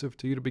abrasive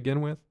to you to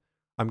begin with.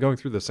 I'm going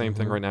through the same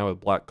thing right now with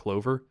Black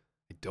Clover.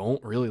 I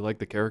don't really like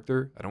the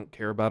character. I don't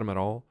care about him at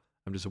all.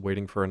 I'm just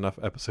waiting for enough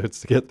episodes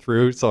to get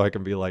through so I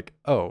can be like,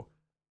 oh,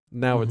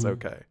 now it's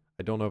okay.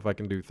 I don't know if I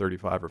can do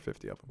 35 or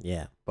 50 of them.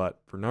 Yeah. But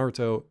for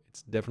Naruto,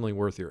 it's definitely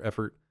worth your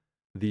effort.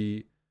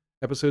 The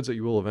episodes that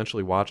you will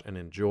eventually watch and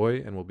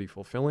enjoy and will be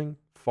fulfilling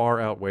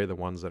far outweigh the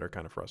ones that are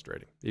kind of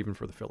frustrating, even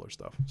for the filler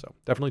stuff. So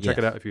definitely check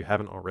it out if you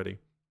haven't already.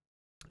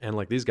 And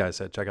like these guys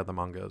said, check out the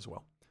manga as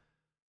well.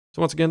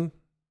 So once again,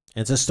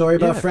 It's a story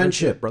about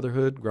friendship.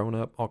 brotherhood, growing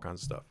up, all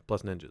kinds of stuff,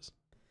 plus ninjas.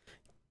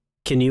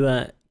 Can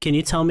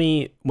you tell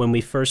me when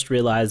we first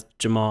realized,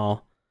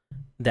 Jamal,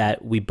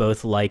 that we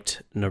both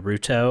liked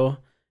Naruto?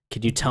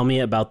 Could you tell me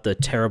about the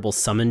terrible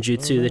summon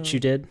jutsu that you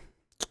did?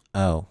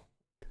 Oh,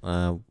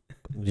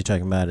 you're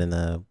talking about in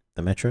the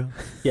metro?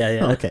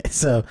 Yeah. Okay,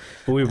 so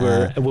when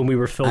we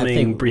were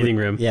filming Breathing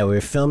Room. Yeah, we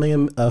were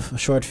filming a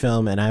short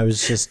film, and I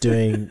was just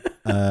doing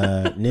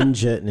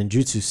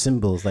ninjutsu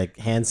symbols, like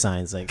hand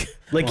signs, like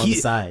on the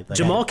side. Like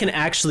Jamal can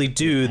actually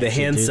do the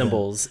hand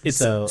symbols. It's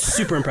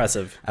super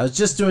impressive. I was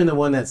just doing the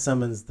one that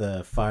summons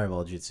the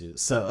fireball jutsu.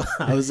 So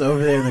I was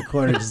over there in the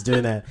corner just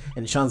doing that,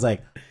 and Sean's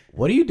like,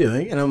 what are you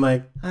doing? And I'm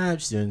like, I'm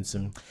just doing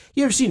some.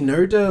 You ever seen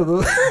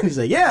Naruto? He's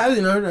like, yeah, I've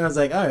seen Naruto. And I was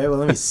like, all right, well,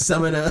 let me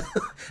summon a.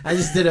 I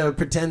just did a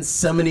pretend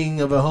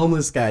summoning of a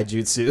homeless guy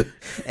jutsu,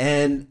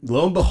 and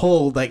lo and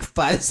behold, like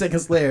 5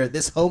 seconds later,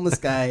 this homeless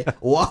guy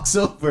walks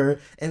over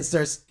and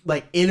starts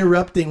like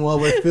interrupting while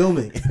we're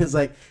filming. And it's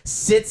like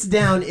sits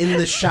down in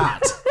the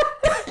shot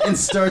and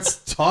starts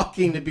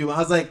talking to people. I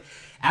was like.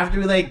 After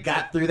we like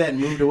got through that and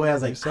moved away, I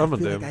was like, I feel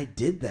like I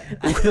did that.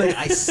 I feel like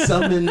I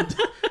summoned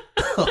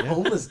a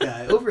homeless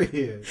guy over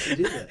here to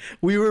do that.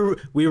 We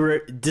were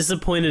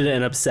disappointed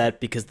and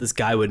upset because this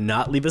guy would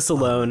not leave us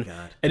alone.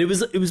 God. And it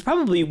was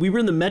probably we were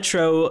in the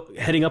metro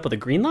heading up with the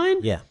Green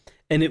Line. Yeah.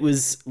 And it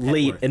was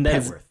late, and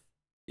that's Petworth.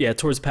 yeah,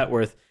 towards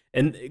Petworth.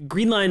 And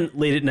Green Line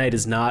late at night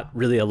is not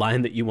really a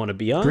line that you want to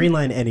be on. Green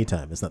Line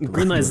anytime is not the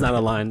Green line Line is not a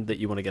line that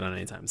you want to get on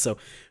anytime. So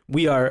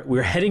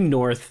we're heading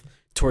north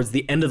towards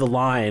the end of the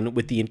line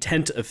with the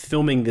intent of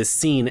filming this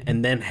scene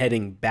and then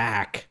heading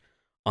back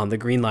on the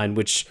Green Line,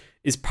 which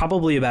is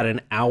probably about an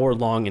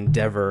hour-long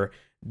endeavor.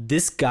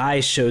 This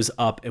guy shows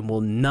up and will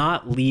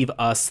not leave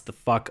us the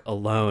fuck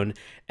alone.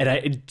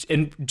 And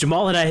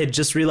Jamal and I had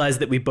just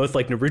realized that we both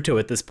like Naruto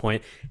at this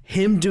point.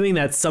 Him doing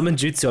that summon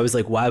jutsu, I was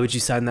like, why would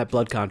you sign that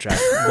blood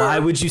contract? Why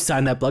would you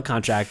sign that blood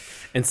contract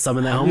and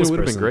summon that homeless It would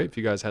have person? been great if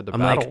you guys had to I'm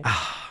battle. like,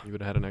 You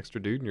would have had an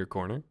extra dude in your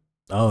corner.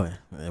 Oh, it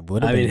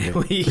would have I been. mean,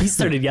 good. he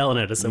started yelling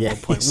at us at Yeah, one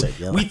he point. started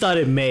yelling. We thought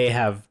it may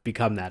have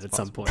become that at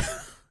some point.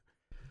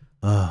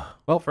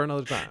 Well, for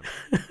another time.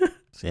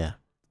 Yeah.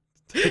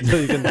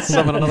 Until you can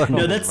summon another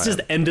No, homeless that's man.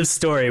 just end of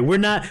story. We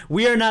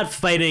are not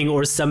fighting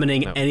or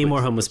summoning No, any more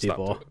please, homeless stop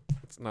people. doing it.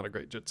 It's not a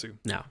great jutsu.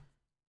 No.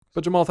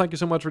 But Jamal, thank you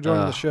so much for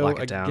joining the show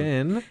lock it down.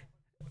 again.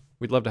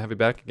 We'd love to have you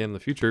back again in the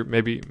future.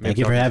 Maybe Thank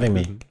you for talk having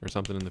me. Shippuden or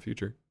something in the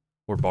future,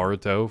 or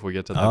Boruto if we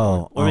get to that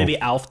Oh, Or maybe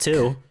Alf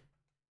too.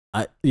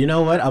 you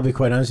know what? I'll be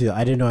quite honest with you.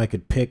 I didn't know I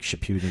could pick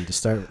Shippuden to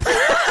start with. point.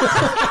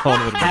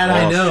 Had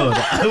I known,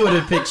 I would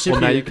have picked Shippuden.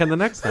 Well, now you can the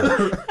next time. This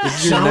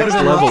is your Sean next would've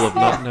been level lost. of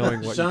not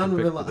knowing what Sean you would've can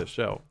pick been for lost. this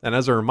show. And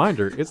as a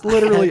reminder, it's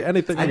literally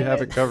anything you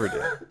haven't covered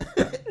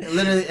yet.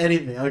 Literally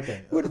anything.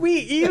 Okay. When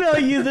we email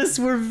you this,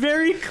 we're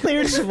very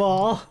clear,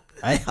 Jamal.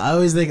 I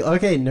always think,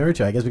 okay,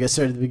 Naruto. I guess we got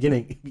started at the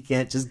beginning. You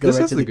can't just go This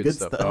right is to the the good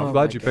stuff. though. I'm Oh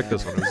glad my you picked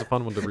this God. one. It was a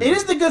fun one to read. It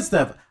is the good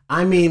stuff.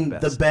 I mean,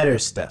 the better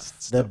stuff. best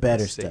The stuff,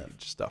 better sage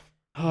stuff. stuff.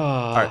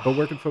 All right, but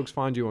where can folks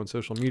find you on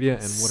social media,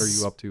 and what are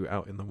you up to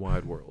out in the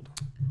wide world?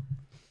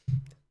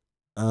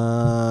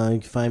 You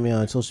can find me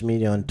on social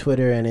media on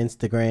Twitter and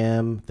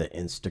Instagram. The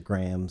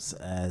Instagrams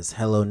as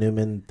Hello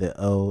Newman. The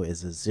O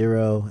is a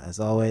 0 as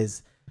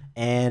always.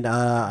 And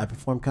I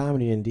perform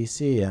comedy in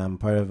DC. I'm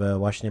part of a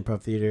Washington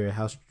Improv Theater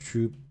house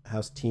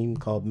team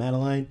called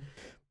Madeline.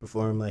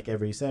 Perform like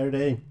every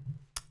Saturday.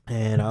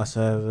 And I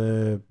also have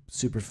a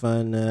super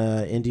fun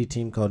indie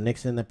team called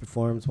Nixon that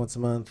performs once a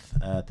month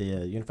at the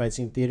Unified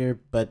Scene Theater.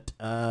 But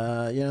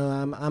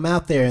I'm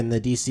out there in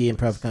the DC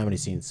improv comedy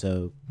scene,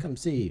 so come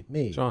see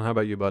me. Sean, how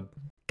about you, bud?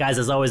 Guys,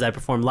 as always, I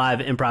perform live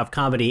improv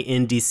comedy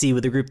in DC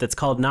with a group that's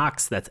called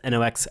Nox. That's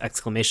NOX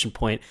exclamation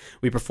point.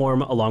 We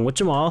perform along with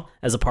Jamal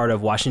as a part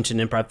of Washington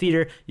Improv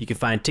Theater. You can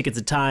find tickets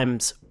at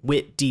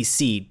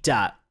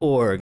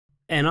timeswithdc.org.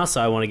 And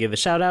also, I want to give a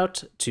shout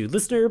out to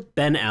listener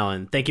Ben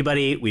Allen. Thank you,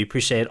 buddy. We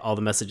appreciate all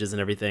the messages and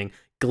everything.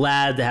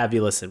 Glad to have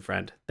you listen,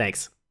 friend.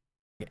 Thanks.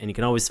 And you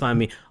can always find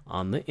me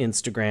on the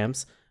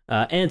Instagrams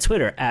and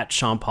Twitter at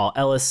Sean Paul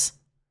Ellis.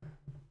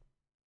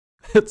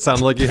 It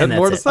sounded like you had And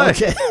more to that's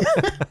say. Okay.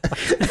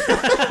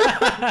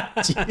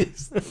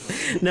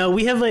 Jeez. No,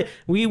 we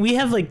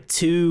have like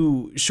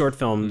two short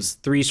films,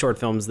 3 short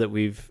films that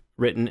we've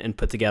written and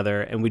put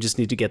together, and we just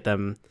need to get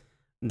them.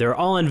 They're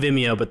all on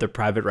Vimeo, but they're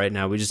private right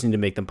now. We just need to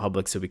make them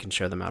public so we can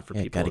share them out for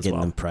Yeah, people gotta as get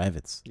well. in them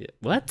privates. Yeah.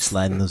 What?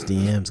 Sliding those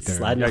DMs, girl.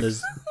 Sliding Yikes.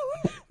 those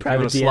I'm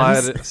private gonna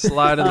DMs.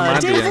 slide into my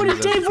Dave,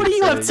 DMs, Dave, as what are you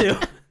you up say.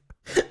 to?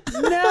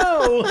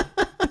 No,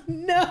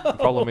 no.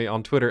 Follow me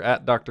on Twitter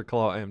at Dr.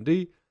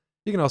 ClawMD.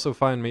 You can also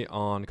find me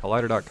on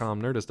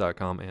Collider.com,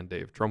 Nerdist.com, and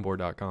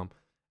DaveDrumboard.com.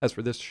 As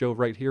for this show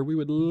right here, we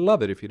would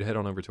love it if you'd head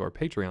on over to our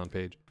Patreon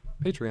page,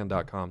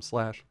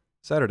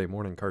 patreon.com/Saturday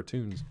Morning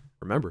Cartoons.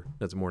 Remember,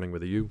 that's morning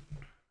with a U.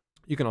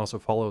 You can also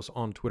follow us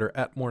on Twitter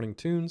at Morning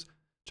Tunes.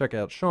 Check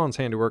out Sean's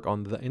handiwork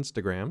on the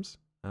Instagrams.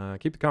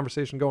 Keep the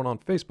conversation going on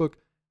Facebook.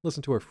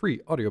 Listen to our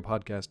free audio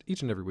podcast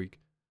each and every week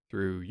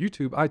through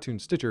YouTube, iTunes,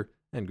 Stitcher,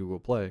 and Google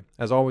Play.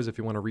 As always, if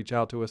you want to reach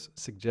out to us,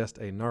 suggest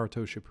a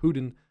Naruto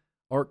Shippuden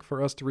arc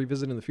for us to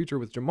revisit in the future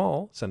with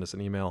Jamal, send us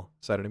an email,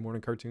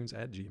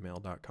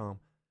 SaturdayMorningCartoons@gmail.com.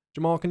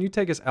 Jamal, can you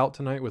take us out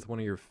tonight with one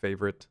of your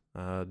favorite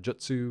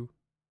jutsu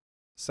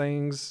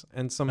sayings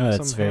and some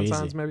It's very hand easy.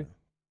 signs, maybe?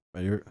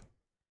 Are you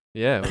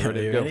Yeah, we're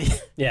ready to go.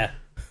 Yeah.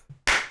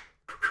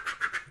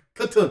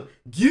 Katon,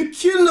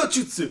 Gyukyu no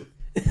Jutsu.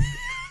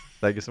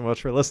 Thank you so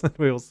much for listening.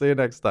 We will see you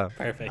next time.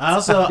 Perfect. I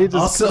also, He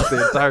just cut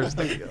the entire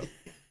also, studio.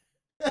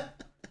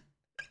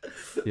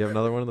 You have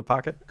another one in the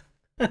pocket?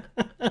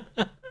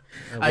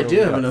 I do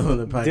have another one in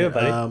the pocket. Do it,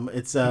 buddy.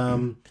 It's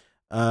oh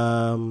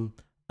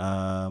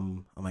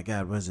my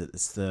god, what is it?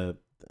 It's the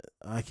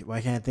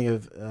why can't I think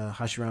of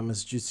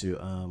Hashirama's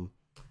jutsu?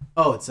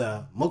 Oh, it's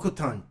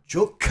Mokotan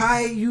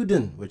Jokai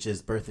Yuden, which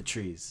is Birth of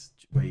Trees,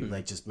 where you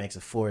like just makes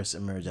a forest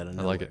emerge out of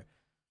nowhere. I like it.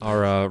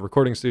 Our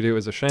recording studio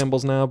is a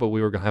shambles now, but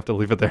we were gonna have to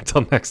leave it there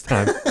until next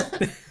time.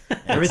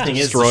 Everything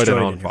is destroyed and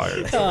in on here.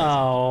 fire.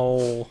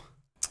 Oh.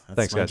 That's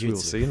Thanks, my guys. We will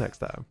jutsu. see you next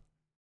time.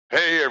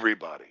 Hey,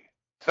 everybody.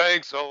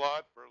 Thanks a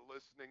lot for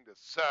listening to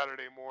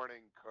Saturday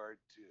Morning Cartoons.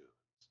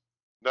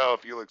 Now,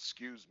 if you'll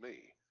excuse me,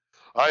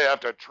 I have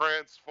to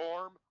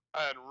transform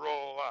and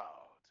roll out.